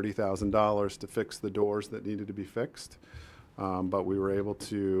about $30,000 to fix the doors that needed to be fixed, but we were able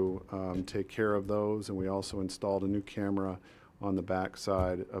to take care of those, and we also installed a new camera on the back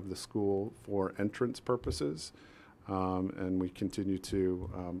side of the school for entrance purposes, and we continue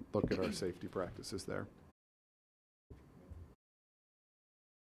to look at our safety practices there.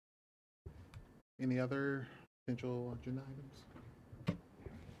 Any other potential agenda items?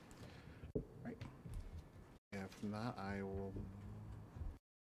 Right. If not, I will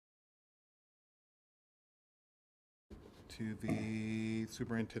to the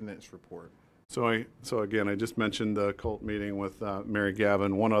superintendent's report. So again, I just mentioned the COLT meeting with Mary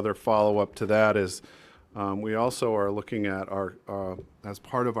Gavin. One other follow-up to that is we also are looking at our, as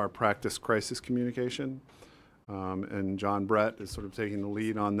part of our practice crisis communication, and John Brett is sort of taking the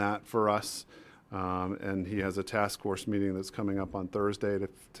lead on that for us. And he has a task force meeting that's coming up on Thursday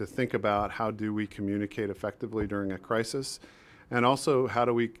to think about how do we communicate effectively during a crisis, and also how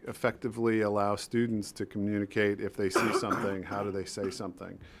do we effectively allow students to communicate if they see something, how do they say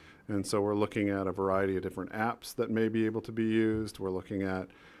something. And so we're looking at a variety of different apps that may be able to be used. We're looking at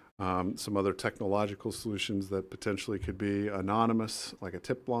some other technological solutions that potentially could be anonymous, like a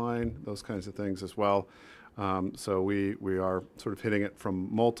tip line, those kinds of things as well. So we are sort of hitting it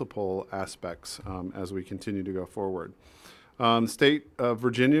from multiple aspects as we continue to go forward. The state of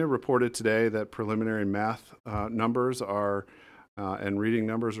Virginia reported today that preliminary math numbers are and reading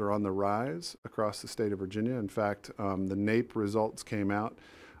numbers are on the rise across the state of Virginia. In fact, the NAEP results came out,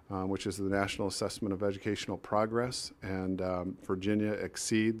 which is the National Assessment of Educational Progress, and Virginia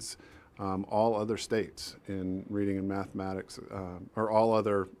exceeds all other states in reading and mathematics, or all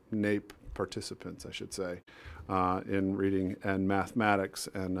other NAEP participants, I should say, in reading and mathematics.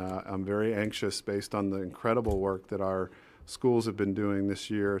 And I'm very anxious, based on the incredible work that our schools have been doing this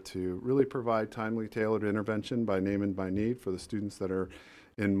year, to really provide timely, tailored intervention by name and by need for the students that are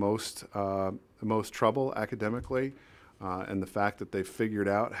in most trouble academically. And the fact that they've figured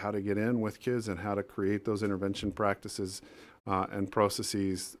out how to get in with kids and how to create those intervention practices and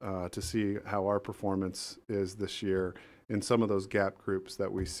processes to see how our performance is this year in some of those gap groups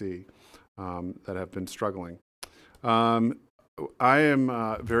that we see that have been struggling. I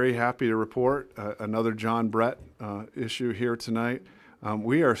am very happy to report another John Brett issue here tonight.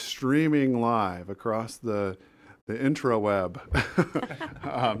 We are streaming live across the intraweb,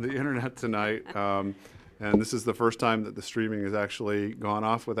 the internet tonight. And this is the first time that the streaming has actually gone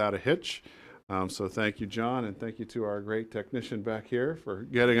off without a hitch. So thank you, John, and thank you to our great technician back here for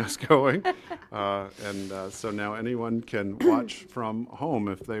getting us going. So now anyone can watch from home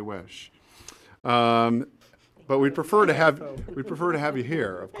if they wish. But we'd prefer to have you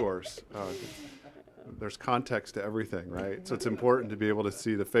here, of course. there's context to everything, right? So it's important to be able to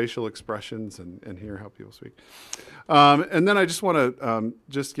see the facial expressions and hear how people speak. And then I just want to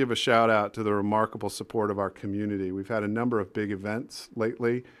just give a shout out to the remarkable support of our community. We've had a number of big events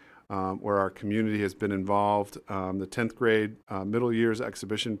lately where our community has been involved. The 10th grade middle years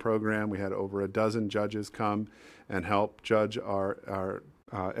exhibition program, we had over a dozen judges come and help judge our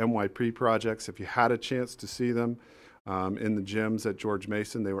MYP projects. If you had a chance to see them in the gyms at George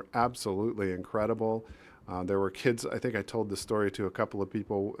Mason, they were absolutely incredible. There were kids, I think I told this story to a couple of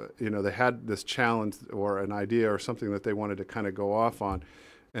people, you know, they had this challenge or an idea or something that they wanted to kind of go off on.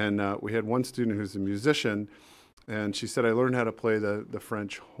 And we had one student who's a musician, and she said, I learned how to play the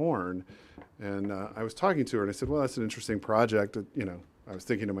French horn. And I was talking to her, and I said, well, that's an interesting project. You know, I was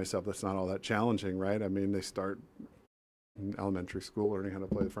thinking to myself, that's not all that challenging, right? I mean, they start in elementary school learning how to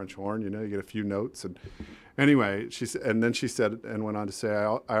play the French horn, you know, you get a few notes. And anyway, and then she said, and went on to say,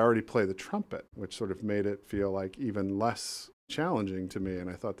 I already play the trumpet, which sort of made it feel like even less challenging to me. And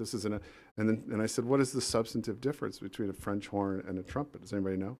I thought, this isn't and I said, what is the substantive difference between a French horn and a trumpet? Does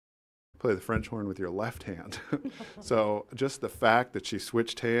anybody know? Play the French horn with your left hand. So just the fact that she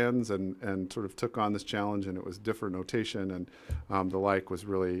switched hands and sort of took on this challenge, and it was different notation and the like, was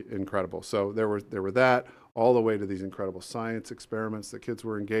really incredible. So there were that, all the way to these incredible science experiments that kids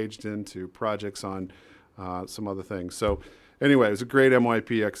were engaged in, to projects on some other things. So anyway, it was a great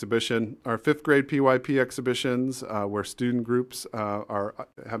MYP exhibition. Our 5th grade PYP exhibitions, where student groups are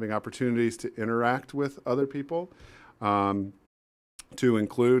having opportunities to interact with other people, to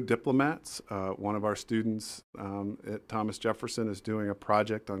include diplomats. One of our students at Thomas Jefferson is doing a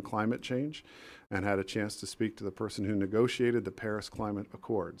project on climate change and had a chance to speak to the person who negotiated the Paris Climate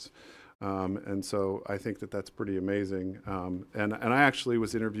Accords. And so I think that that's pretty amazing. And I actually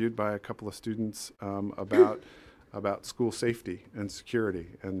was interviewed by a couple of students about school safety and security.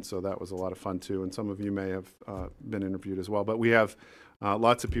 And so that was a lot of fun too. And some of you may have been interviewed as well. But we have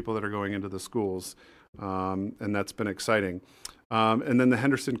lots of people that are going into the schools, and that's been exciting. And then the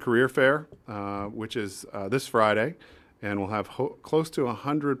Henderson Career Fair, which is this Friday, and we'll have close to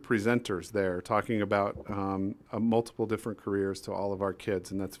 100 presenters there talking about multiple different careers to all of our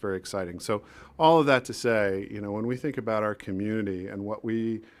kids, and that's very exciting. So all of that to say, you know, when we think about our community and what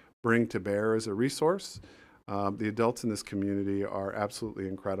we bring to bear as a resource, the adults in this community are absolutely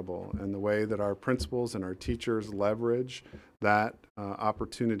incredible, and the way that our principals and our teachers leverage that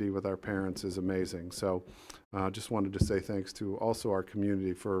opportunity with our parents is amazing. So just wanted to say thanks to also our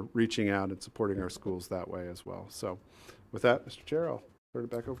community for reaching out and supporting our schools that way as well. So with that, Mr. Chair, I'll turn it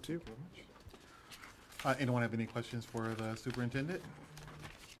back over to you. Anyone have any questions for the superintendent?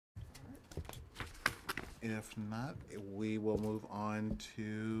 If not, we will move on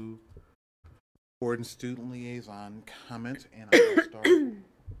to board and student liaison comments, and I will start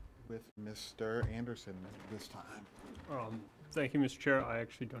with Mr. Anderson this time. Thank you, Mr. Chair. I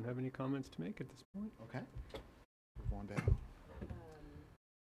actually don't have any comments to make at this point. Okay. Move on down.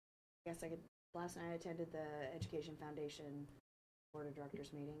 I guess last night I attended the Education Foundation Board of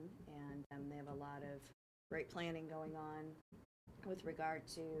Directors meeting, and they have a lot of great planning going on with regard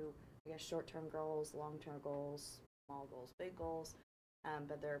to, I guess, short-term goals, long-term goals, small goals, big goals,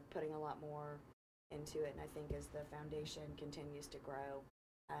 but they're putting a lot more into it, and I think as the foundation continues to grow,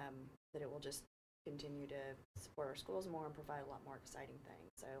 that it will just continue to support our schools more and provide a lot more exciting things.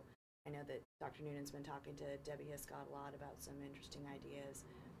 So I know that Dr. Noonan's been talking to Debbie Hiscott a lot about some interesting ideas,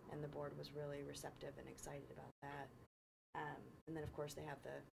 and the board was really receptive and excited about that. And then, of course, they have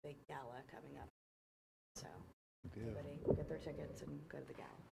the big gala coming up. So everybody will get their tickets and go to the gala.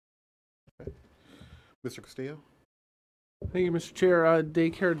 Okay. Mr. Castillo? Thank you, Mr. Chair.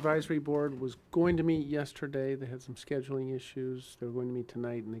 Daycare Advisory Board was going to meet yesterday. They had some scheduling issues. They were going to meet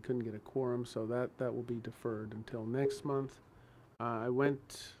tonight, and they couldn't get a quorum, so that will be deferred until next month. I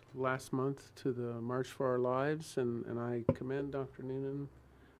went last month to the March for Our Lives, and I commend Dr. Noonan.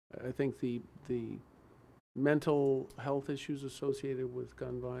 I think the mental health issues associated with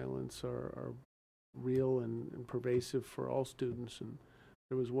gun violence are real and pervasive for all students, and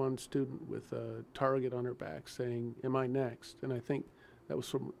there was one student with a target on her back saying, "Am I next?" And I think that was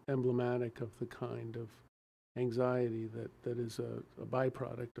sort of emblematic of the kind of anxiety that is a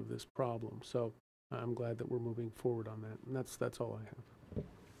byproduct of this problem. So I'm glad that we're moving forward on that, and that's all I have.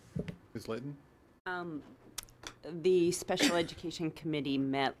 Ms. Litton? The Special Education Committee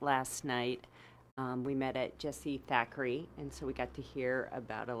met last night. We met at Jesse Thackeray, and so we got to hear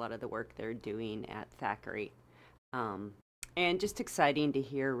about a lot of the work they're doing at Thackeray. And just exciting to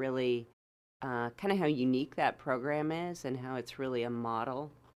hear really kind of how unique that program is and how it's really a model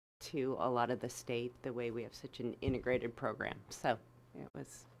to a lot of the state, the way we have such an integrated program. So it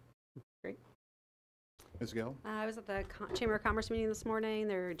was great. Ms. Gill? I was at the Chamber of Commerce meeting this morning.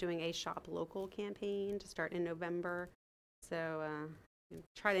 They're doing a Shop Local campaign to start in November. So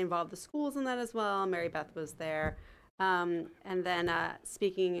try to involve the schools in that as well. Mary Beth was there. And then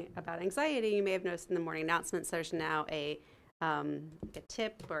speaking about anxiety, you may have noticed in the morning announcements, there's now a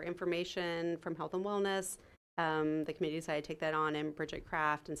tip or information from Health and Wellness. The committee decided to take that on, and Bridget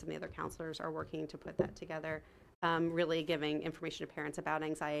Kraft and some of the other counselors are working to put that together. Really giving information to parents about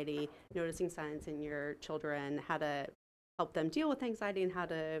anxiety, noticing signs in your children, how to help them deal with anxiety, and how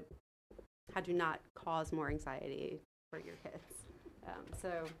to not cause more anxiety for your kids.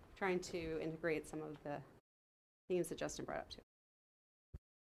 So trying to integrate some of the themes that Justin brought up too.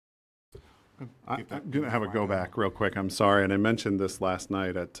 I'm going to have a go back real quick. I'm sorry, and I mentioned this last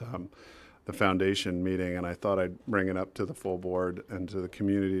night at the foundation meeting, and I thought I'd bring it up to the full board and to the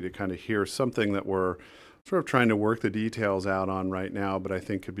community to kind of hear something that we're sort of trying to work the details out on right now, but I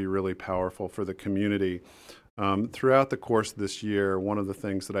think could be really powerful for the community. Throughout the course of this year, one of the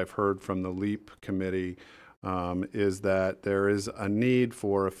things that I've heard from the LEAP committee is that there is a need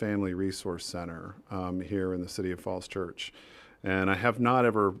for a family resource center here in the City of Falls Church. And I have not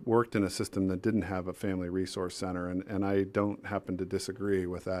ever worked in a system that didn't have a family resource center, and I don't happen to disagree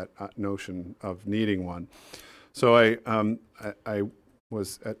with that notion of needing one. So I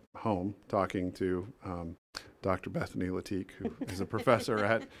was at home talking to Dr. Bethany Latique, who is a professor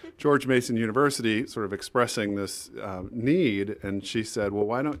at George Mason University, sort of expressing this need, and she said, well,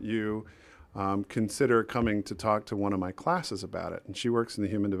 why don't you consider coming to talk to one of my classes about it? And she works in the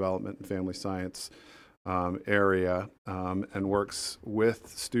Human Development and Family Science area and works with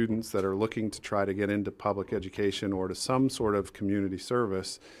students that are looking to try to get into public education or to some sort of community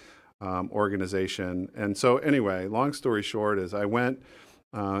service organization. And so anyway, long story short is I went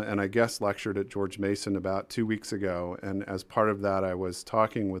and I guest lectured at George Mason about 2 weeks ago. And as part of that, I was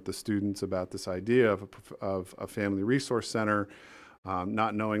talking with the students about this idea of a family resource center,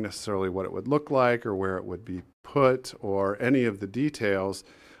 not knowing necessarily what it would look like or where it would be put or any of the details.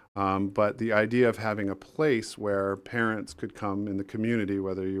 But the idea of having a place where parents could come in the community,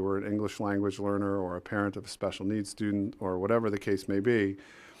 whether you were an English language learner or a parent of a special needs student or whatever the case may be,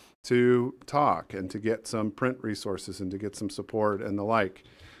 to talk and to get some print resources and to get some support and the like.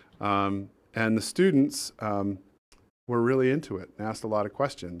 And the students were really into it and asked a lot of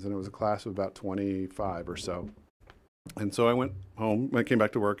questions. And it was a class of about 25 or so. And so I went home, I came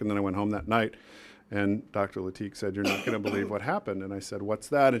back to work, and then I went home that night. And Dr. Latique said, you're not going to believe what happened. And I said, what's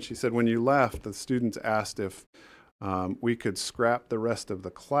that? And she said, when you left, the students asked if we could scrap the rest of the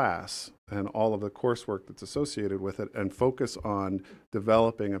class and all of the coursework that's associated with it and focus on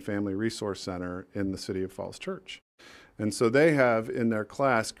developing a family resource center in the City of Falls Church. And so they have in their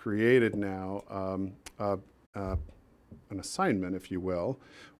class created now an assignment, if you will,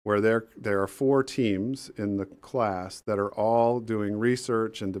 where there are 4 teams in the class that are all doing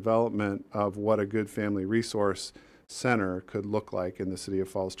research and development of what a good family resource center could look like in the City of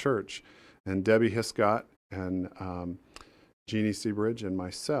Falls Church. And Debbie Hiscott and Jeannie Seabridge and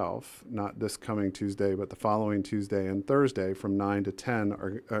myself, not this coming Tuesday, but the following Tuesday and Thursday from 9 to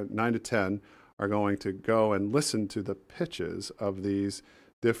 10 are going to go and listen to the pitches of these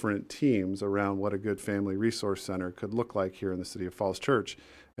different teams around what a good family resource center could look like here in the City of Falls Church.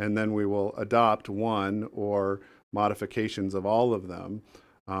 And then we will adopt one or modifications of all of them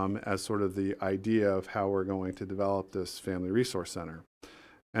as sort of the idea of how we're going to develop this family resource center.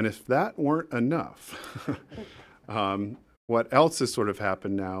 And if that weren't enough, what else has sort of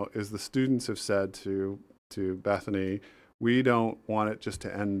happened now is the students have said to Bethany, we don't want it just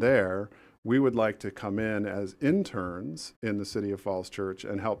to end there. We would like to come in as interns in the City of Falls Church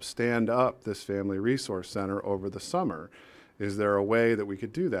and help stand up this family resource center over the summer. Is there a way that we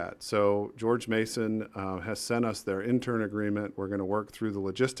could do that? So George Mason has sent us their intern agreement. We're going to work through the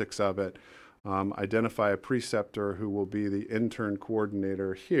logistics of it, identify a preceptor who will be the intern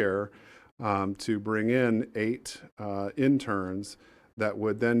coordinator here to bring in 8 interns that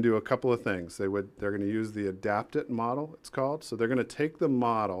would then do a couple of things. They're going to use the Adapt It model, it's called. So they're going to take the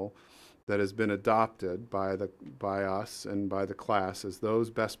model that has been adopted by us and by the class as those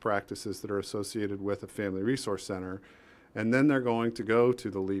best practices that are associated with a family resource center. And then they're going to go to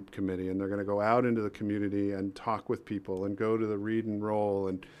the LEAP committee and they're going to go out into the community and talk with people and go to the read and roll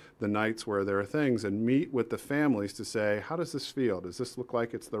and the nights where there are things and meet with the families to say, how does this feel? Does this look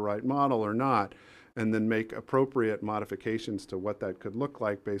like it's the right model or not? And then make appropriate modifications to what that could look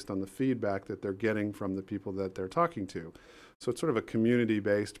like based on the feedback that they're getting from the people that they're talking to. So it's sort of a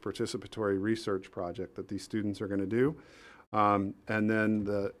community-based participatory research project that these students are going to do. And then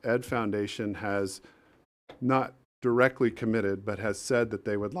the Ed Foundation has not directly committed, but has said that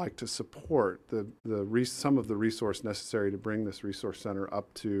they would like to support some of the resource necessary to bring this resource center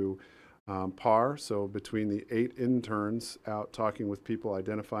up to par. So between the 8 interns out talking with people,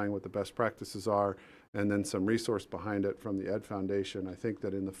 identifying what the best practices are, and then some resource behind it from the Ed Foundation, I think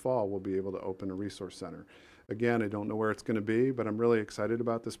that in the fall we'll be able to open a resource center. Again, I don't know where it's going to be, but I'm really excited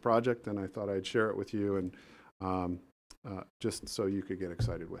about this project, and I thought I'd share it with you, and just so you could get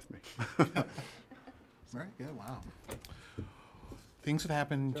excited with me. Very good. Wow. Things that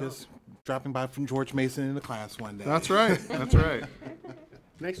happen just dropping by from George Mason in the class one day. That's right. That's right.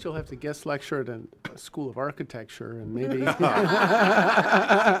 Next, you'll have to guest lecture at a School of Architecture, and maybe.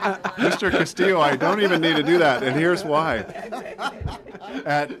 Mr. Castillo, I don't even need to do that, and here's why.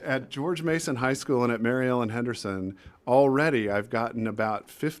 At George Mason High School and at Mary Ellen Henderson, already I've gotten about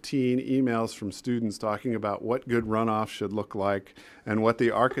 15 emails from students talking about what good runoff should look like and what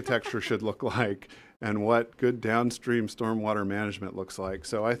the architecture should look like and what good downstream stormwater management looks like.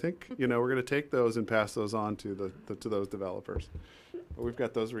 So I think, we're going to take those and pass those on to those developers. But we've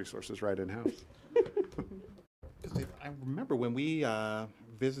got those resources right in-house. I remember when we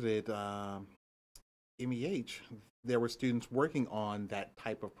visited MEH, there were students working on that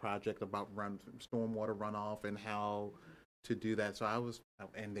type of project about stormwater runoff and how to do that. So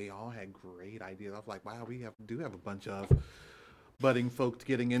and they all had great ideas. I was like, wow, we do have a bunch of budding folks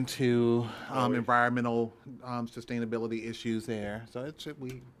getting into environmental sustainability issues there. So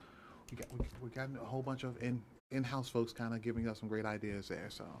we got a whole bunch of in-house folks kind of giving us some great ideas there.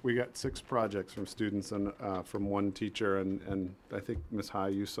 So we got 6 projects from students and from one teacher, and I think Ms. High,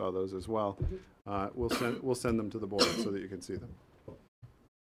 you saw those as well. We'll send them to the board so that you can see them.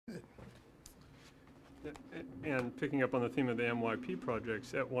 And picking up on the theme of the MYP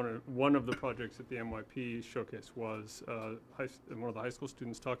projects, at one of the projects at the MYP showcase was one of the high school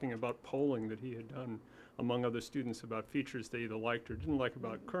students talking about polling that he had done among other students about features they either liked or didn't like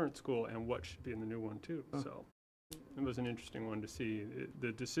about current school and what should be in the new one too. So it was an interesting one to see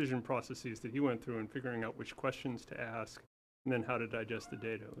the decision processes that he went through and figuring out which questions to ask and then how to digest the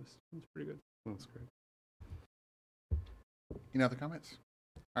data. It was pretty good. That's great. Any other comments?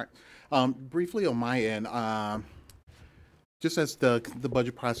 All right. Briefly on my end, just as the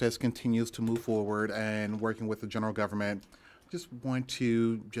budget process continues to move forward and working with the general government, just want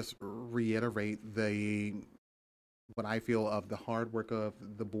to just reiterate what I feel of the hard work of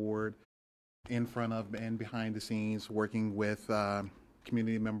the board in front of and behind the scenes, working with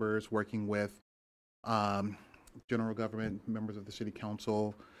community members, working with general government, members of the city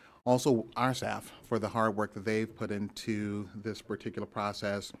council, also our staff for the hard work that they've put into this particular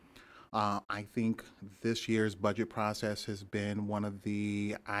process. I think this year's budget process has been one of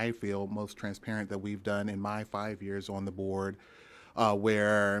the, I feel, most transparent that we've done in my 5 years on the board,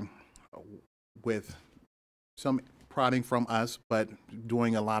 where with some prodding from us, but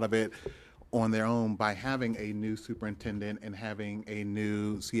doing a lot of it on their own by having a new superintendent and having a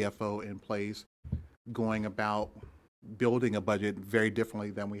new CFO in place, going about building a budget very differently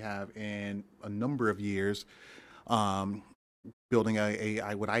than we have in a number of years, building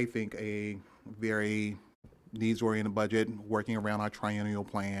what I think a very needs-oriented budget, working around our triennial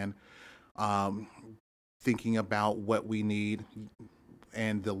plan, thinking about what we need,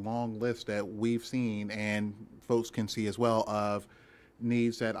 and the long list that we've seen and folks can see as well of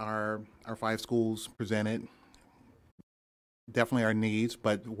needs that our 5 schools presented. Definitely our needs,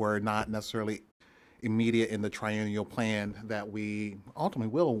 but were not necessarily immediate in the triennial plan that we ultimately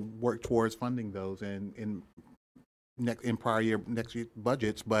will work towards funding those in prior year next year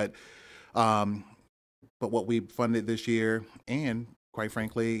budgets, but what we funded this year, and quite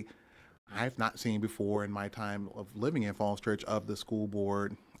frankly, I've not seen before in my time of living in Falls Church of the school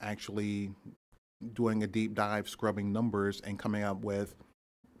board actually doing a deep dive, scrubbing numbers, and coming up with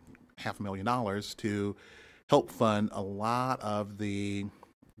 $500,000 to help fund a lot of the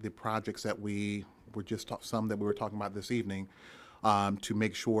projects that we were some that we were talking about this evening, to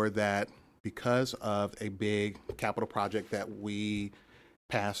make sure that because of a big capital project that we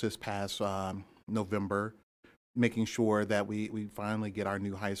passed this past November, making sure that we finally get our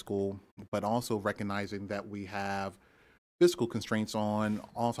new high school, but also recognizing that we have fiscal constraints on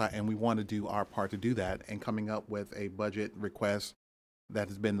also, and we want to do our part to do that, and coming up with a budget request that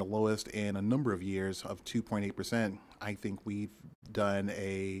has been the lowest in a number of years of 2.8%. I think we've done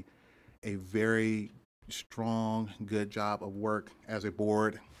a very strong, good job of work as a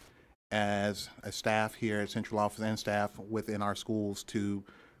board, as a staff here at central office and staff within our schools to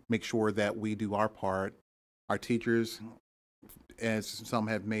make sure that we do our part. Our teachers, as some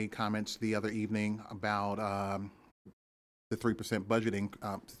have made comments the other evening about the 3% budgeting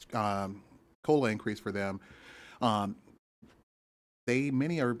COLA increase for them,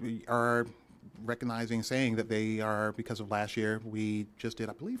 Many are recognizing, saying that they are, because of last year, we just did,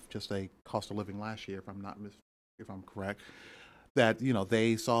 I believe, just a cost of living last year, if I'm correct, that,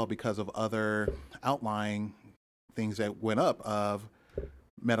 they saw, because of other outlying things that went up of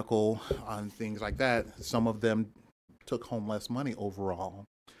medical and things like that, some of them took home less money overall.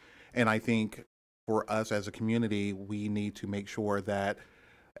 And I think for us as a community, we need to make sure that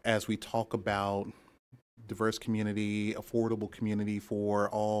as we talk about diverse community, affordable community for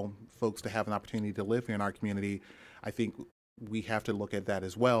all folks to have an opportunity to live here in our community, I think we have to look at that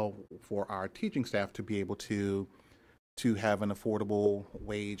as well for our teaching staff to be able to have an affordable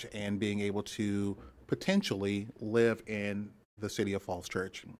wage and being able to potentially live in the city of Falls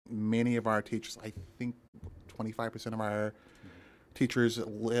Church. Many of our teachers, I think 25% of our teachers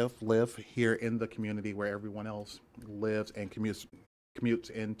live here in the community where everyone else lives and commutes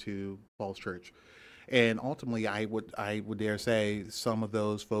into Falls Church. And ultimately, I would dare say some of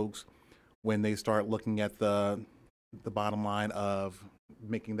those folks, when they start looking at the bottom line of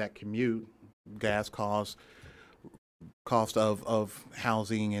making that commute, gas costs, cost of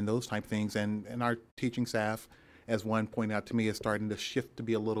housing and those type of things, and our teaching staff, as one pointed out to me, is starting to shift to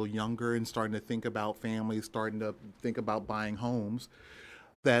be a little younger and starting to think about families, starting to think about buying homes,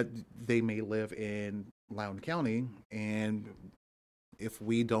 that they may live in Loudoun County. And if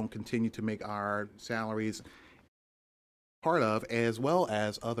we don't continue to make our salaries part of, as well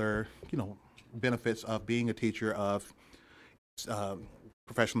as other, benefits of being a teacher, of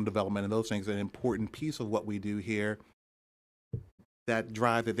professional development and those things, an important piece of what we do here, that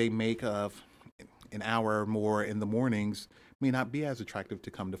drive that they make of an hour or more in the mornings may not be as attractive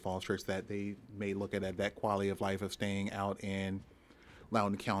to come to Falls Church, that they may look at that quality of life of staying out in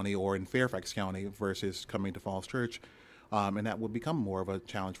Loudoun County or in Fairfax County versus coming to Falls Church. And that will become more of a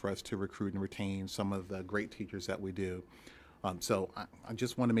challenge for us to recruit and retain some of the great teachers that we do. So I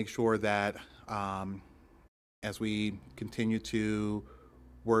just want to make sure that as we continue to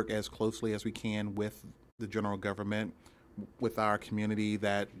work as closely as we can with the general government, with our community,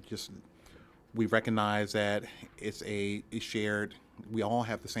 that just we recognize that it's a shared, we all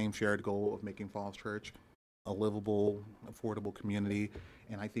have the same shared goal of making Falls Church a livable, affordable community.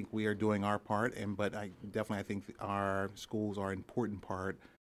 And I think we are doing our part, but I think our schools are an important part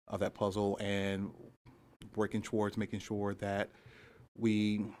of that puzzle, and working towards making sure that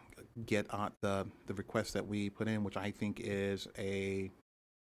we get the request that we put in, which I think is a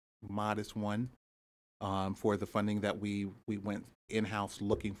modest one, for the funding that we went in-house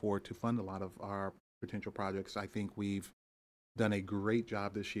looking for to fund a lot of our potential projects. I think we've done a great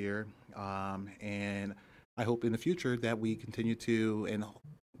job this year, and I hope in the future that we continue to, and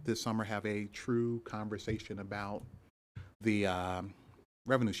this summer, have a true conversation about the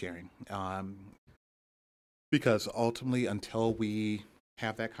revenue sharing. Because ultimately, until we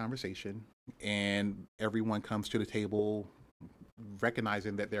have that conversation and everyone comes to the table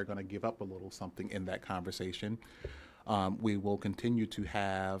recognizing that they're going to give up a little something in that conversation, we will continue to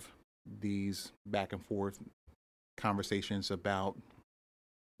have these back and forth conversations about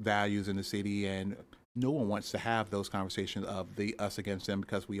values in the city, and no one wants to have those conversations of the us against them,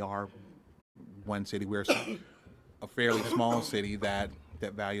 because we are one city. We're a fairly small city that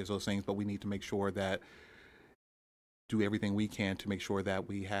values those things, but we need to make sure that do everything we can to make sure that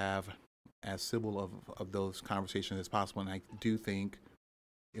we have as civil of those conversations as possible. And I do think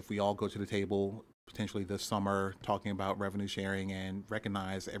if we all go to the table potentially this summer talking about revenue sharing and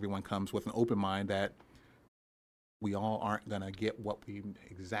recognize everyone comes with an open mind, that we all aren't going to get what we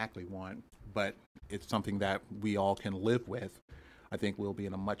exactly want, but it's something that we all can live with, I think we'll be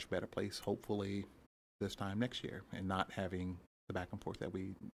in a much better place, hopefully, this time next year, and not having the back and forth that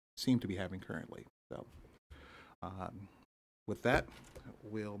we seem to be having currently. So with that,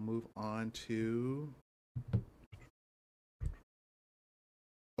 we'll move on to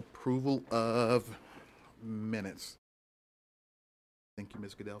approval of minutes. Thank you,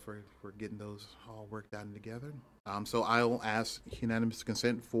 Ms. Goodell, for getting those all worked out and together. So I will ask unanimous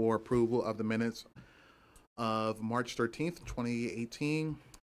consent for approval of the minutes of March 13th, 2018,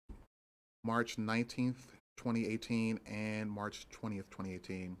 March 19th, 2018, and March 20th,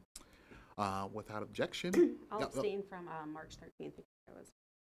 2018. Without objection. I'll abstain from March 13th.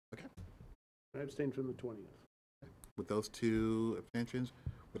 Okay. I abstain from the 20th. With those two abstentions,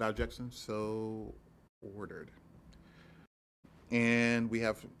 without objection, so ordered. And we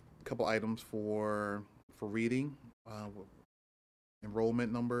have a couple items for reading,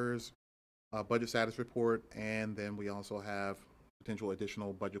 enrollment numbers, budget status report, and then we also have potential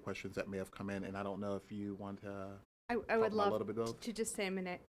additional budget questions that may have come in. And I don't know if you want to I would talk about a love little bit of those. to just say a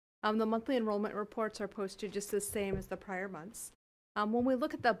minute. The monthly enrollment reports are posted just the same as the prior months. When we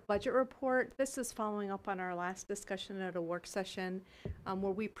look at the budget report, this is following up on our last discussion at a work session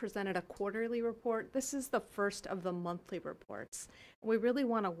where we presented a quarterly report. This is the first of the monthly reports. We really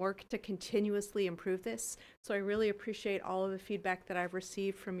want to work to continuously improve this, so I really appreciate all of the feedback that I've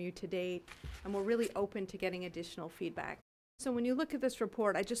received from you to date, and we're really open to getting additional feedback. So when you look at this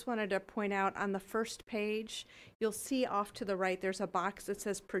report, I just wanted to point out on the first page, you'll see off to the right there's a box that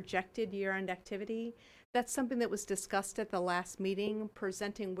says projected year-end activity. That's something that was discussed at the last meeting,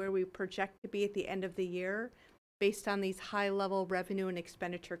 presenting where we project to be at the end of the year based on these high-level revenue and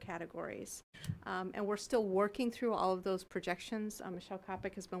expenditure categories. And we're still working through all of those projections. Michelle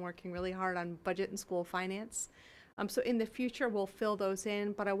Kopic has been working really hard on budget and school finance. So in the future, we'll fill those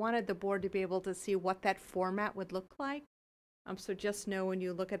in, but I wanted the board to be able to see what that format would look like. So just know when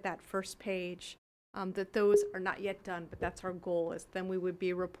you look at that first page that those are not yet done, but that's our goal, is then we would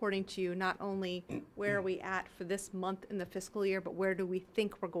be reporting to you not only where are we at for this month in the fiscal year, but where do we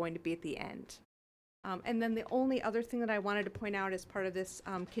think we're going to be at the end. And then the only other thing that I wanted to point out as part of this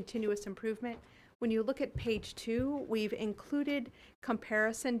continuous improvement, when you look at page 2, we've included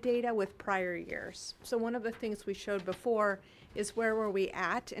comparison data with prior years. So one of the things we showed before is where were we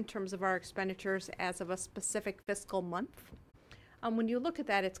at in terms of our expenditures as of a specific fiscal month. When you look at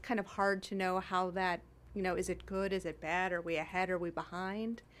that, it's kind of hard to know how that, is it good, is it bad, are we ahead, are we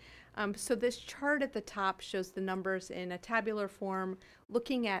behind? So this chart at the top shows the numbers in a tabular form,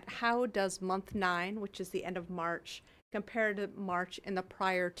 looking at how does month 9, which is the end of March, compare to March in the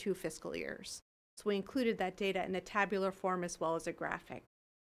prior 2 fiscal years. So we included that data in a tabular form as well as a graphic,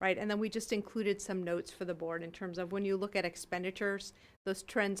 right? And then we just included some notes for the board in terms of when you look at expenditures, those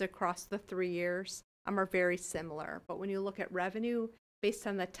trends across the 3 years are very similar. But when you look at revenue, based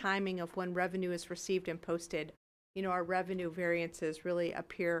on the timing of when revenue is received and posted, our revenue variances really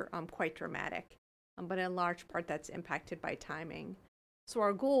appear quite dramatic. But in large part, that's impacted by timing. So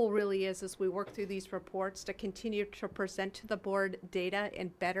our goal really is, as we work through these reports, to continue to present to the board data in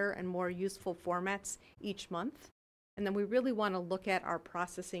better and more useful formats each month. And then we really want to look at our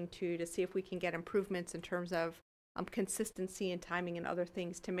processing too, to see if we can get improvements in terms of consistency and timing and other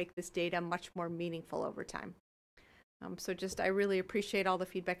things to make this data much more meaningful over time. So I really appreciate all the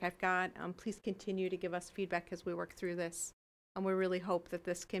feedback I've got. Please continue to give us feedback as we work through this. And we really hope that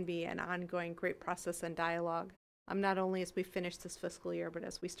this can be an ongoing great process and dialogue, not only as we finish this fiscal year, but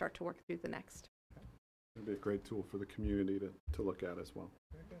as we start to work through the next. It'd be a great tool for the community to look at as well.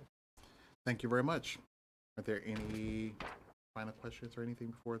 Very good. Thank you very much. Are there any final questions or anything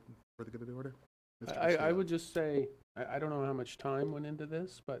before the good of the order? I would just say, I don't know how much time went into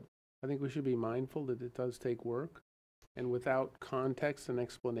this, but I think we should be mindful that it does take work. And without context and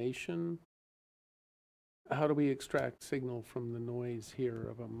explanation, how do we extract signal from the noise here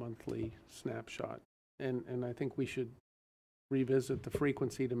of a monthly snapshot? And I think we should revisit the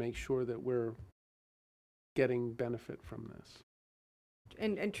frequency to make sure that we're getting benefit from this.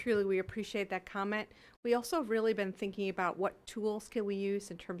 And truly, we appreciate that comment. We also have really been thinking about what tools can we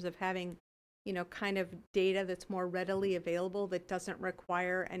use in terms of having kind of data that's more readily available that doesn't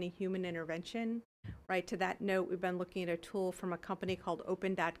require any human intervention, right? To that note, we've been looking at a tool from a company called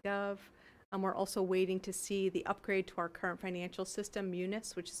open.gov. We're also waiting to see the upgrade to our current financial system,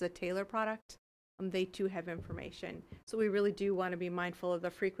 Munis, which is a Taylor product. They too have information. So we really do want to be mindful of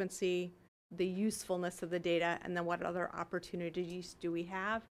the frequency, the usefulness of the data, and then what other opportunities do we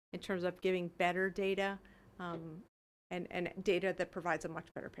have in terms of giving better data and data that provides a much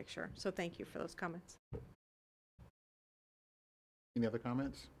better picture. So thank you for those comments. Any other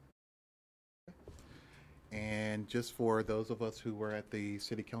comments? And just for those of us who were at the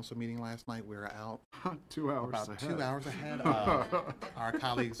city council meeting last night, we were out 2 hours about ahead. 2 hours ahead of our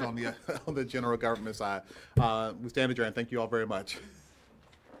colleagues on the general government side. We stand adjourned. Thank you all very much.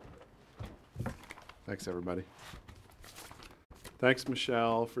 Thanks, everybody. Thanks,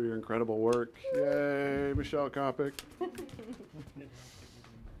 Michelle, for your incredible work. Yay, Michelle Kopic.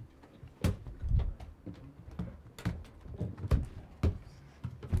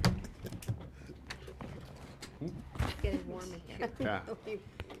 Getting warm in here. Yeah.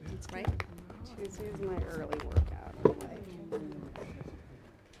 Right? Tuesday's my early workout. I'm like,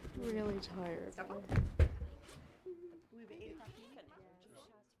 really tired.